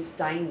 it is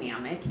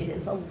dynamic, it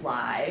is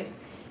alive,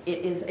 it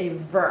is a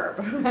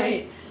verb,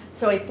 right?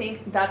 So I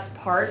think that's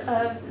part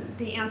of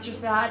the answer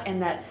to that,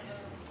 and that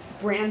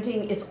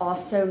branding is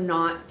also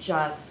not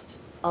just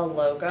a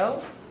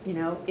logo. You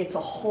know, it's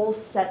a whole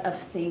set of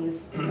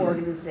things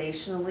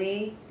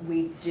organizationally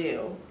we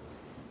do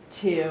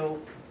to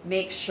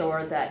make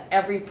sure that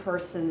every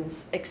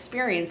person's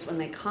experience when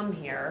they come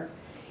here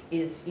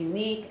is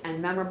unique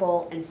and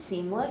memorable and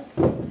seamless.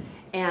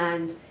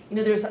 And you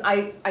know,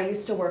 I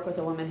used to work with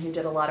a woman who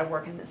did a lot of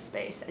work in this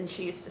space, and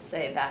she used to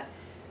say that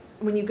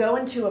when you go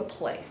into a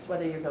place,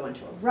 whether you go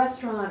into a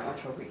restaurant or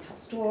to a retail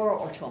store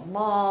or to a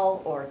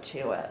mall or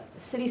to a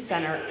city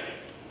center,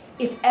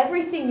 if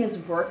everything is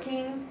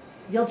working,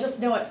 you'll just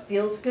know it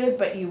feels good,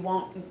 but you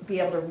won't be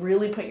able to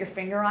really put your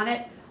finger on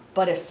it.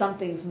 But if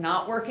something's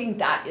not working,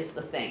 that is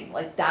the thing.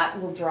 Like, that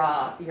will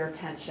draw your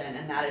attention,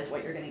 and that is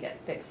what you're going to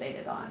get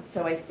fixated on.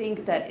 So I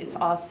think that it's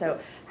also,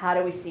 how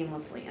do we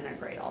seamlessly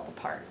integrate all the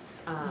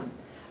parts?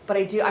 But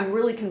I'm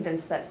really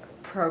convinced that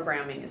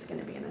programming is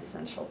gonna be an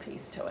essential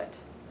piece to it.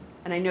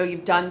 And I know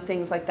you've done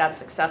things like that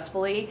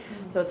successfully,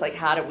 so it's like,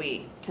 how do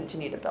we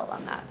continue to build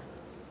on that?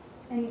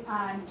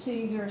 And to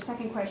your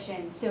second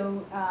question,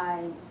 so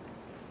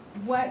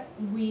what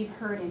we've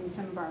heard in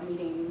some of our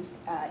meetings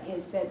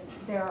is that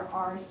there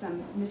are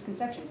some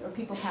misconceptions, or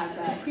people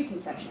have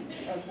preconceptions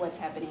of what's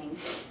happening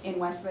in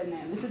Westwood,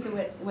 and this is the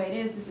way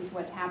it is, this is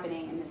what's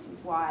happening, and this is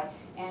why.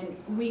 And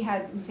we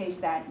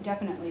faced that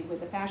definitely with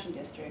the Fashion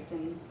District,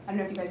 and I don't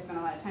know if you guys spent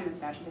a lot of time in the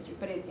Fashion District,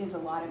 but it is a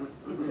lot of,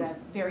 it's a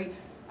very,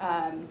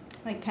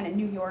 like kind of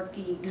New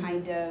York-y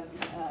kind of.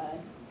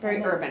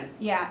 Very urban.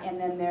 Yeah, and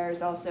then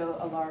there's also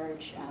a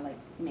large,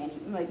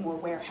 like more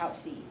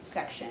warehousey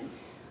section.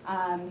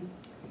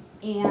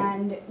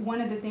 And one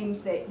of the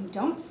things that you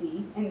don't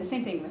see, and the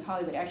same thing with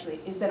Hollywood actually,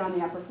 is that on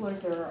the upper floors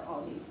there are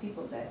all these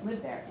people that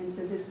live there. And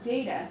so this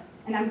data,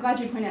 and I'm glad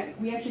you pointed out,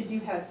 we actually do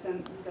have some,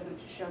 it doesn't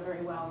show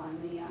very well on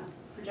the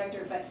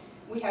projector, but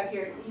we have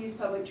here, use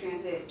public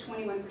transit,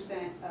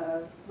 21%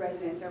 of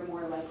residents are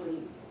more likely,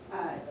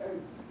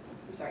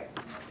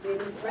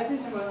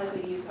 residents are more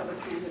likely to use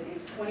public transit, and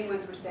it's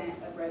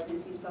 21% of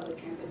residents use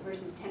public transit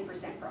versus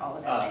 10% for all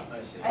of LA.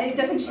 I see. It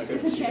doesn't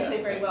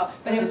translate very well,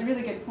 but it was a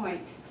really good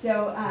point.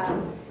 So,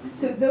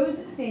 so those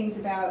things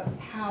about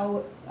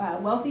how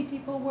wealthy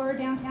people were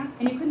downtown,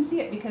 and you couldn't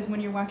see it because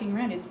when you're walking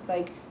around, it's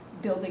like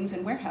buildings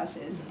and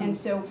warehouses. Mm-hmm. And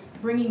so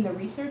bringing the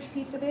research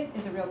piece of it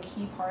is a real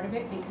key part of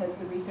it, because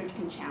the research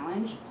can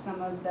challenge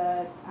some of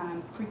the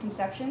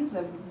preconceptions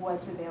of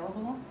what's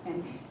available.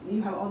 And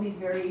you have all these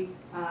very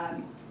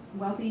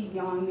wealthy,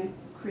 young,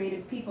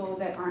 creative people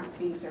that aren't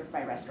being served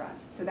by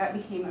restaurants. So that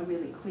became a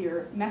really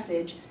clear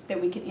message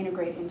that we can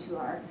integrate into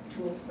our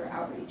tools for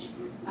outreach.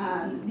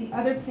 The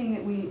other thing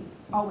that we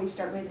always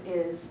start with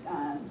is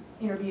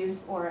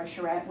interviews or a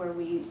charrette where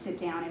we sit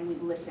down and we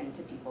listen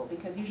to people.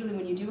 Because usually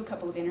when you do a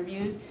couple of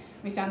interviews,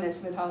 we found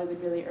this with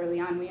Hollywood really early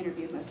on, we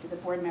interviewed most of the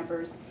board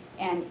members,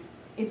 and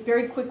it's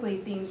very quickly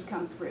themes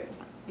come through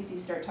if you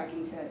start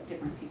talking to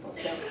different people.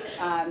 So,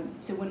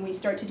 so when we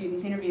start to do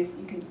these interviews,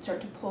 you can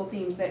start to pull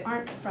themes that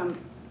aren't from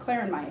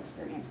Claire and my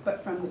experience,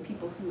 but from the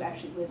people who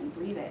actually live and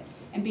breathe it.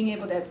 And being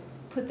able to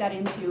put that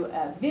into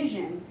a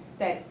vision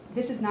that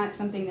this is not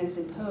something that is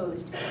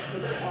imposed,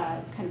 it's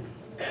kind of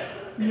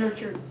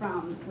nurtured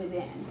from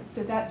within.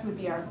 So that would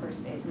be our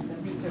first phase, is a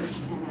research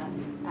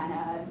and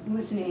a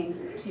listening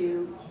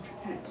to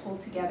kind of pull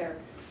together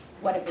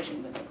what a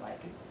vision would look like.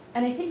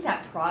 And I think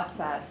that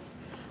process,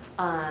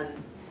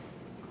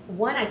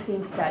 one, I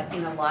think that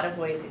in a lot of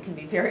ways it can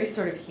be very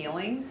sort of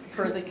healing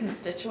for the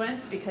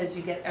constituents, because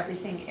you get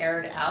everything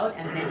aired out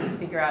and then you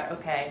figure out,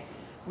 okay,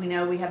 we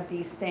know we have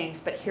these things,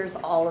 but here's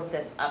all of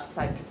this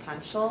upside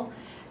potential.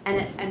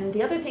 And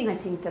the other thing I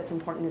think that's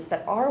important is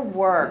that our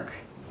work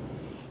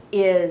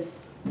is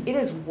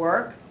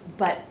work,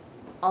 but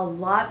a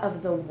lot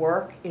of the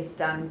work is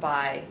done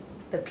by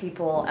the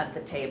people at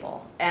the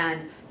table.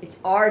 And it's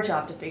our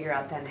job to figure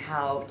out then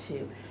how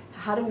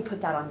do we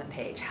put that on the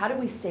page? How do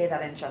we say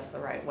that in just the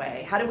right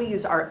way? How do we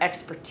use our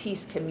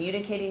expertise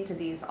communicating to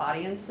these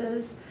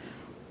audiences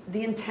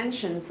the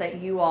intentions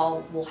that you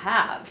all will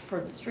have for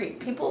the street?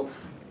 People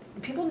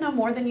know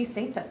more than you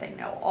think that they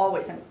know,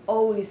 always. I'm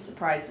always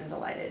surprised and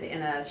delighted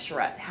in a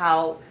charrette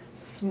how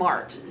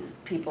smart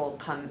people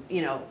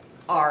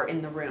are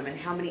in the room, and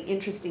how many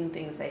interesting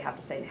things they have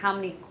to say, and how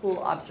many cool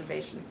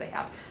observations they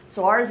have.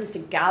 So ours is to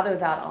gather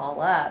that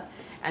all up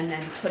and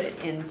then put it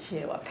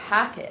into a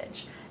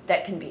package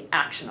that can be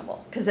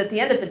actionable. Because at the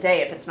end of the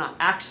day, if it's not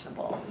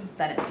actionable,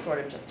 then it's sort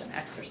of just an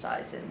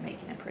exercise in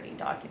making a pretty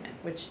document,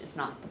 which is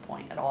not the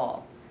point at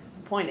all.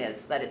 The point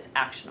is that it's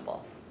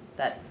actionable,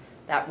 that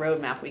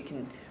roadmap, we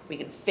can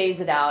phase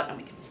it out and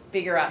we can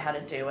figure out how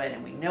to do it,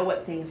 and we know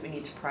what things we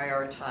need to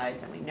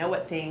prioritize, and we know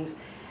what things,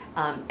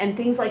 and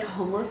things like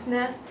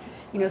homelessness,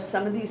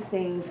 some of these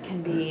things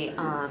can be,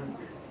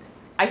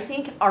 I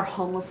think our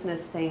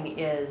homelessness thing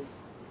is,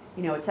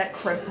 it's at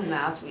critical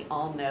mass, we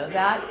all know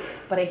that,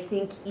 but I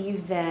think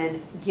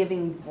even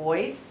giving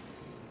voice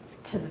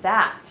to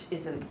that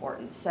is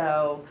important.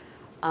 So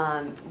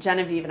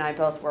Genevieve and I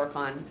both work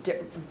on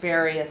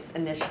various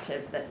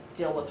initiatives that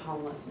deal with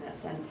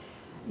homelessness, and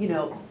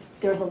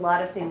there's a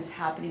lot of things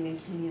happening in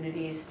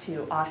communities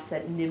to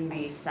offset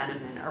NIMBY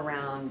sentiment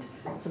around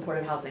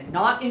supportive housing.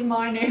 Not in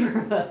my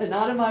neighborhood,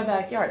 not in my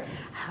backyard.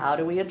 How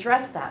do we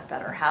address that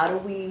better? How do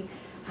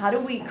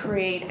we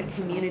create a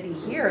community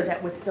here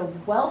that, with the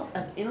wealth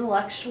of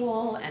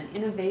intellectual and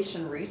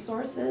innovation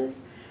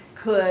resources,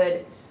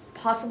 could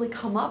possibly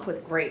come up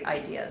with great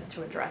ideas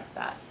to address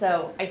that?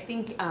 So I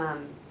think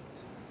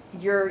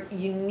you're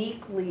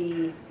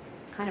uniquely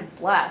kind of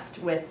blessed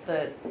with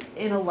the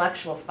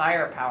intellectual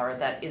firepower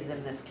that is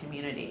in this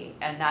community,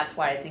 and that's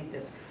why I think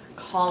this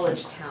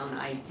college town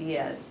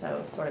idea is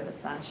so sort of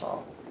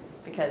essential,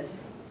 because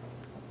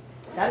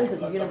that is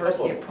a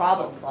university of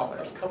problem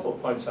solvers. A couple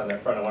of points on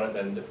that front. I wanted,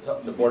 and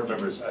the board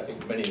members, I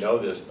think many know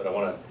this, but I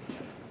want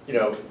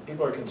to,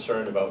 people are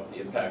concerned about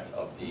the impact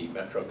of the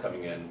metro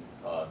coming in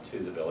to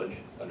the village,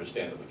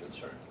 understandably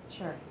concerned.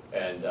 Sure.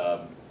 And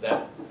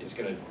that is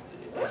going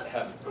to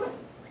have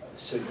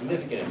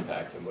significant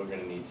impact, and we're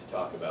gonna need to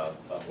talk about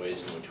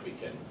ways in which we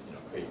can,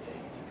 create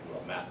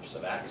maps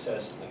of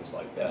access and things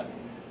like that.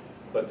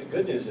 But the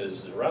good news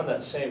is, around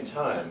that same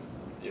time,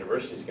 the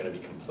university is gonna be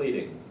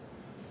completing,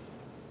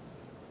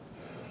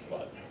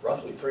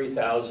 roughly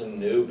 3,000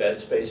 new bed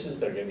spaces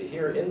that are gonna be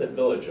here in the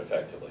village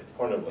effectively. The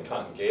corner of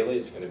LeConte and Gailey,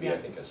 it's gonna be, I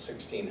think, a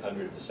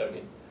 1,600 to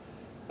 70.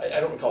 I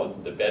don't recall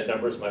the bed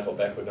numbers, Michael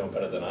Beck would know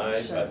better than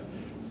I, Sure. but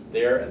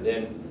there, and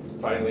then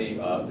finally,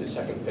 the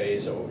second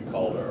phase of what we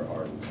called our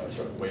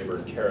sort of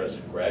Weyburn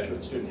Terrace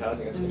graduate student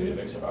housing. It's gonna be a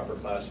mix of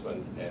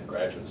upperclassmen and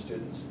graduate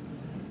students.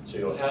 So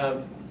you'll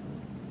have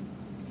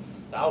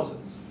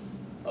thousands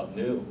of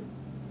new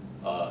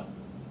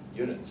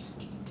units,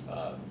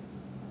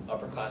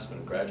 upperclassmen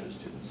and graduate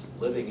students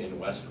living in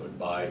Westwood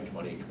by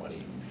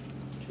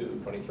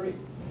 2022, 23.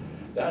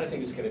 That, I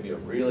think, is going to be a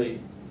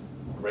really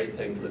great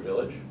thing for the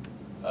village.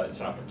 It's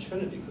an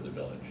opportunity for the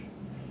village.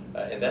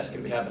 And that's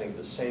going to be happening at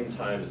the same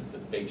time that the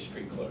big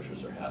street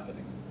closures are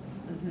happening.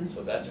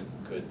 So that's a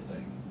good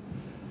thing.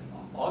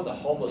 On the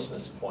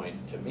homelessness point,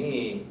 to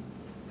me,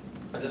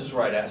 and this is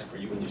where I'd ask for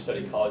you when you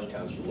study college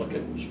towns to look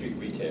at street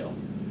retail.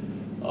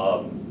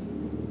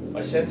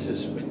 My sense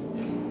is,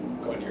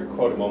 going to your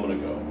quote a moment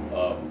ago,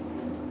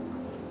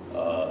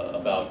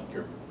 about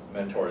your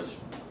mentor's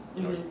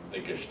the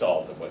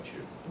gestalt of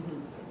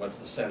what's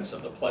the sense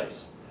of the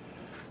place.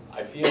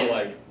 I feel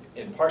like,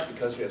 in part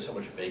because we have so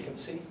much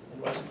vacancy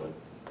in Westwood,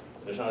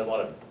 there's not a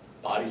lot of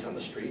bodies on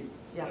the street.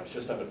 Yeah. I was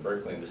just up in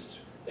Berkeley, and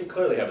they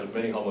clearly have as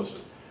many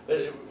homeless.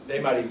 They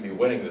might even be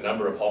winning the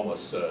number of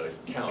homeless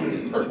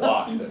count per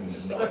block than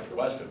in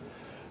Westwood.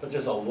 But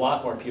there's a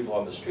lot more people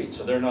on the street,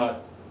 so they're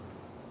not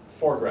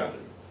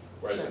foregrounded.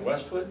 Whereas in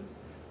Westwood,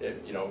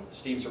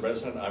 Steve's a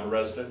resident, I'm a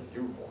resident.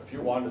 If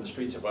you wander the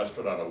streets of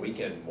Westwood on a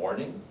weekend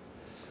morning,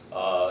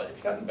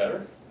 it's gotten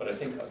better, but I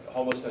think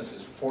homelessness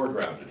is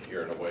foregrounded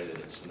here in a way that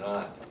it's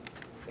not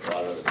in a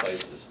lot of other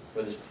places.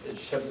 But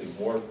it's simply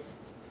more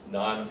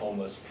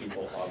non-homeless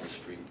people on the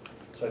street.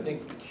 So I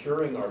think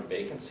curing our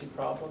vacancy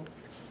problem,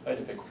 if I had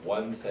to pick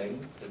one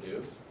thing to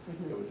do,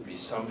 it would be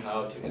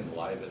somehow to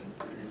enliven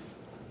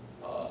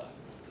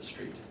the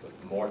street with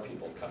more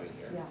people coming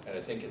here. Yeah. And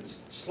I think it's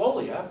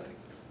slowly happening.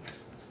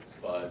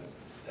 But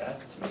that,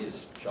 to me,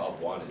 is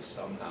job one, is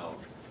somehow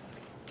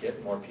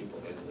get more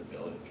people into the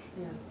village.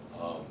 Yeah.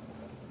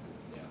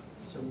 Yeah.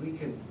 So we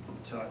could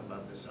talk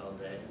about this all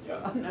day.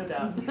 Yeah. Oh, no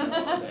doubt.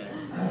 All day.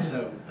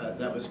 So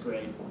that was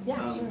great.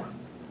 Yeah, sure.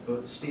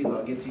 But Steve,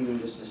 I'll get to you in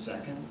just a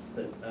second,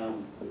 but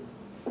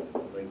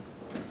like,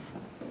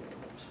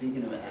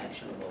 speaking of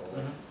actionable,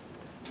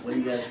 what do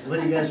you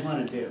guys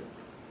want to do?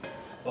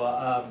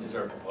 Well, Is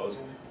there a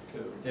proposal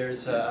to?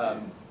 there's,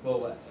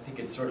 well, I think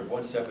it's sort of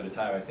one step at a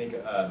time. I think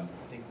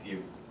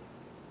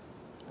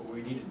what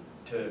we need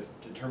to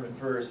determine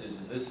first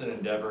is this an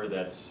endeavor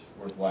that's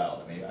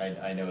worthwhile? I mean,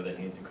 I know that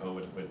Haynes & Co.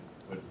 would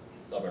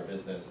love our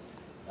business,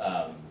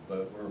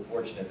 but we're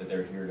fortunate that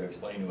they're here to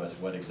explain to us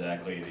what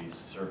exactly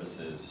these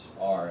services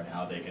are and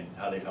how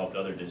they've helped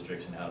other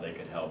districts and how they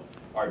could help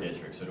our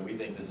district. So do we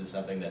think this is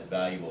something that's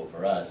valuable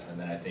for us? And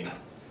then I think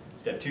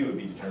step two would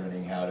be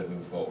determining how to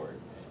move forward.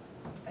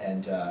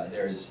 And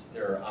there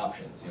are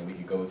options. We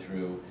could go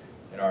through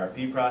an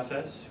RFP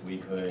process. We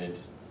could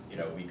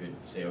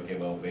say, okay,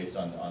 well, based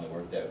on the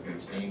work that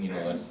we've seen,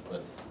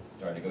 let's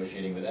start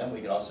negotiating with them.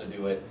 We could also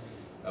do it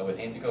with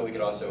Haynes & Co. We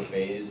could also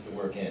phase the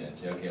work in and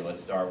say, okay,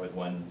 let's start with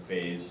one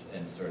phase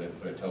and sort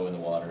of put a toe in the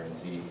water and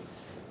see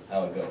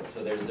how it goes.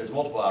 So there's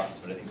multiple options,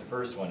 but I think the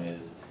first one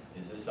is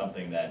this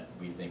something that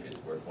we think is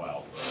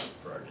worthwhile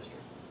for our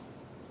district?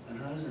 And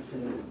how does it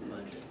fit into the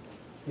budget?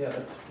 Yeah,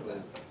 that's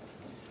good.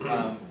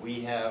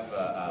 We have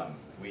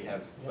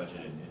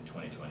budgeted in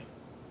 2020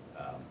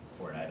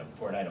 for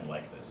an item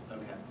like this.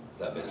 Okay. Is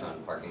that based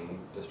on parking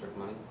district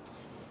money?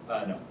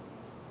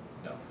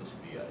 No, this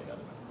would be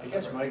another one. I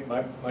guess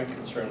my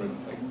concern,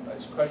 my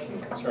question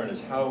and concern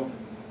is how,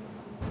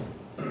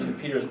 to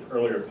Peter's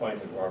earlier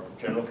point of our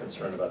general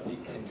concern about the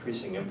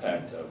increasing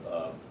impact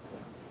of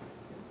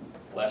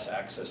less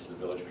access to the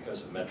village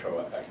because of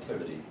metro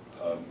activity,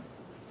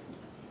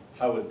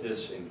 how would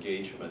this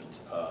engagement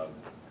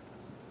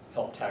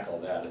help tackle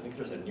that? I think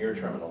there's a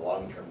near-term and a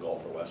long-term goal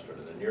for Westwood,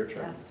 and the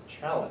near-term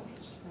challenge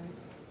is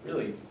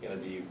really going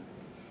to be,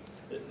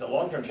 the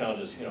long-term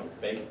challenge is,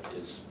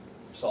 is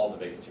solve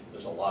the vacancy.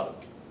 There's a lot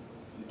of them.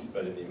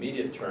 But in the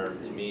immediate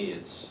term, to me,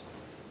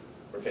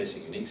 we're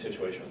facing a unique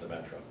situation with the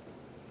metro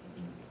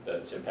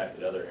that's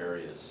impacted other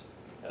areas.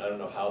 And I don't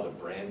know how the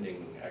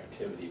branding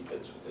activity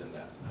fits within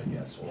that, I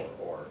guess,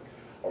 or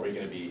are we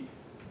going to be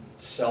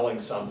selling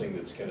something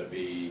that's going to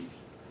be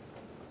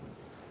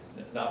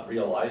not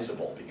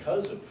realizable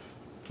because of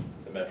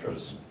the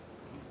metro's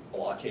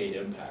blockade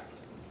impact?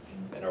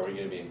 And are we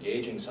going to be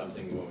engaging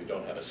something when we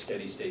don't have a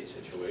steady state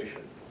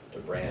situation to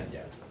brand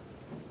yet?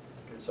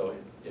 So,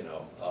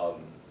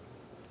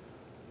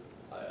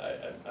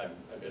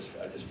 I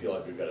just feel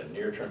like we've got a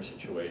near-term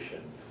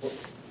situation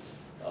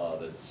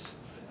that's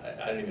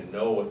I don't even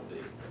know what the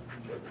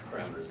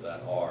parameters of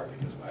that are,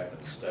 because I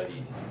haven't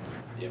studied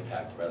the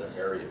impact of other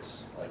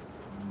areas, like,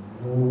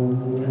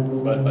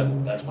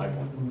 but that's my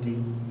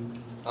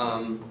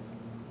point.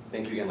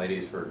 Thank you again,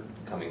 ladies, for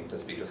coming to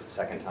speak to us a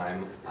second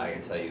time. I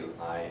can tell you,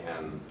 I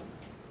am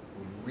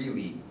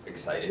really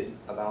excited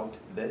about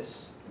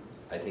this.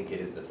 I think it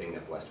is the thing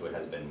that Westwood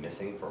has been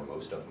missing for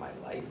most of my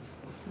life.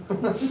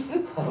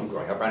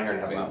 Growing up around here and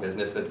having a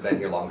business that's been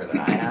here longer than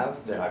I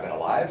have, that I've been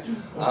alive.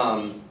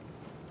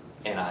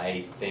 And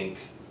I think,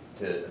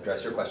 to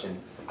address your question,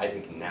 I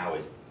think now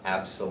is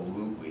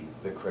absolutely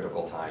the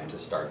critical time to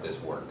start this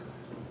work.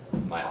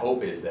 My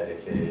hope is that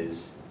if it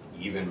is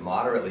even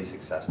moderately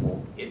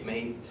successful, it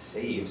may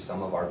save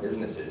some of our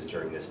businesses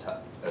during this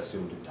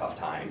assumed tough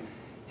time.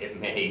 It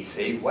may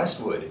save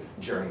Westwood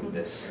during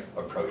this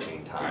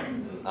approaching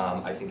time.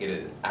 I think it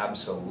is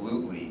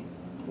absolutely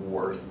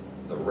worth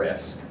the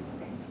risk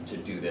to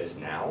do this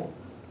now.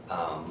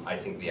 I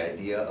think the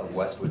idea of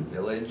Westwood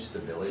Village, the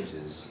village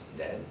is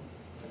dead.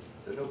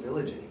 There's no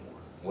village anymore.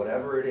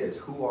 Whatever it is,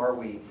 who are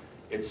we?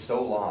 It's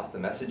so lost. The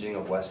messaging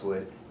of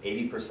Westwood,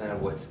 80%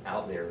 of what's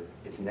out there,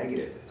 it's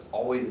negative. It's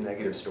always a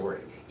negative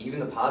story. Even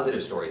the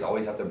positive stories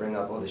always have to bring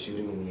up, oh, the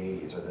shooting in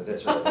the 80s, or the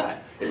this or the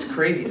that. It's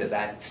crazy that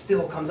that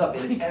still comes up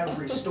in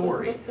every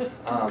story.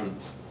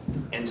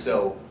 And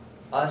so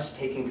us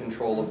taking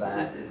control of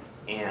that,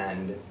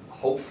 and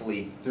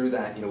hopefully through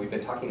that, you know, we've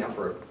been talking now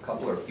for a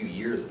couple or a few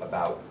years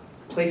about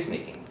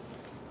placemaking.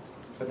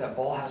 But that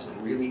ball hasn't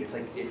really, it's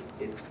like it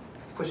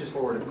pushes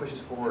forward,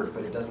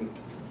 but it doesn't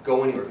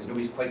go anywhere because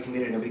nobody's quite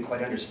committed, nobody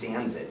quite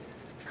understands it.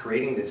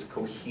 Creating this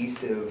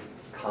cohesive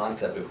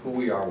concept of who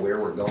we are, where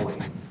we're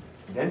going,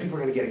 then people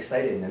are going to get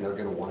excited, and then they're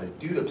going to want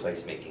to do the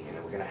placemaking, and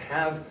then we're going to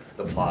have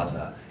the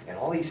plaza and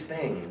all these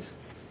things.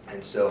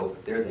 And so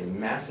there's a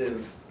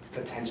massive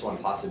potential and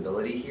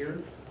possibility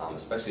here,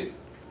 especially if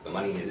the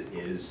money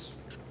is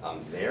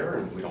there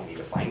and we don't need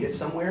to find it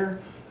somewhere.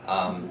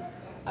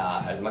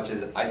 As much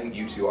as I think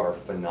you two are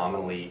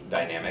phenomenally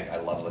dynamic, I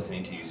love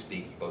listening to you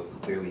speak. You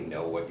both clearly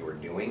know what you're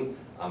doing.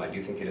 I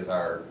do think it is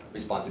our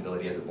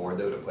responsibility as a board,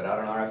 though, to put out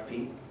an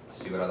RFP, to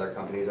see what other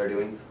companies are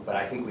doing. But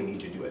I think we need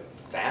to do it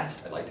fast.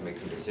 I'd like to make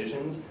some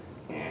decisions,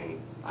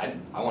 and I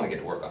want to get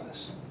to work on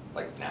this,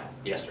 like now,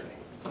 yesterday.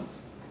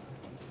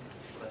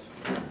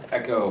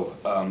 Echo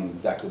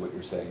exactly what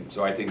you're saying.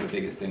 So I think the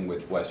biggest thing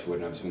with Westwood,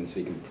 and I've been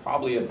speaking,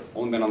 probably I've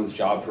only been on this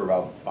job for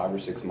about 5 or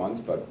 6 months,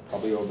 but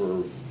probably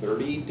over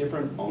 30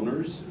 different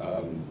owners,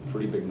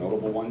 pretty big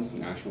notable ones,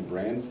 national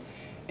brands,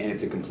 and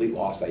it's a complete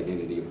lost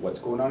identity of what's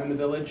going on in the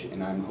village,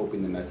 and I'm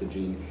hoping the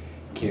messaging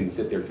can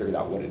sit there and figure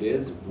out what it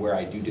is. Where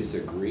I do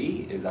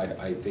disagree is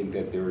I think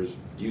that there's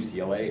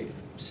UCLA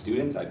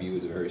students I view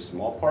as a very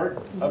small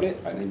part of it.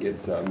 I think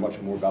it's much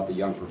more about the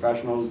young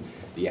professionals,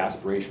 the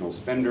aspirational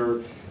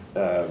spender,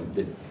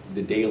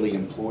 the daily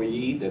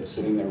employee that's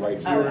sitting there right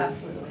here,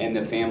 and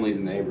the families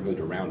in the neighborhood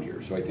around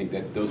here. So I think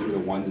that those are the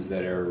ones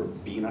that are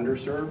being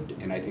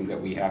underserved, and I think that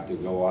we have to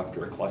go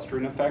after a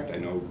clustering effect. I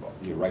know,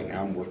 right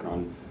now I'm working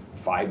on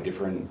 5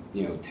 different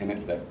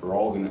tenants that are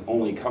all going to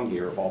only come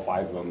here if all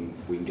 5 of them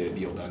we can get a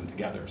deal done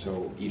together.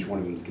 So each one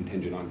of them is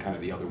contingent on kind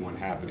of the other one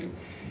happening,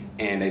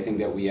 and I think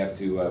that we have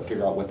to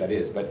figure out what that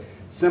is. But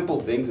simple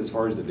things as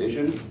far as the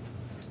vision,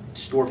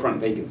 storefront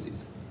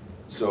vacancies.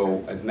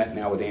 So I've met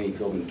now with Annie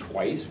Fielding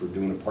twice. We're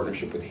doing a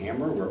partnership with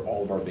Hammer where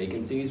all of our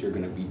vacancies are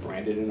going to be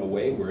branded in a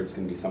way where it's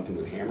going to be something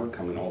with Hammer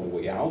coming all the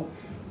way out.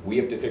 We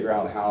have to figure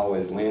out how,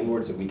 as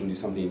landlords, that we can do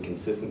something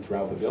consistent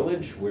throughout the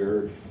village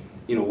where,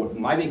 what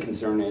my big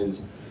concern is,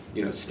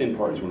 Stin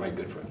Part is one of my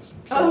good friends.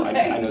 So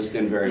I know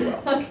Stin very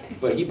well. Okay.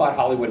 But he bought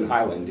Hollywood and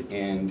Highland,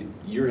 and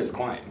you're his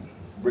client.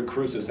 Rick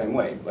Caruso, same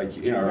way. Like,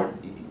 you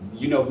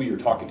know who you're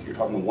talking to. You're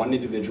talking to one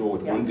individual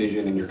with one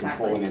vision, and you're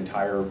controlling an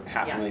entire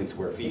 500,000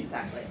 square feet.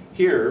 Exactly.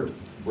 Here,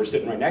 we're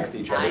sitting right next to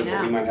each other,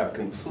 but we might have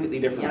completely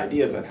different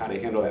ideas on how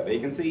to handle that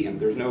vacancy, and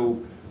there's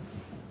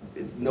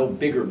no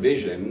bigger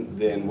vision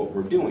than what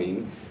we're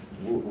doing.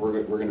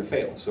 We're going to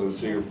fail. So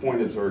to your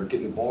point of sort of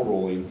getting the ball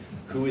rolling,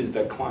 who is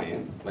the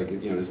client? Like,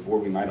 this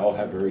board, we might all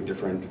have very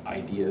different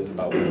ideas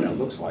about what that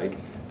looks like,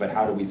 but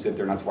how do we sit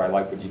there? And that's why I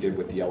like what you did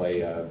with the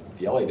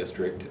LA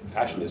district,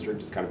 fashion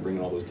district, is kind of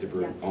bringing all those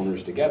different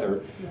owners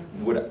together.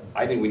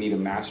 I think we need a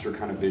master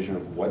kind of vision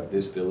of what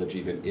this village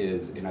even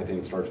is, and I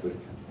think it starts with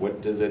what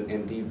does an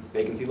empty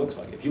vacancy looks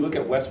like. If you look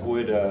at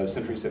Westwood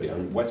Century City, or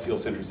Westfield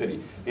Century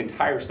City, the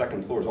entire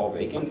second floor is all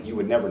vacant. You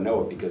would never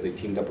know it because they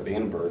teamed up with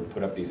Annenberg,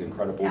 put up these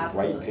incredible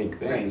bright pink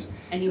things. Right.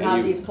 And you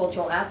have these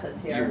cultural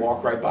assets here. You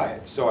walk right by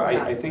it. So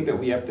I think that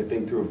we have to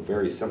think through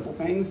very simple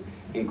things,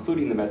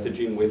 including the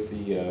messaging with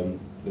the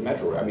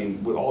metro. I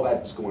mean, with all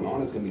that's going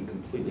on, it's going to be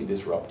completely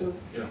disruptive,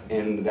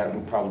 and that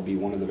will probably be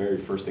one of the very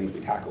first things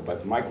we tackle.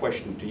 But my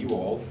question to you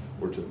all,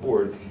 or to the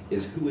board,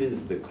 is who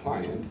is the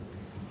client,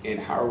 and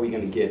how are we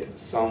going to get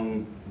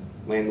some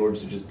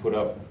landlords to just put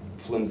up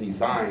flimsy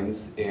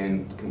signs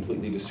and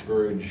completely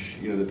discourage,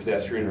 the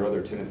pedestrian or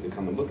other tenants that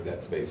come and look at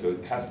that space? So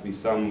it has to be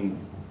some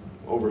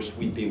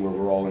over-sweeping where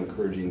we're all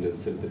encouraging to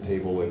sit at the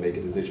table and make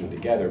a decision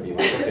together, being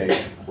like,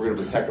 okay, we're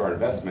gonna protect our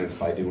investments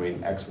by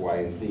doing X, Y,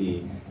 and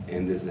Z,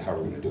 and this is how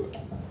we're gonna do it.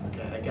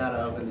 Okay, I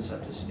gotta open this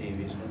up to Steve.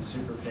 He's been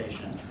super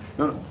patient.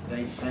 No,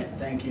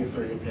 Thank you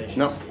for your patience,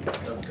 No. Steve.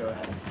 Go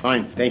ahead.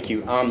 fine, thank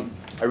you.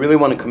 I really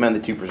want to commend the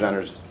two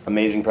presenters.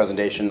 Amazing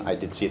presentation. I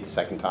did see it the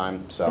second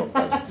time, so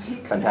that's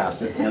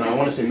fantastic. And I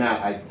want to say,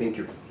 Matt, I think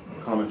your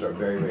comments are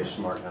very, very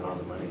smart and on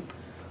the money.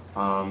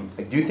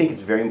 I do think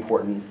it's very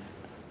important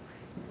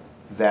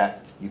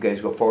that you guys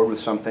go forward with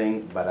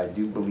something, but I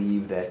do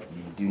believe that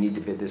you do need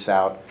to bid this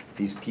out.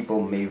 These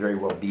people may very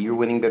well be your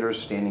winning bidders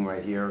standing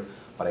right here,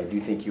 but I do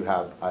think you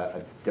have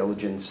a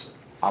diligence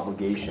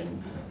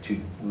obligation to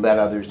let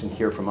others and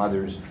hear from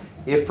others,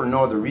 if for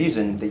no other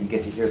reason that you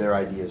get to hear their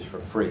ideas for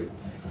free.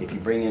 If you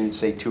bring in,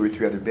 say, 2 or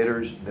 3 other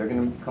bidders, they're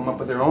going to come up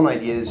with their own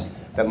ideas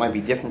that might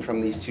be different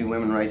from these 2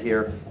 women right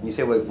here. And you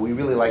say, well, we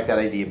really like that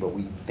idea, but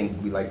we think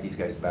we like these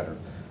guys better.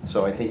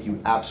 So I think you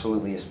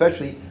absolutely,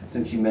 especially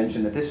since you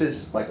mentioned that this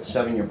is like a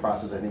 7-year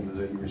process, I think was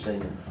what you were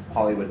saying in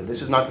Hollywood, that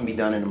this is not going to be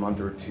done in a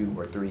month or 2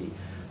 or 3.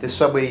 This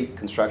subway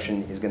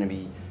construction is going to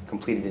be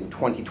completed in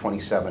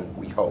 2027,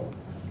 we hope,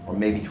 or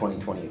maybe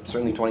 2028,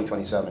 certainly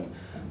 2027.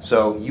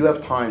 So you have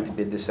time to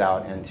bid this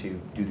out and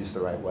to do this the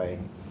right way.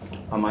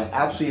 I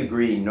absolutely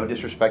agree, no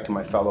disrespect to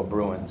my fellow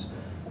Bruins.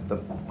 The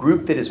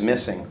group that is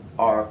missing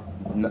are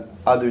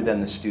other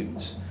than the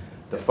students.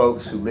 The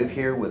folks who live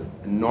here with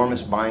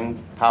enormous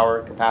buying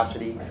power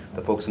capacity,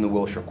 the folks in the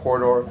Wilshire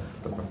corridor,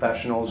 the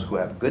professionals who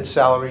have good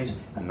salaries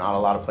and not a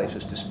lot of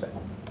places to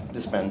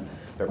spend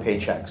their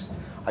paychecks.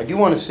 I do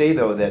want to say,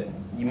 though, that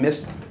you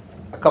missed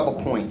a couple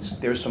points.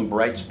 There's some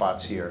bright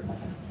spots here.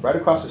 Right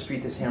across the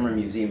street, this Hammer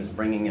Museum is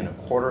bringing in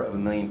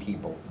 250,000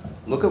 people.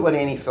 Look at what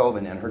Annie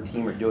Philbin and her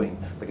team are doing,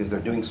 because they're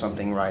doing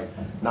something right.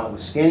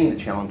 Notwithstanding the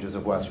challenges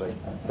of Westwood,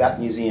 that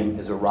museum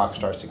is a rock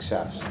star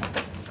success.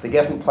 The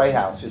Geffen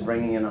Playhouse is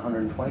bringing in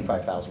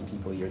 125,000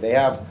 people a year. They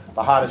have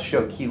the hottest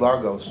show, Key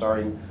Largo,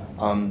 starring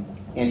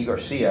Andy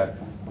Garcia.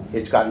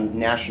 It's gotten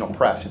national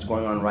press. It's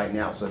going on right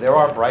now. So there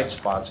are bright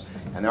spots,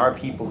 and there are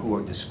people who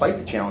are, despite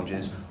the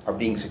challenges, are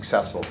being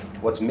successful.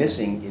 What's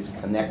missing is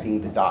connecting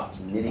the dots,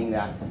 knitting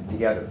that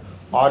together.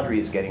 Audrey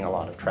is getting a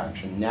lot of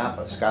traction.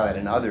 Napa, Skylight,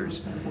 and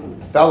others.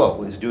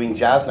 Fellow is doing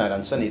jazz night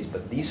on Sundays,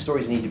 but these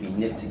stories need to be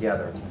knit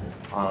together.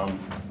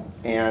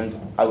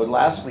 And I would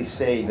lastly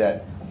say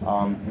that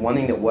one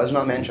thing that was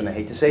not mentioned, I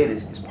hate to say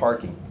this, is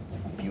parking.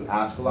 If you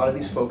ask a lot of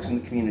these folks in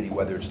the community,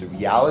 whether it's the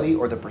reality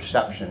or the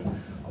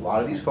perception, a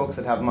lot of these folks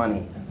that have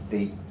money,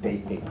 they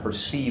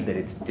perceive that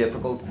it's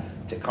difficult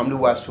to come to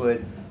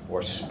Westwood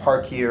or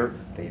park here.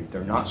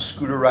 They're not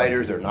scooter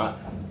riders, they're not,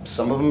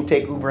 some of them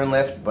take Uber and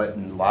Lyft, but a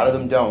lot of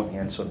them don't,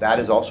 and so that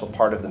is also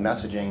part of the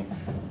messaging.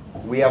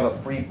 We have a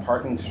free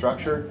parking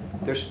structure.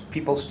 There's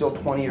people still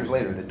 20 years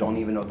later that don't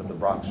even know that the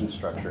Broxton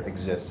structure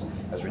exists,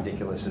 as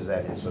ridiculous as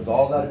that is. So it's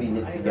all got to be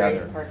knit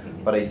together.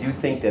 But I do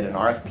think that an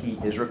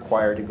RFP is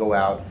required to go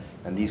out,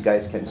 and these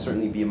guys can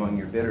certainly be among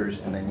your bidders,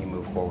 and then you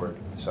move forward.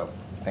 So,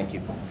 thank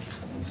you.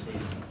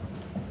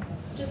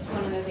 Just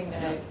one other thing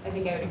that I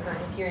think I would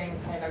encourage is hearing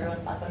kind of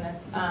everyone's thoughts on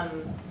this.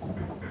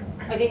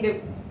 I think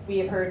that we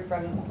have heard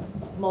from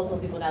multiple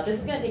people now, this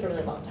is going to take a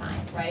really long time,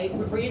 right?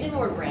 We're using the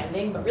word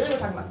branding, but really we're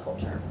talking about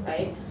culture,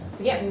 right?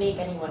 We can't make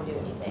anyone do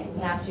anything.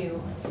 We have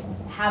to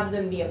have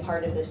them be a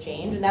part of this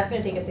change, and that's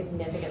going to take a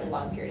significantly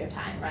long period of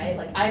time, right?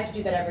 Like, I have to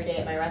do that every day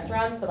at my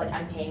restaurants, but like,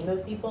 I'm paying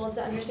those people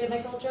to understand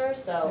my culture,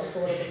 so it's a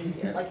little bit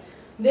easier. Like,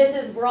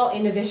 we're all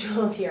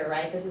individuals here,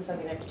 right? This is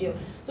something I have to do.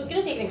 So it's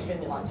going to take an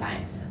extremely long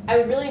time. I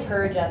would really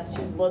encourage us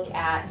to look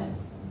at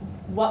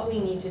what we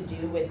need to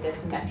do with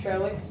this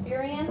metro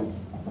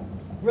experience,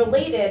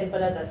 related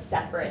but as a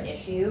separate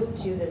issue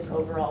to this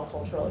overall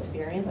cultural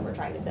experience that we're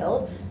trying to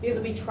build. Because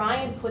if we try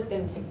and put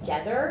them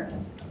together,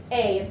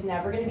 A, it's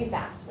never going to be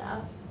fast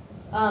enough,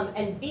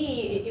 and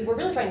B, we're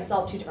really trying to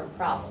solve 2 different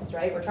problems,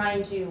 right? We're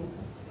trying to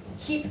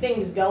keep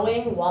things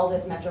going while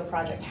this metro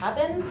project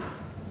happens,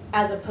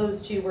 as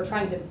opposed to we're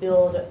trying to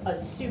build a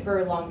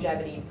super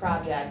longevity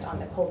project on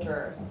the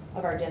culture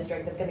of our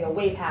district that's going to go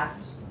way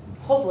past,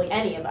 hopefully,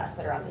 any of us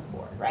that are on this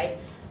board, right?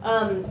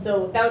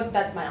 So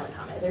that's my only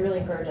comment, is I really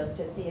encourage us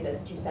to see it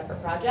as 2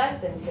 separate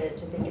projects and to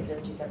think of it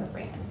as 2 separate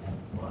brands.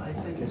 Well, I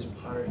think as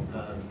part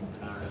of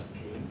an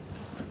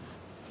RFP,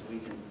 we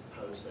can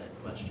pose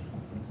that question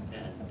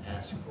and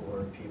ask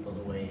for people to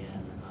weigh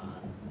in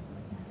on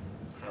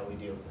how we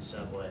deal with the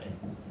subway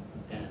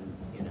and,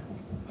 you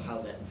know,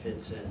 how that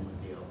fits in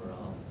with the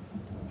overall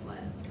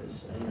plan.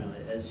 Because, you know,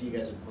 as you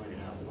guys have pointed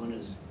out, one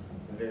is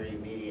a very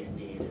immediate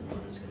need and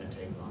one is going to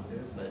take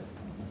longer, but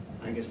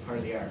I think as part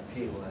of the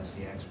RFP, we'll ask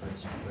the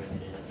experts to bring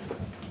it in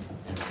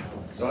and tell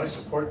us. No,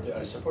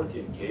 I support the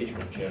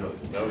engagement generally,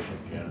 the notion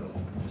generally.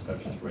 I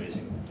was just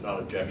raising, not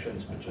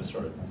objections, but just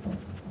sort of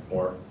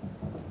more,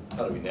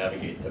 how do we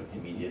navigate the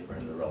immediate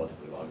and the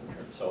relatively longer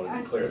term? So I want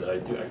to be clear that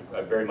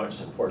I very much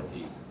support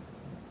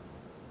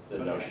the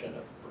notion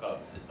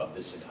of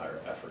this entire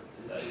effort.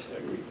 I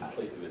agree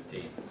completely with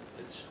Dean.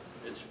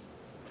 It's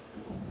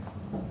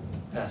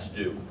past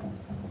due.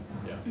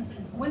 Yeah.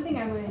 One thing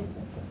I would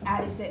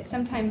add is that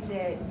sometimes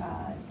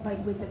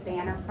like with the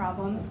banner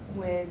problem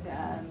with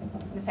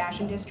the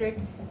fashion district,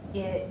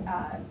 it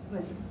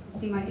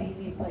seemed like an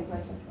easy, like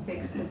let's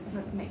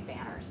make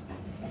banners.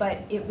 But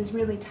it was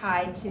really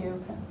tied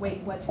to,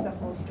 wait, what's the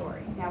whole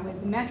story? Now with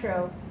the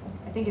Metro,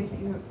 I think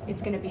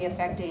it's going to be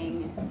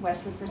affecting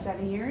Westwood for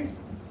 7 years.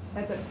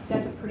 That's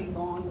a pretty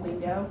long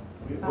window.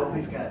 We've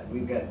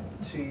got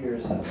 2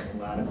 years of a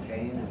lot of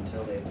pain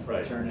until they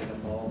Right. turn into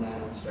mole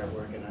men and start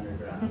working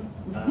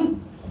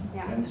underground.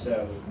 Yeah. And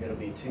so it'll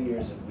be 2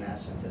 years of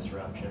massive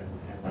disruption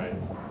and Right.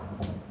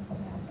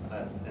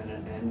 an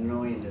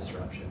annoying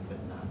disruption, but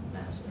not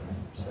massive.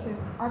 So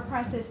our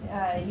process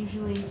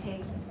usually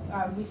takes,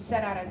 we've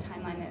set out a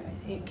timeline that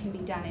it can be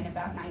done in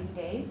about 90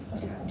 days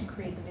to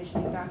create the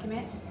visioning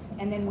document.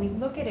 And then we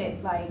look at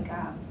it like,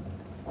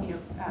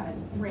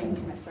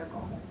 rings in a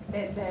circle.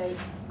 The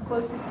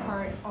closest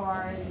part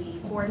are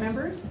the board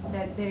members,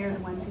 that they're the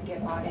ones who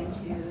get bought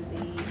into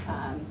the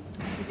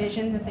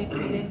vision that they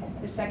created.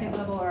 The second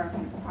level are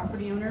kind of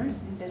property owners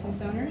and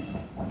business owners.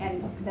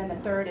 And then the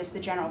third is the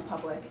general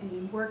public. And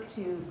you work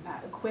to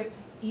equip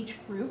each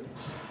group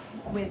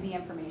with the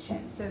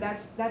information. So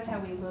that's how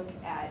we look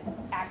at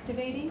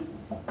activating,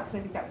 because I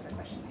think that was a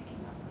question that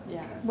came up.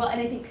 Yeah, well,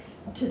 and I think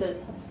to the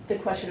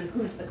question of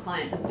who's the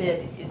client, the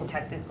bid is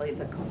technically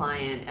the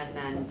client, and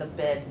then the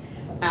bid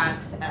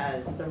acts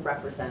as the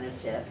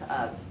representative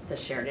of the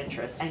shared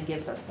interest and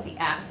gives us the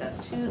access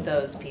to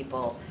those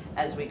people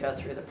as we go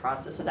through the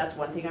process. So that's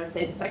one thing I would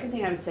say. The second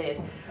thing I would say is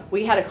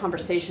we had a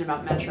conversation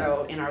about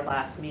Metro in our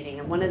last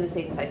meeting, and one of the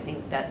things I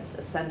think that's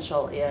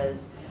essential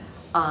is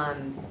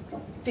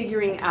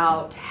figuring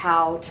out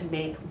how to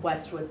make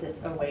Westwood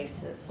this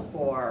oasis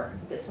for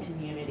this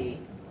community,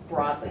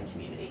 broadly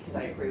community, because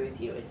I agree with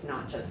you, it's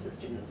not just the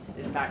students.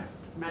 In fact,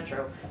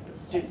 Metro, but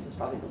the students is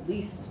probably the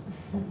least,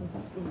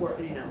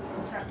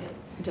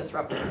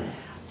 disrupted.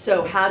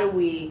 So how do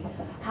we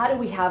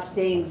have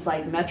things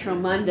like Metro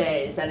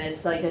Mondays, and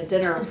it's like a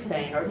dinner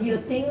thing, or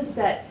things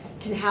that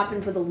can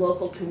happen for the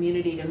local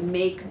community to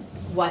make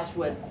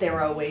Westwood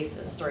their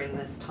oasis during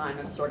this time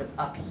of sort of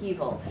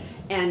upheaval.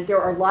 And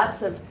there are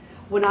lots of,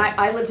 when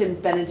I lived in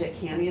Benedict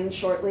Canyon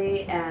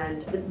shortly,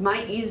 and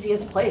my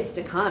easiest place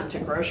to come to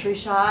grocery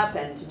shop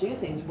and to do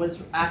things was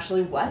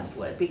actually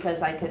Westwood,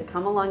 because I could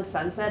come along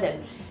Sunset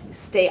and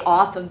stay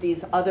off of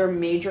these other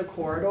major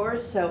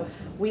corridors. So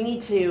we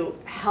need to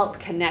help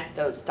connect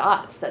those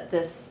dots, that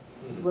this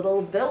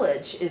little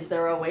village is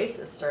their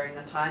oasis during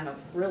a time of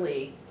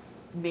really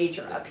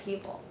major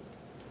upheaval.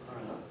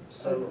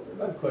 So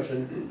I have a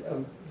question.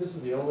 This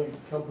is the only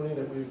company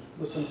that we've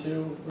listened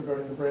to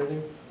regarding the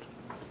branding?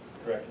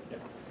 Correct, yeah.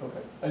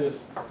 Okay,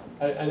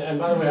 and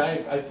by the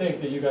way, I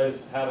think that you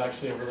guys have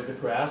actually a really good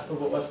grasp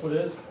of what Westwood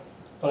is,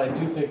 but I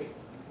do think,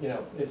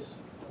 it's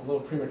a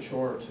little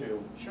premature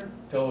to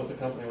go with the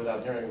company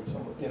without hearing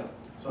some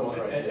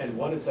other ideas. And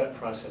what does that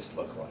process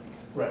look like?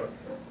 Right.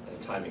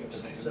 The timing of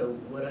things. So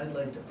what I'd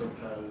like to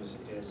propose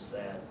is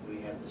that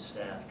we have the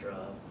staff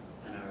draw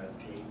an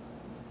RFP.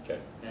 Okay.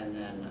 And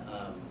then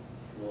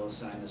we'll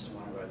assign this to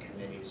one of our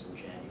committees in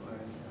January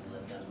and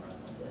let them run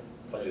with it.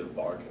 Probably the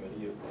bar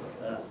committee?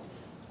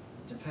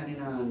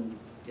 Depending on,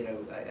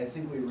 I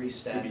think we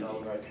restacked TBD. all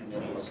of our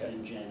committees Okay.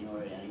 in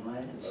January anyway,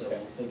 and so Okay.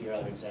 we'll figure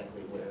out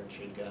exactly where it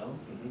should go.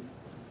 Mm-hmm.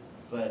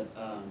 But,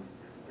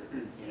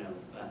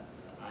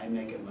 I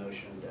make a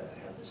motion to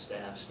have the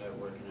staff start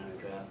working on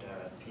a draft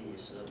RFP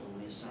so that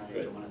when we assign it to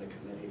Good. one of the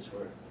committees,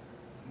 we're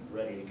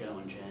ready to go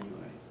in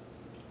January.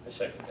 I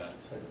second that.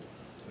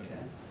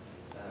 Okay?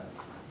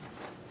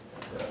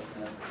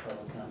 Open up for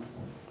public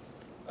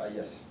comment.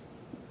 Yes.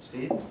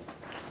 Steve?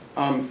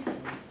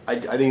 I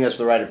think that's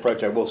the right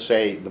approach. I will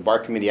say the bar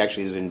committee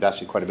actually has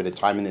invested quite a bit of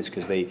time in this,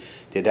 because they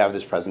did have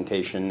this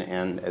presentation,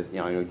 and as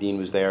I know Dean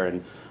was there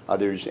and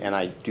others, and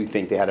I do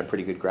think they had a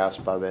pretty good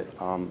grasp of it.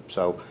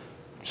 So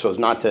as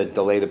not to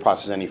delay the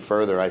process any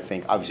further, I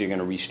think obviously you're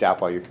going to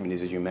restaff all your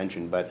committees as you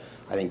mentioned, but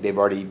I think they've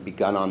already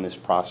begun on this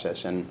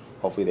process, and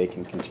hopefully they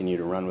can continue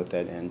to run with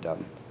it, and I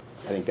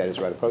think that is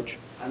the right approach.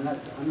 I'm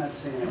not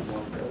saying it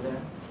won't go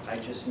there. I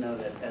just know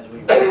that as we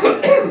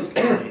reset these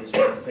committees,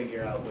 we'll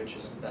figure out which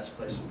is the best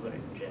place to put it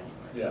in January.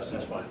 Yeah,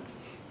 that's fine.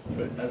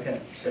 Good.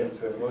 Okay, So we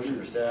have a motion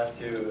for staff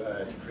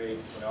to create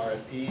an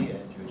RFP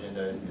and to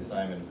agendize the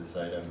assignment of this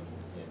item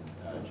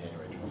in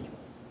January 2020.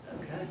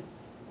 okay.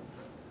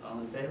 All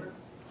in favor?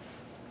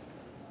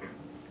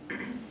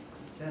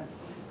 Okay.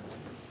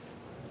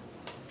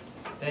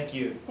 Thank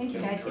you. Thank you,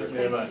 guys. Thank you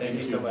very much. Thank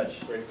you so much.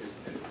 Great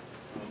presentation.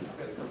 I've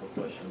got a couple of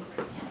questions.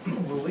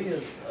 Will we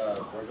as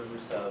board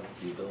members have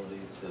the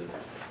ability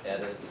to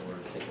edit or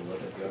take a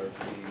look at the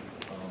RFP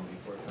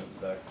before it comes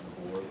back to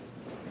the board?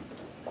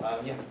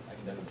 Yeah, I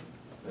can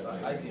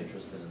definitely. I'd be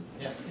interested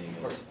in seeing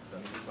it.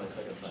 This is my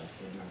second time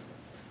seeing this.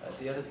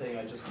 The other thing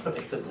I just want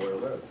to make the board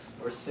aware of,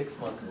 we're 6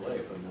 months away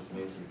from this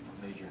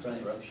major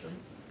disruption.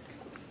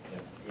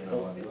 I'm a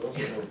little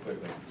bit more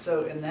quickly.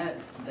 So, and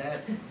that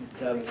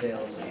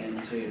dovetails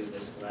into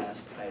this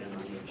last item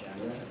on the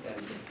agenda.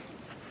 And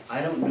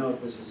I don't know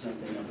if this is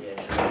something that we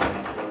actually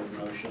have a board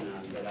motion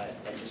on, but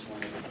I just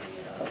wanted to bring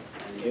it up.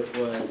 And it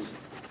was,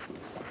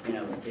 you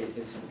know,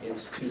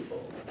 it's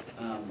twofold.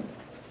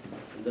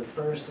 The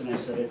first, and I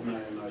said it in my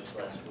remarks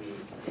last week,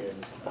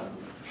 is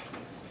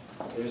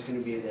there's going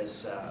to be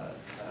this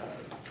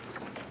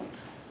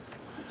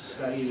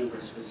study of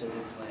a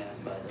specific plan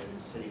by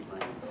the city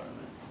planning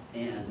department.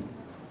 And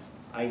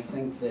I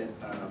think that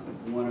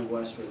one of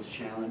Westwood's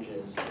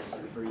challenges is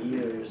that for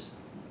years,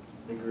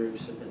 the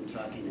groups have been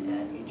talking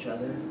at each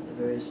other, the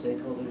various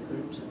stakeholder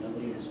groups, and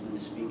nobody has been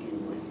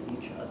speaking with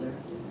each other.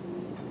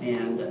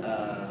 And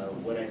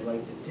what I'd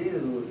like to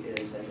do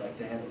is I'd like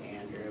to have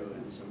Andrew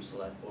and some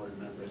select board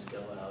members go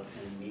out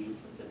and meet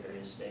with the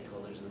various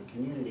stakeholders in the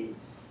community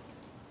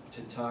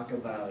to talk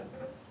about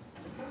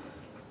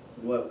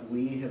what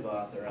we have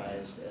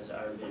authorized as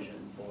our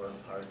vision for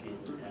parking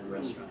and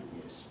restaurant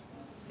use,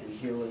 and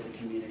hear what the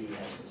community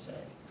has to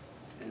say,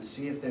 and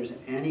see if there's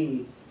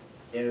any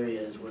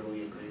areas where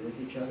we agree with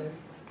each other.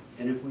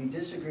 And if we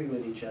disagree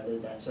with each other,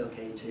 that's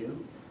okay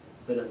too,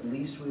 but at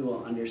least we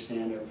will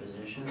understand our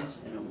positions,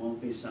 and it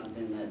won't be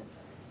something that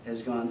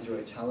has gone through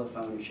a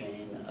telephone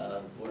chain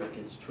of where it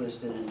gets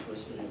twisted and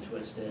twisted and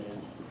twisted,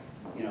 and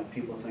you know,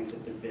 people think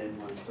that the bid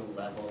wants to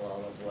level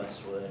all of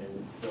Westwood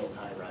and build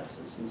high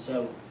rises. And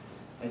so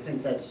I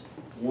think that's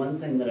one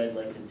thing that I'd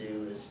like to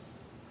do is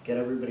get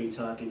everybody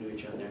talking to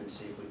each other and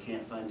see if we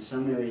can't find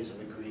some areas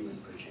of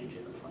agreement for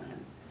changing the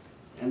plan.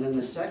 And then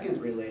the second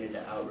related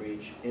to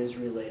outreach is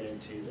related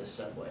to the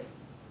subway.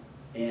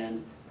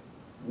 And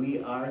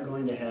we are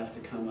going to have to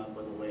come up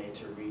with a way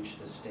to reach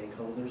the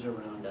stakeholders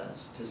around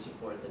us to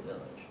support the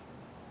village.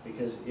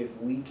 Because if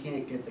we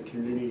can't get the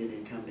community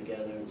to come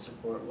together and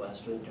support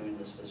Westwood during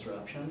this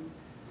disruption,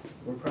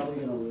 we're probably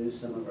going to lose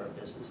some of our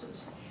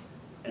businesses.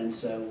 And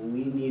so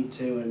we need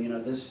to, and you know,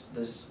 this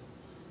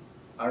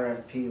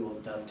RFP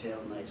will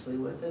dovetail nicely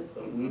with it,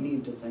 but we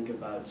need to think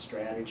about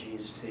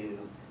strategies to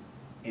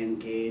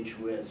engage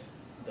with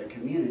the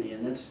community.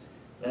 And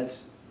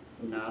that's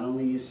not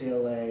only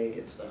UCLA,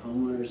 it's the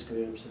homeowners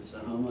groups, it's the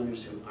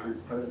homeowners who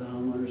aren't part of the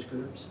homeowners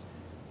groups.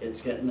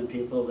 It's getting the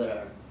people that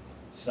are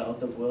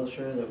south of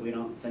Wilshire that we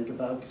don't think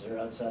about because they're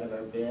outside of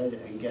our bid,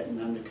 and getting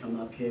them to come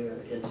up here.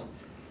 It's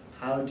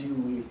how do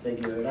we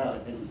figure it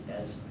out? And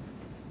as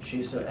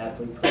she so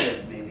aptly put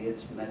it, maybe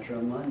it's Metro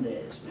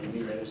Mondays,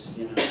 maybe there's,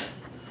 you know,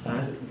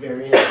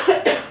 various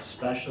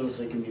specials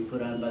that can be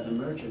put on by the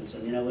merchants. I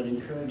mean, I would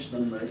encourage the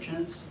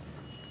merchants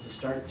to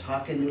start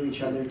talking to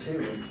each other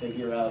too and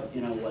figure out,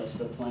 you know, what's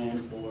the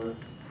plan for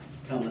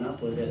coming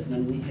up with it, and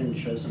then we can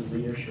show some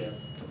leadership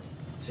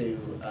to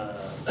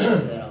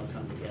that all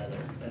come together.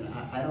 And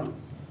I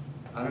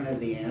don't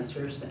have the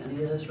answers to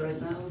any of this right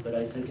now, but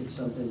I think it's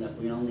something that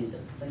we all need to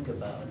think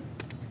about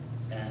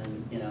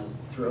and, you know,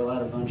 throw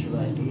out a bunch of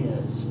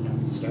ideas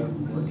and start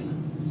working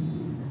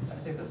on. I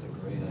think that's a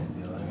great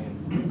idea. I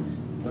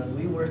mean, when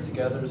we work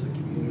together as a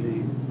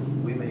community,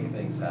 we make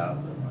things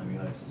happen. I mean,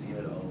 I've seen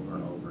it over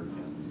and over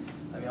again.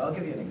 I mean, I'll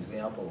give you an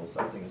example of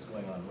something that's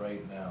going on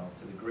right now,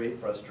 to the great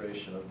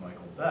frustration of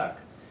Michael Beck.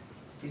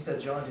 He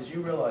said, John, did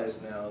you realize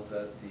now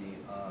that the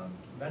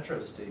metro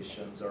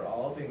stations are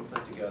all being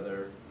put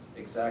together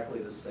exactly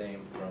the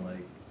same from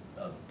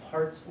a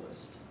parts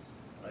list?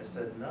 And I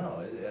said,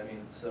 no. I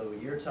mean, so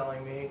you're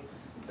telling me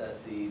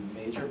that the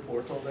major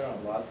portal there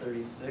on lot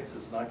 36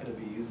 is not going to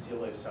be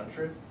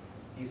UCLA-centric?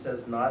 He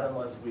says, not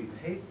unless we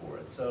pay for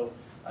it. So,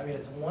 I mean,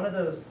 it's one of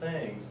those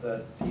things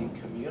that the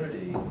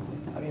community,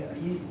 I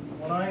mean,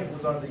 when I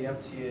was on the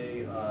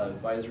MTA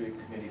advisory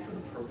committee for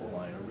the Purple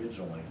Line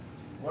originally,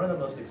 one of the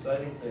most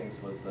exciting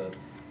things was that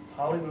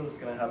Hollywood was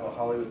going to have a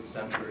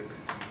Hollywood-centric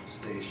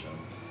station,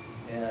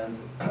 and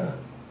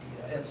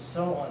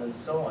so on and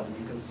so on. And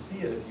you can see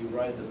it if you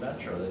ride the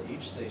metro, that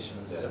each station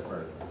is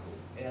different.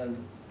 And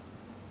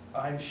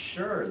I'm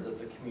sure that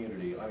the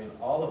community, I mean,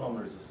 all the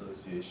homeowners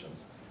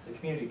associations, the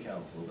community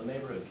council, the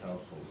neighborhood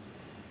councils,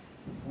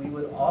 we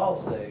would all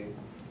say,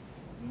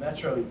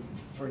 Metro,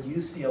 for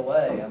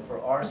UCLA and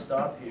for our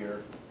stop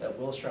here at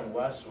Wilshire and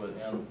Westwood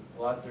and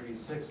Lot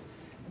 36,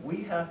 we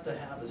have to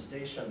have a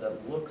station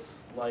that looks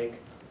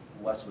like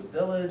Westwood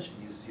Village,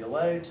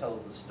 UCLA,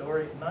 tells the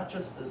story, not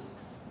just this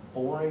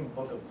boring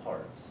book of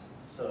parts.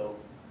 So,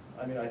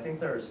 I mean, I think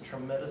there is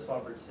tremendous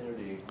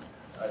opportunity.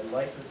 I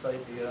like this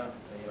idea,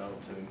 you know,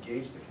 to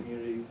engage the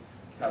community,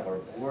 have our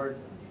board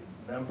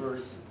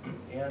members,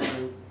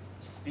 Andrew,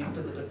 speak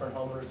to the different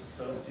homeowners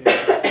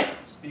associations,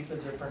 speak to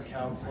the different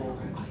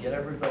councils, get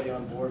everybody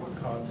on board with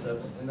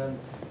concepts, and then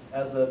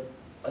as a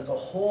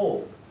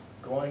whole,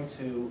 going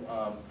to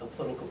the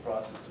political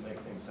process to make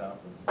things happen.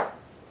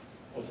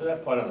 Well, to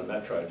that point on the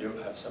metro, I do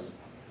have some,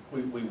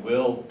 we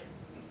will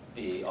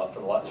be, for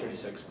the Lot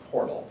 36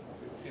 portal,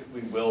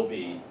 we will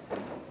be,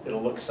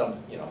 it'll look some,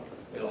 you know,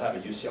 it'll have a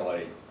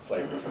UCLA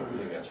flavor to it. I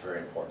think that's very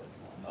important.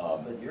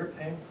 But you're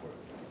paying for it.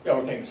 Yeah,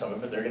 we're paying for some of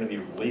it, but they're going to be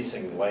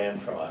releasing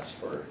land from us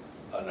for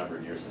a number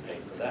of years and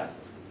paying for that.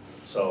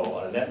 So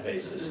on a net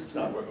basis, it's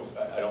not,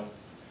 I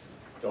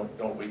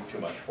don't weep too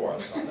much for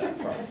us on that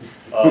front.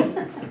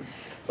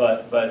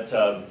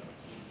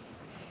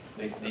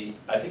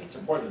 I think it's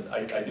important,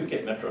 I do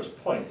get Metro's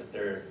point that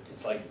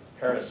it's like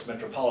Paris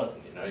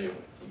Metropolitan, you know, you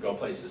go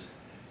places.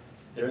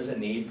 There is a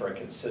need for a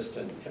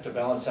consistent, you have to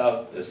balance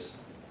out this,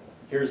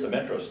 here's the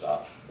metro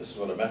stop, this is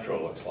what a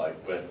metro looks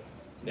like with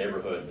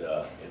neighborhood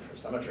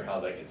interest. I'm not sure how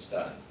that gets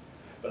done.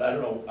 But I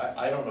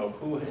don't know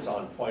who is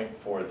on point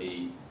for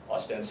the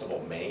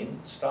ostensible main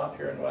stop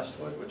here in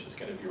Westwood, which is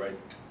gonna be right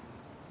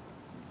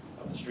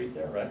up the street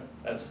there, right?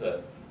 That's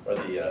the, or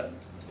the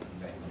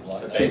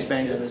Chase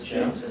Bank. is,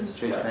 yeah.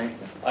 Chase Bank.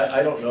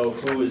 I don't know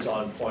who is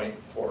on point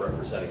for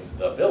representing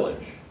the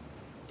village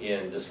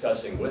in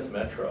discussing with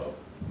Metro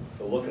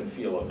the look and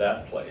feel of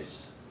that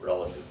place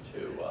relative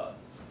to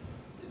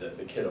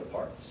the kit of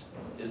parts.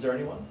 Is there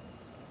anyone?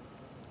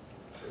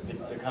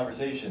 The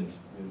conversation's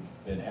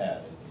been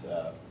had,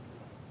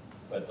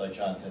 but like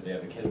John said, they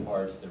have a kit of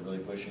parts, they're really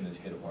pushing this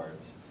kit of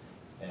parts.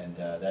 And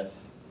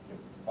that's,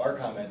 our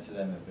comments to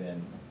them have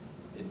been,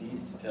 it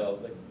needs to tell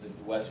like the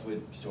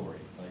Westwood story.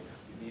 Like,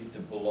 it needs to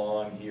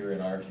belong here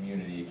in our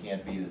community. It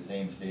can't be the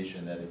same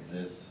station that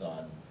exists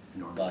on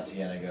La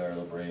Cienega or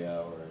La Brea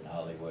or in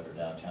Hollywood or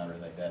downtown or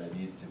anything like that. It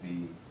needs to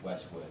be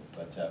Westwood.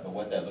 But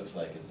what that looks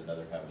like is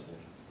another conversation.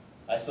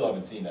 I still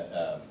haven't seen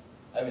a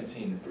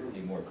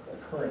more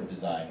current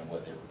design of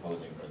what they're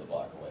proposing for the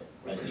block away.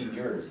 I've seen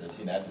yours, I've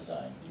seen that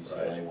design, the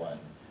UCLA one.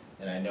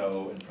 And I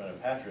know in front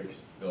of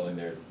Patrick's building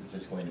there, it's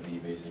just going to be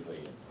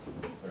basically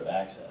sort of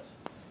access.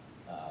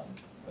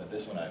 But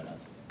this one I'm not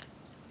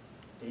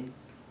seeing.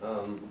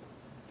 Dean?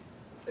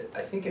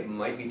 I think it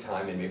might be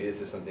time, and maybe this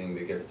is something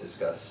that gets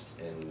discussed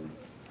in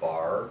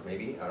bar,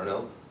 maybe, I don't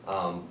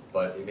know.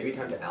 But it may be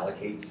time to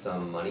allocate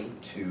some money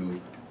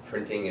to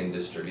printing and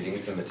distributing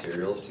some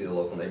materials to the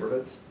local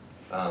neighborhoods.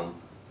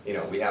 You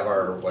know, we have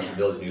our Westwood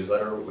Village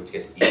newsletter, which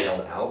gets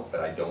emailed out,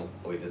 but I don't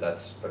believe that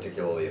that's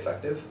particularly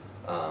effective.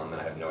 And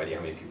I have no idea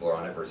how many people are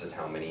on it versus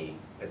how many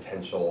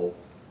potential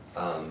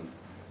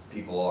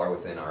people are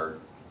within our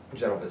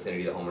general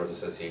vicinity, the homeowners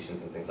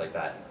associations and things like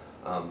that.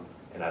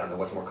 And I don't know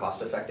what's more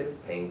cost effective,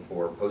 paying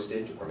for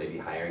postage or maybe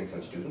hiring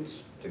some students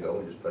to go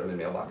and just put them in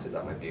mailboxes.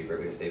 That might be a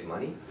great way to save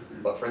money.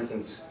 But for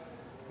instance,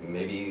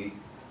 maybe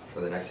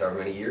for the next however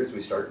many years,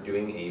 we start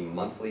doing a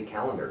monthly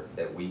calendar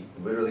that we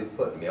literally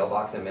put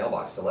mailbox and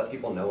mailbox to let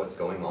people know what's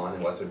going on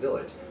in Westwood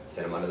Village.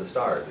 Send them under the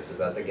stars. This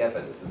is at the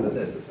Geffen. This is the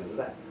this is the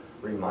that.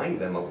 Remind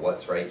them of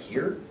what's right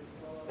here,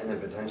 and then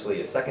potentially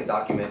a second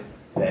document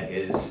that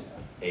is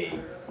a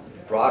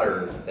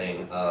broader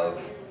thing of,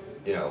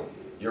 you know,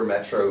 your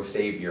Metro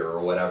Savior or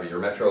whatever, your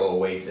Metro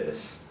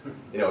Oasis,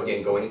 you know,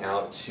 again, going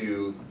out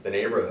to the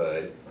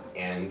neighborhood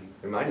and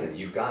reminding them,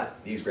 you've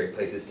got these great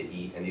places to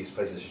eat and these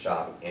places to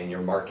shop, and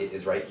your market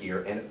is right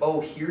here, and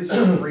oh, here's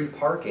your free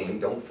parking,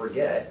 don't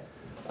forget.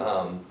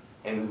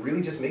 And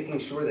really just making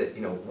sure that,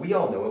 you know, we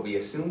all know it, we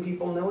assume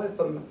people know it,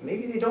 but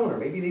maybe they don't, or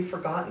maybe they've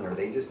forgotten, or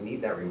they just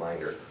need that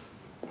reminder.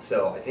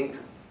 So I think,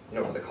 you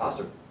know, for the cost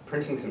of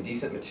printing some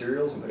decent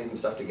materials and putting some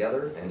stuff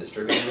together and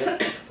distributing it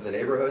to the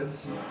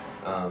neighborhoods,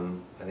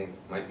 I think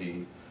might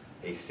be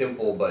a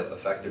simple but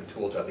effective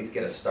tool to at least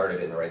get us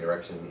started in the right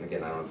direction. And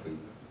again, I don't know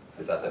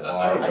if that's a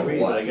bar I or agree,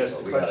 what, but I guess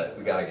the we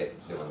question, gotta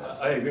get doing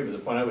that. I agree, but the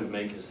point I would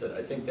make is that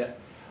I think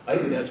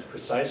that's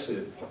precisely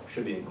what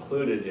should be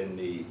included in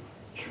the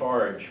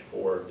charge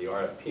for the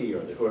RFP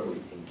or whoever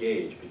we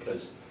engage,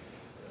 because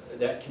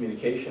that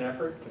communication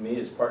effort, to me,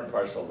 is part and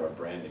parcel of our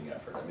branding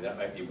effort. I mean, that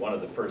might be one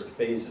of the first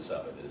phases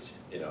of it is,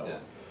 you know,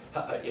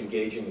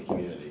 engaging the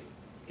community,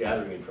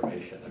 gathering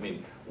information. I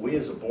mean, we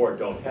as a board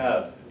don't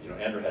have, you know,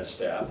 Andrew has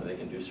staff and they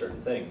can do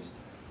certain things,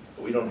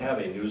 but we don't have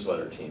a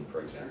newsletter team,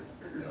 for example.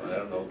 You know, I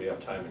don't know if we have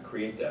time to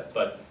create that,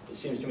 but it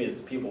seems to me that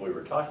the people we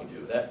were talking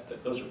to,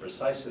 that those are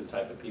precisely the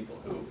type of people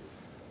who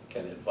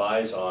can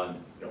advise on,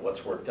 you know,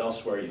 what's worked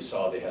elsewhere. You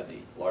saw they had the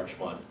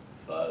Larchmont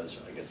buzz,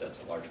 or I guess that's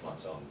the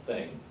Larchmont's own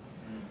thing.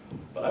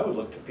 But I would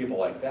look to people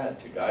like that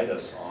to guide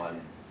us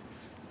on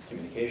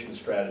communication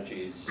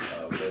strategies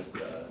with,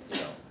 you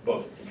know,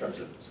 both in terms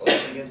of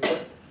soliciting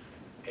input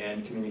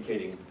and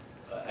communicating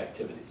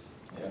activities.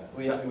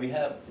 Yeah, we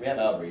have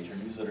outreach. Our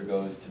newsletter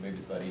goes to maybe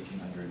it's about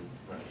 1,800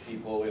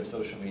 people. We have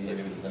social media,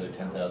 maybe there's another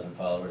 10,000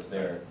 followers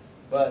there.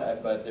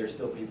 But there's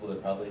still people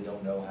that probably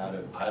don't know how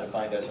to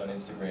find us on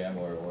Instagram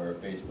or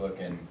Facebook,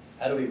 and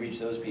how do we reach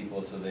those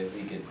people so that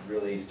we could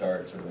really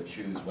start sort of a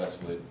Choose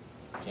Westwood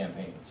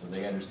campaign, so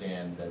they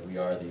understand that we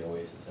are the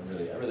Oasis. I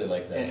really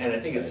like that. And I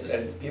think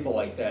it's people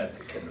like that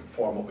that can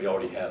inform what we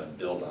already have and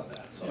build on that.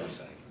 That's what I'm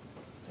saying.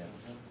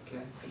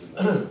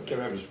 Can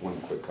I have just one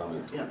quick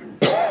comment?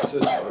 Yeah. So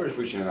as far as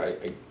reaching out,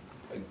 I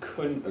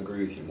couldn't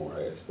agree with you more.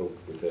 I spoke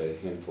with a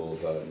handful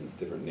of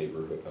different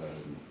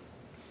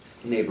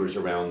neighbors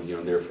around, you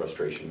know, their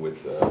frustration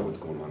with what's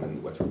going on in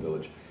the Westwood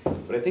Village.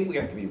 But I think we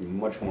have to be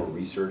much more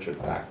research and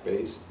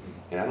fact-based,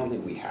 and I don't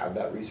think we have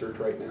that research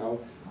right now.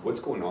 What's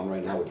going on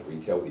right now with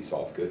retail, with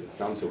soft goods, it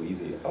sounds so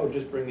easy. Oh,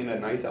 just bring in a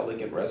nice,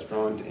 elegant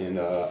restaurant and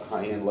a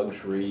high-end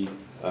luxury,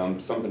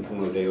 something from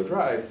Rodeo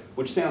Drive,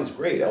 which sounds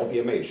great,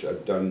 LVMH.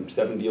 I've done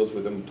 7 deals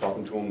with them,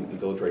 talking to them in the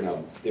village right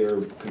now.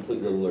 They're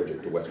completely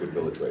allergic to Westwood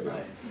Village right now.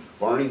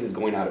 Barney's is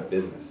going out of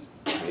business.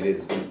 It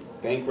is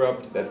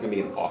bankrupt, that's gonna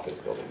be an office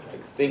building.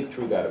 Like, think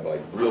through that of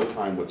like real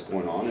time what's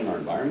going on in our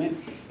environment.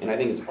 And I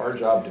think it's our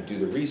job to do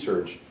the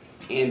research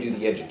and do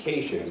the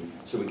education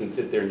so we can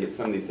sit there and get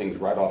some of these things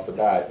right off the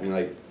bat. And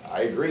like,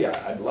 I agree,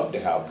 I'd love to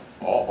have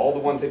all the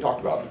ones they talked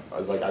about. I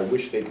was like, I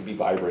wish they could be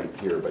vibrant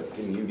here, but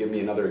can you give me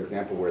another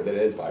example where that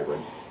is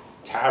vibrant?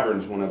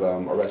 Tavern's one of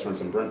our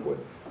restaurants in Brentwood.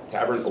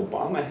 Tavern,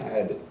 Obama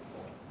had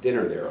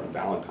dinner there on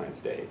Valentine's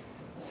Day,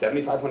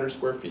 7,500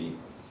 square feet.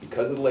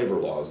 Because of the labor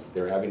laws,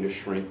 they're having to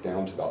shrink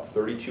down to about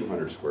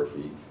 3,200 square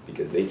feet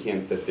because they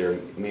can't sit there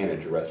and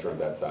manage a restaurant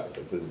that size.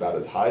 It's about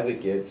as high as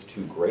it gets.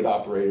 Two great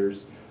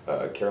operators,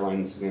 Caroline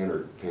and Suzanne,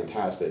 are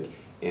fantastic.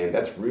 And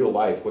that's real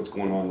life, what's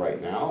going on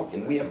right now.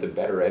 And we have to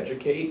better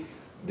educate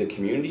the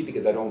community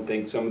because I don't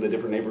think some of the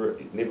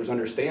different neighbors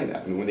understand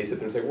that. I mean, when they sit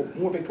there and say, well,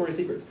 more Victoria's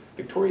Secrets.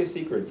 Victoria's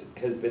Secrets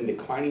has been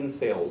declining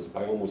sales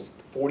by almost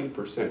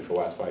 40% for the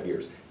last 5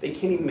 years. They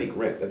can't even make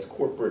rent. That's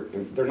corporate,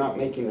 and they're not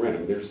making rent. I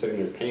mean, they're just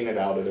sitting there paying it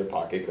out of their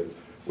pocket because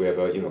we have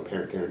a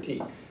parent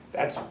guarantee.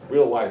 That's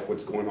real life,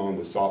 what's going on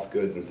with soft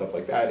goods and stuff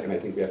like that. And I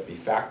think we have to be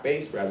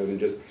fact-based rather than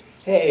just,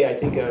 hey, I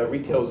think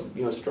retail's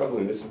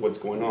struggling, this is what's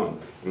going on.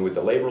 I mean, with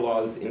the labor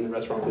laws in the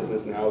restaurant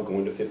business now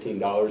going to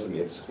 $15, I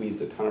mean, it's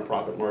squeezed a ton of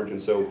profit margin.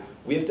 So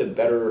we have to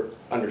better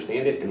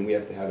understand it, and we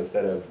have to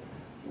have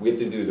we have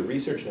to do the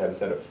research to have a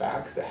set of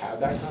facts to have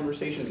that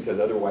conversation, because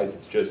otherwise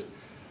it's just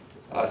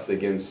us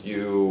against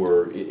you,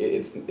 or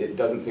it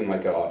doesn't seem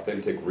like an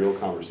authentic, real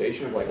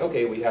conversation of like,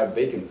 okay, we have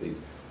vacancies.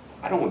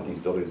 I don't want these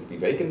buildings to be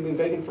vacant. They've been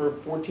vacant for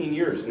 14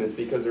 years, and it's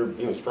because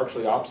they're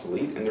structurally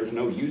obsolete, and there's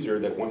no user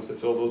that wants to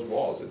fill those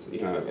walls. It's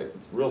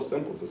it's real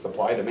simple. It's a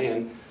supply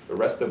demand. The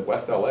rest of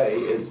West LA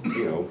is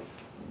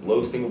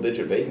low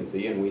single-digit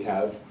vacancy, and we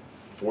have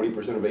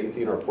 40% of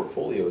vacancy in our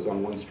portfolios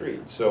on one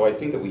street. So I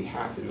think that we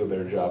have to do a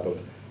better job of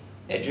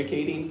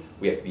educating.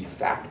 We have to be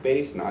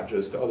fact-based, not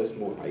just, oh, this is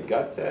what my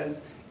gut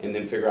says, and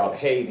then figure out,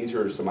 hey, these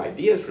are some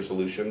ideas for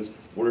solutions.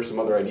 What are some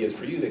other ideas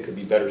for you that could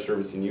be better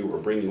servicing you or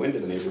bring you into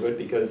the neighborhood?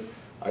 Because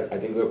I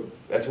think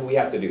that's what we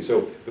have to do.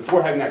 So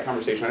before having that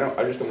conversation,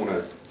 I just don't want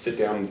to sit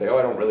down and say, oh,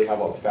 I don't really have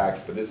all the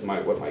facts, but this is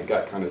what my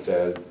gut kind of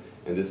says,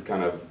 and this is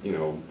kind of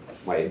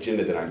my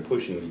agenda that I'm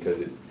pushing, because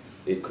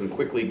it can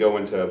quickly go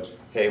into,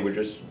 hey, we're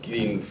just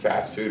getting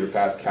fast food or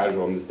fast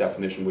casual in this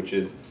definition, which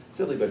is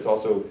silly, but it's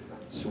also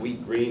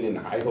Sweet Green and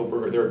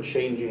Heidelberg, they're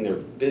changing their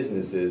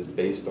businesses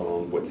based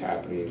on what's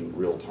happening in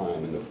real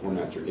time, and the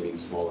formats are getting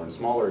smaller and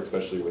smaller,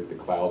 especially with the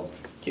cloud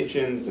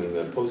kitchens and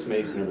the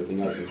Postmates and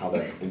everything else, and how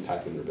that's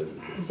impacting their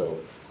businesses. So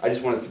I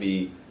just want us to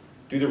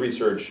do the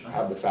research,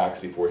 have the facts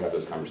before we have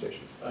those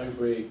conversations. I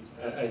agree.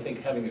 I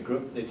think having a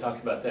group, they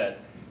talked about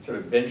that sort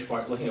of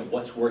benchmark, looking at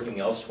what's working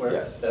elsewhere.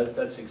 Yes.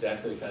 That's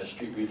exactly the kind of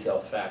street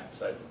retail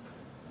facts.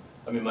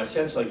 I mean, my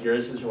sense, like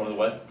yours, is one of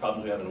the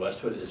problems we have in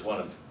Westwood is one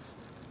of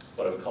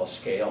what I would call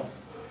scale.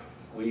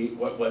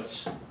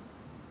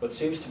 What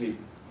seems to be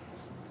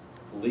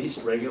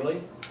leased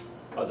regularly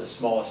are the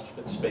smallest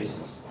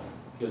spaces,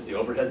 because the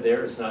overhead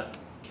there is not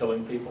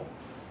killing people.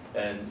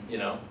 And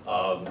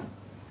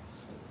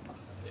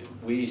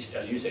we,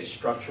 as you say,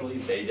 structurally,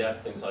 bay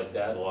depth, things like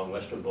that along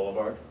Westwood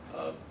Boulevard,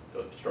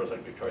 stores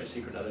like Victoria's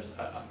Secret and others,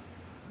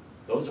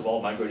 those have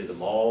all migrated to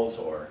malls,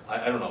 or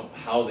I don't know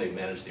how they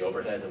manage the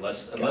overhead,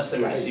 unless they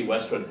would see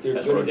Westwood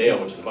as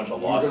Rodeo, which is a bunch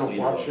of lost leader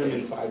You're going to watch them in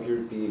locations. 5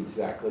 years be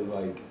exactly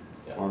like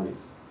Arby's.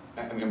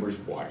 I mean, we're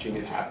just watching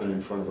it happen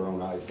in front of our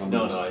own eyes.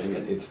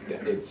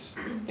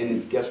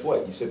 It's guess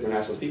what? You sit there and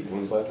ask those people,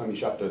 when's the last time you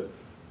shopped at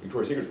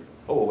Victoria's Secret?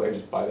 Oh, I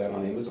just buy that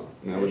on Amazon.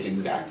 And that was the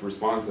exact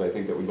response that I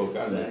think that we both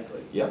got.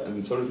 Exactly. Yep,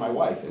 and so does my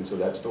wife, and so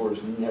that store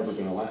is never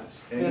going to last.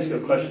 Can I ask you a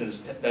question?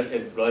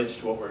 It relates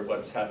to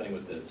what's happening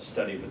with the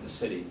study with the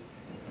city.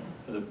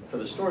 For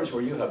the stores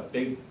where you have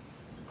the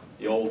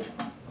old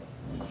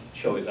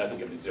Chili's, I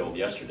think of it as the old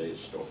Yesterday's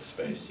store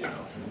space,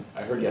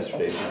 I heard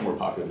Yesterday's was more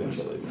popular than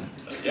Chili's.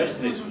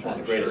 Yesterday's was one of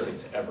the greatest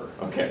things ever.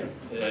 Okay.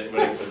 When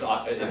it was,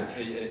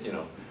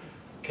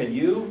 can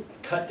you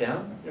cut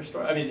down your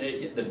store? I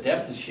mean, the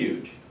depth is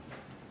huge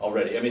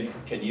already. I mean,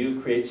 can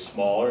you create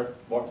smaller,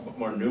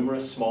 more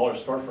numerous, smaller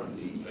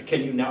storefronts?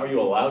 Can you now? Are you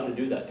allowed to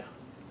do that now?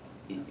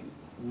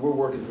 We're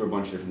working through a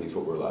bunch of different things,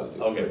 what we're allowed to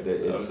do. Okay.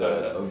 It's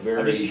a very.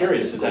 I'm just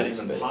curious, is that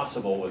even space.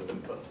 possible with the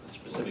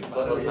specific?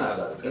 Let's not have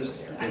that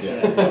discussion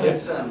here.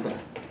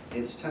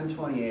 It's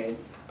 10:28.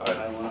 All right.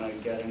 I want to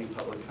get any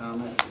public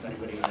comment, if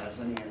anybody has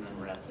any, and then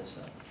wrap this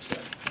up.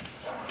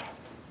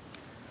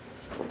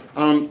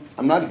 I'm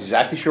not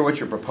exactly sure what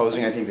you're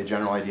proposing. I think the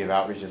general idea of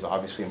outreach is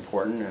obviously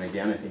important, and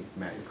again, I think,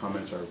 Matt, your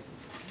comments are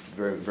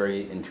very,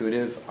 very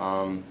intuitive.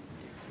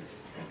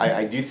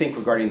 I do think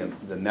regarding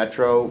the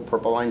Metro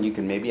Purple Line, you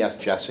can maybe ask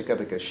Jessica,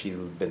 because she's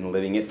been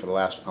living it for the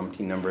last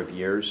umpteen number of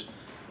years.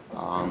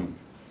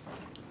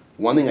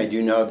 One thing I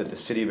do know that the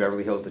City of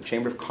Beverly Hills, the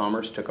Chamber of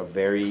Commerce took a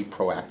very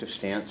proactive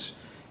stance,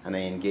 and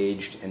they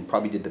engaged and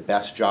probably did the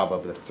best job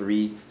of the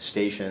 3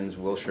 stations,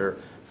 Wilshire,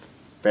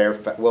 La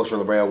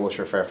Brea,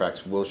 Wilshire,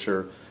 Fairfax,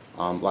 Wilshire,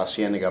 La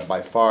Cienega.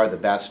 By far the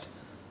best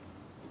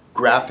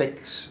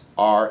graphics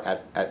are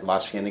at La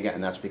Cienega,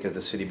 and that's because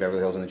the City of Beverly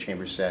Hills and the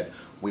Chamber said,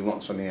 We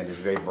want something that is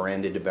very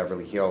branded to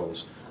Beverly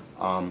Hills.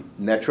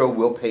 Metro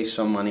will pay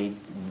some money,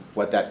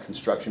 what that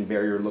construction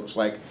barrier looks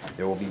like.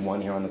 There will be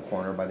one here on the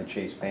corner by the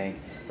Chase Bank.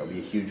 There'll be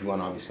a huge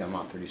one, obviously, on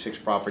Lot 36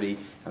 property,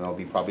 and there'll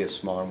be probably a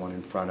smaller one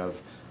in front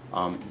of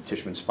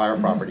Tishman Spire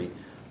property.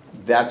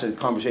 That's a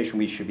conversation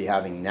we should be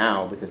having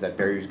now, because that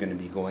barrier is going to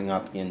be going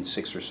up in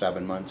 6 or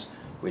 7 months,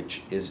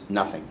 which is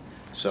nothing.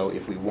 So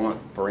if we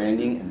want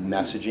branding and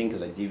messaging,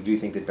 because I do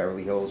think that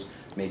Beverly Hills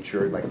made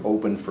sure like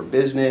open for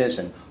business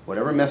and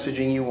whatever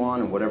messaging you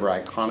want and whatever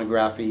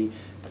iconography,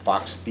 the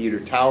Fox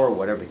Theater Tower,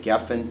 whatever the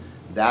Geffen,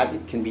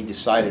 that can be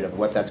decided of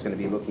what that's going to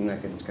be looking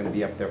like, and it's going to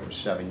be up there for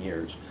 7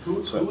 years.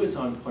 Who is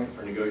on point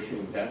for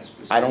negotiating that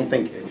specific I don't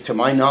think, location? to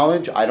my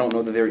knowledge, I don't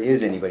know that there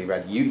is anybody,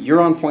 Brad.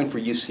 You're on point for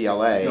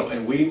UCLA. No,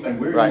 and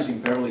we're Right. using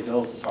Beverly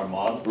Hills as our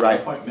model.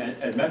 Right. Our point,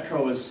 and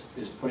Metro is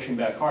pushing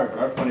back hard, but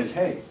our point is,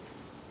 hey,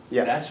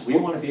 Yeah. that's, we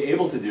want to be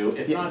able to do,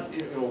 if Yeah. not,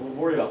 we'll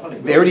worry about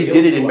funding. They already We'll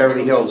did be it able in to do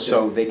Beverly what Hills, did.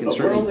 so they can But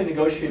certainly- we're only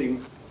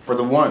negotiating For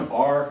the one,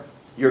 our,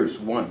 yours,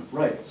 one.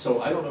 right,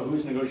 so I don't know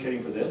who's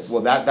negotiating for this.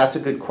 Well, that's a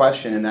good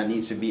question, and that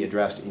needs to be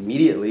addressed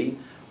immediately.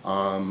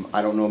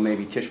 I don't know,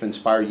 maybe Tishman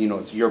Spire, you know,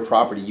 it's your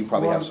property, you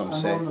probably have some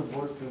say. I'm on the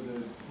board for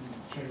the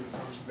Chamber of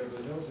Commerce of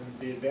Beverly Hills, and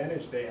the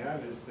advantage they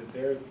have is that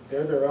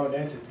they're their own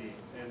entity,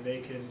 and they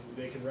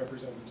can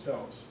represent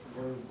themselves.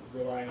 We're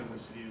relying on the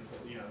city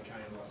of, the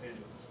county of Los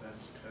Angeles.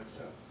 That's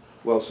tough.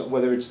 Well, so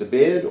whether it's the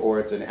bid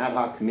or it's an ad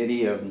hoc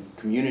committee of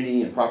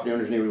community and property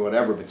owners, neighborhood,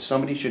 whatever, but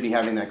somebody should be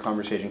having that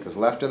conversation, because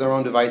left to their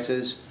own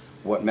devices,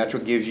 what Metro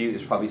gives you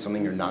is probably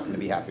something you're not going to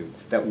be happy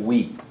with, that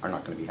we are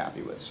not going to be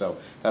happy with. So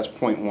that's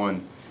point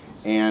one.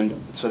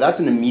 And so that's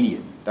an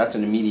immediate,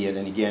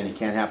 and again, it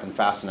can't happen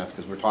fast enough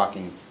because we're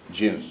talking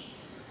June.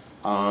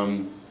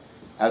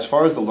 As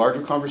far as the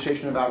larger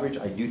conversation of outreach,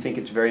 I do think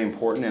it's very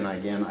important, and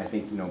again, I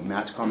think,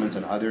 Matt's comments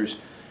and others,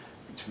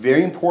 it's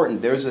very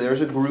important. There's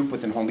a group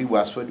within Homeby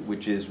Westwood,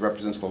 which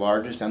represents the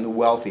largest and the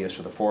wealthiest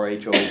of the 4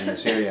 HOAs in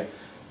this area,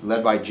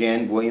 led by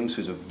Jan Williams,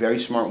 who's a very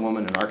smart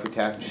woman, an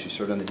architect. She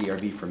served on the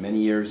DRB for many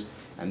years,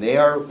 and they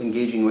are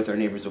engaging with their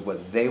neighbors of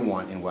what they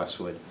want in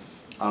Westwood.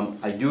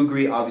 I do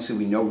agree, obviously,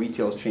 we know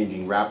retail is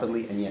changing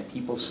rapidly, and yet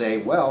people say,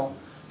 well,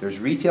 there's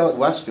retail at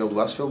Westfield.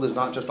 Westfield is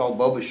not just all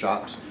boba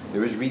shops.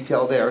 There is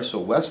retail there, so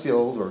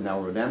Westfield, or now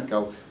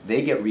Rodamco,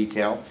 they get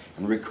retail.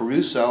 And Rick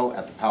Caruso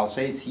at the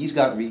Palisades, he's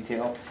got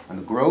retail, and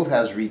the Grove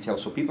has retail.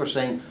 So people are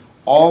saying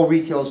all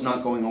retail is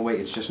not going away,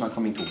 it's just not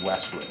coming to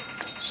Westwood.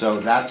 So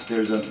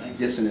there's a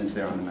dissonance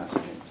there on the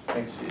messaging.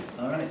 Thanks, Steve.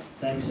 All right,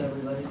 thanks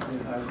everybody for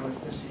your hard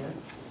work this year,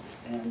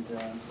 and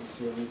we'll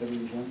see everybody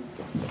in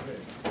January.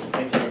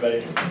 Thanks,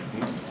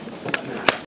 everybody.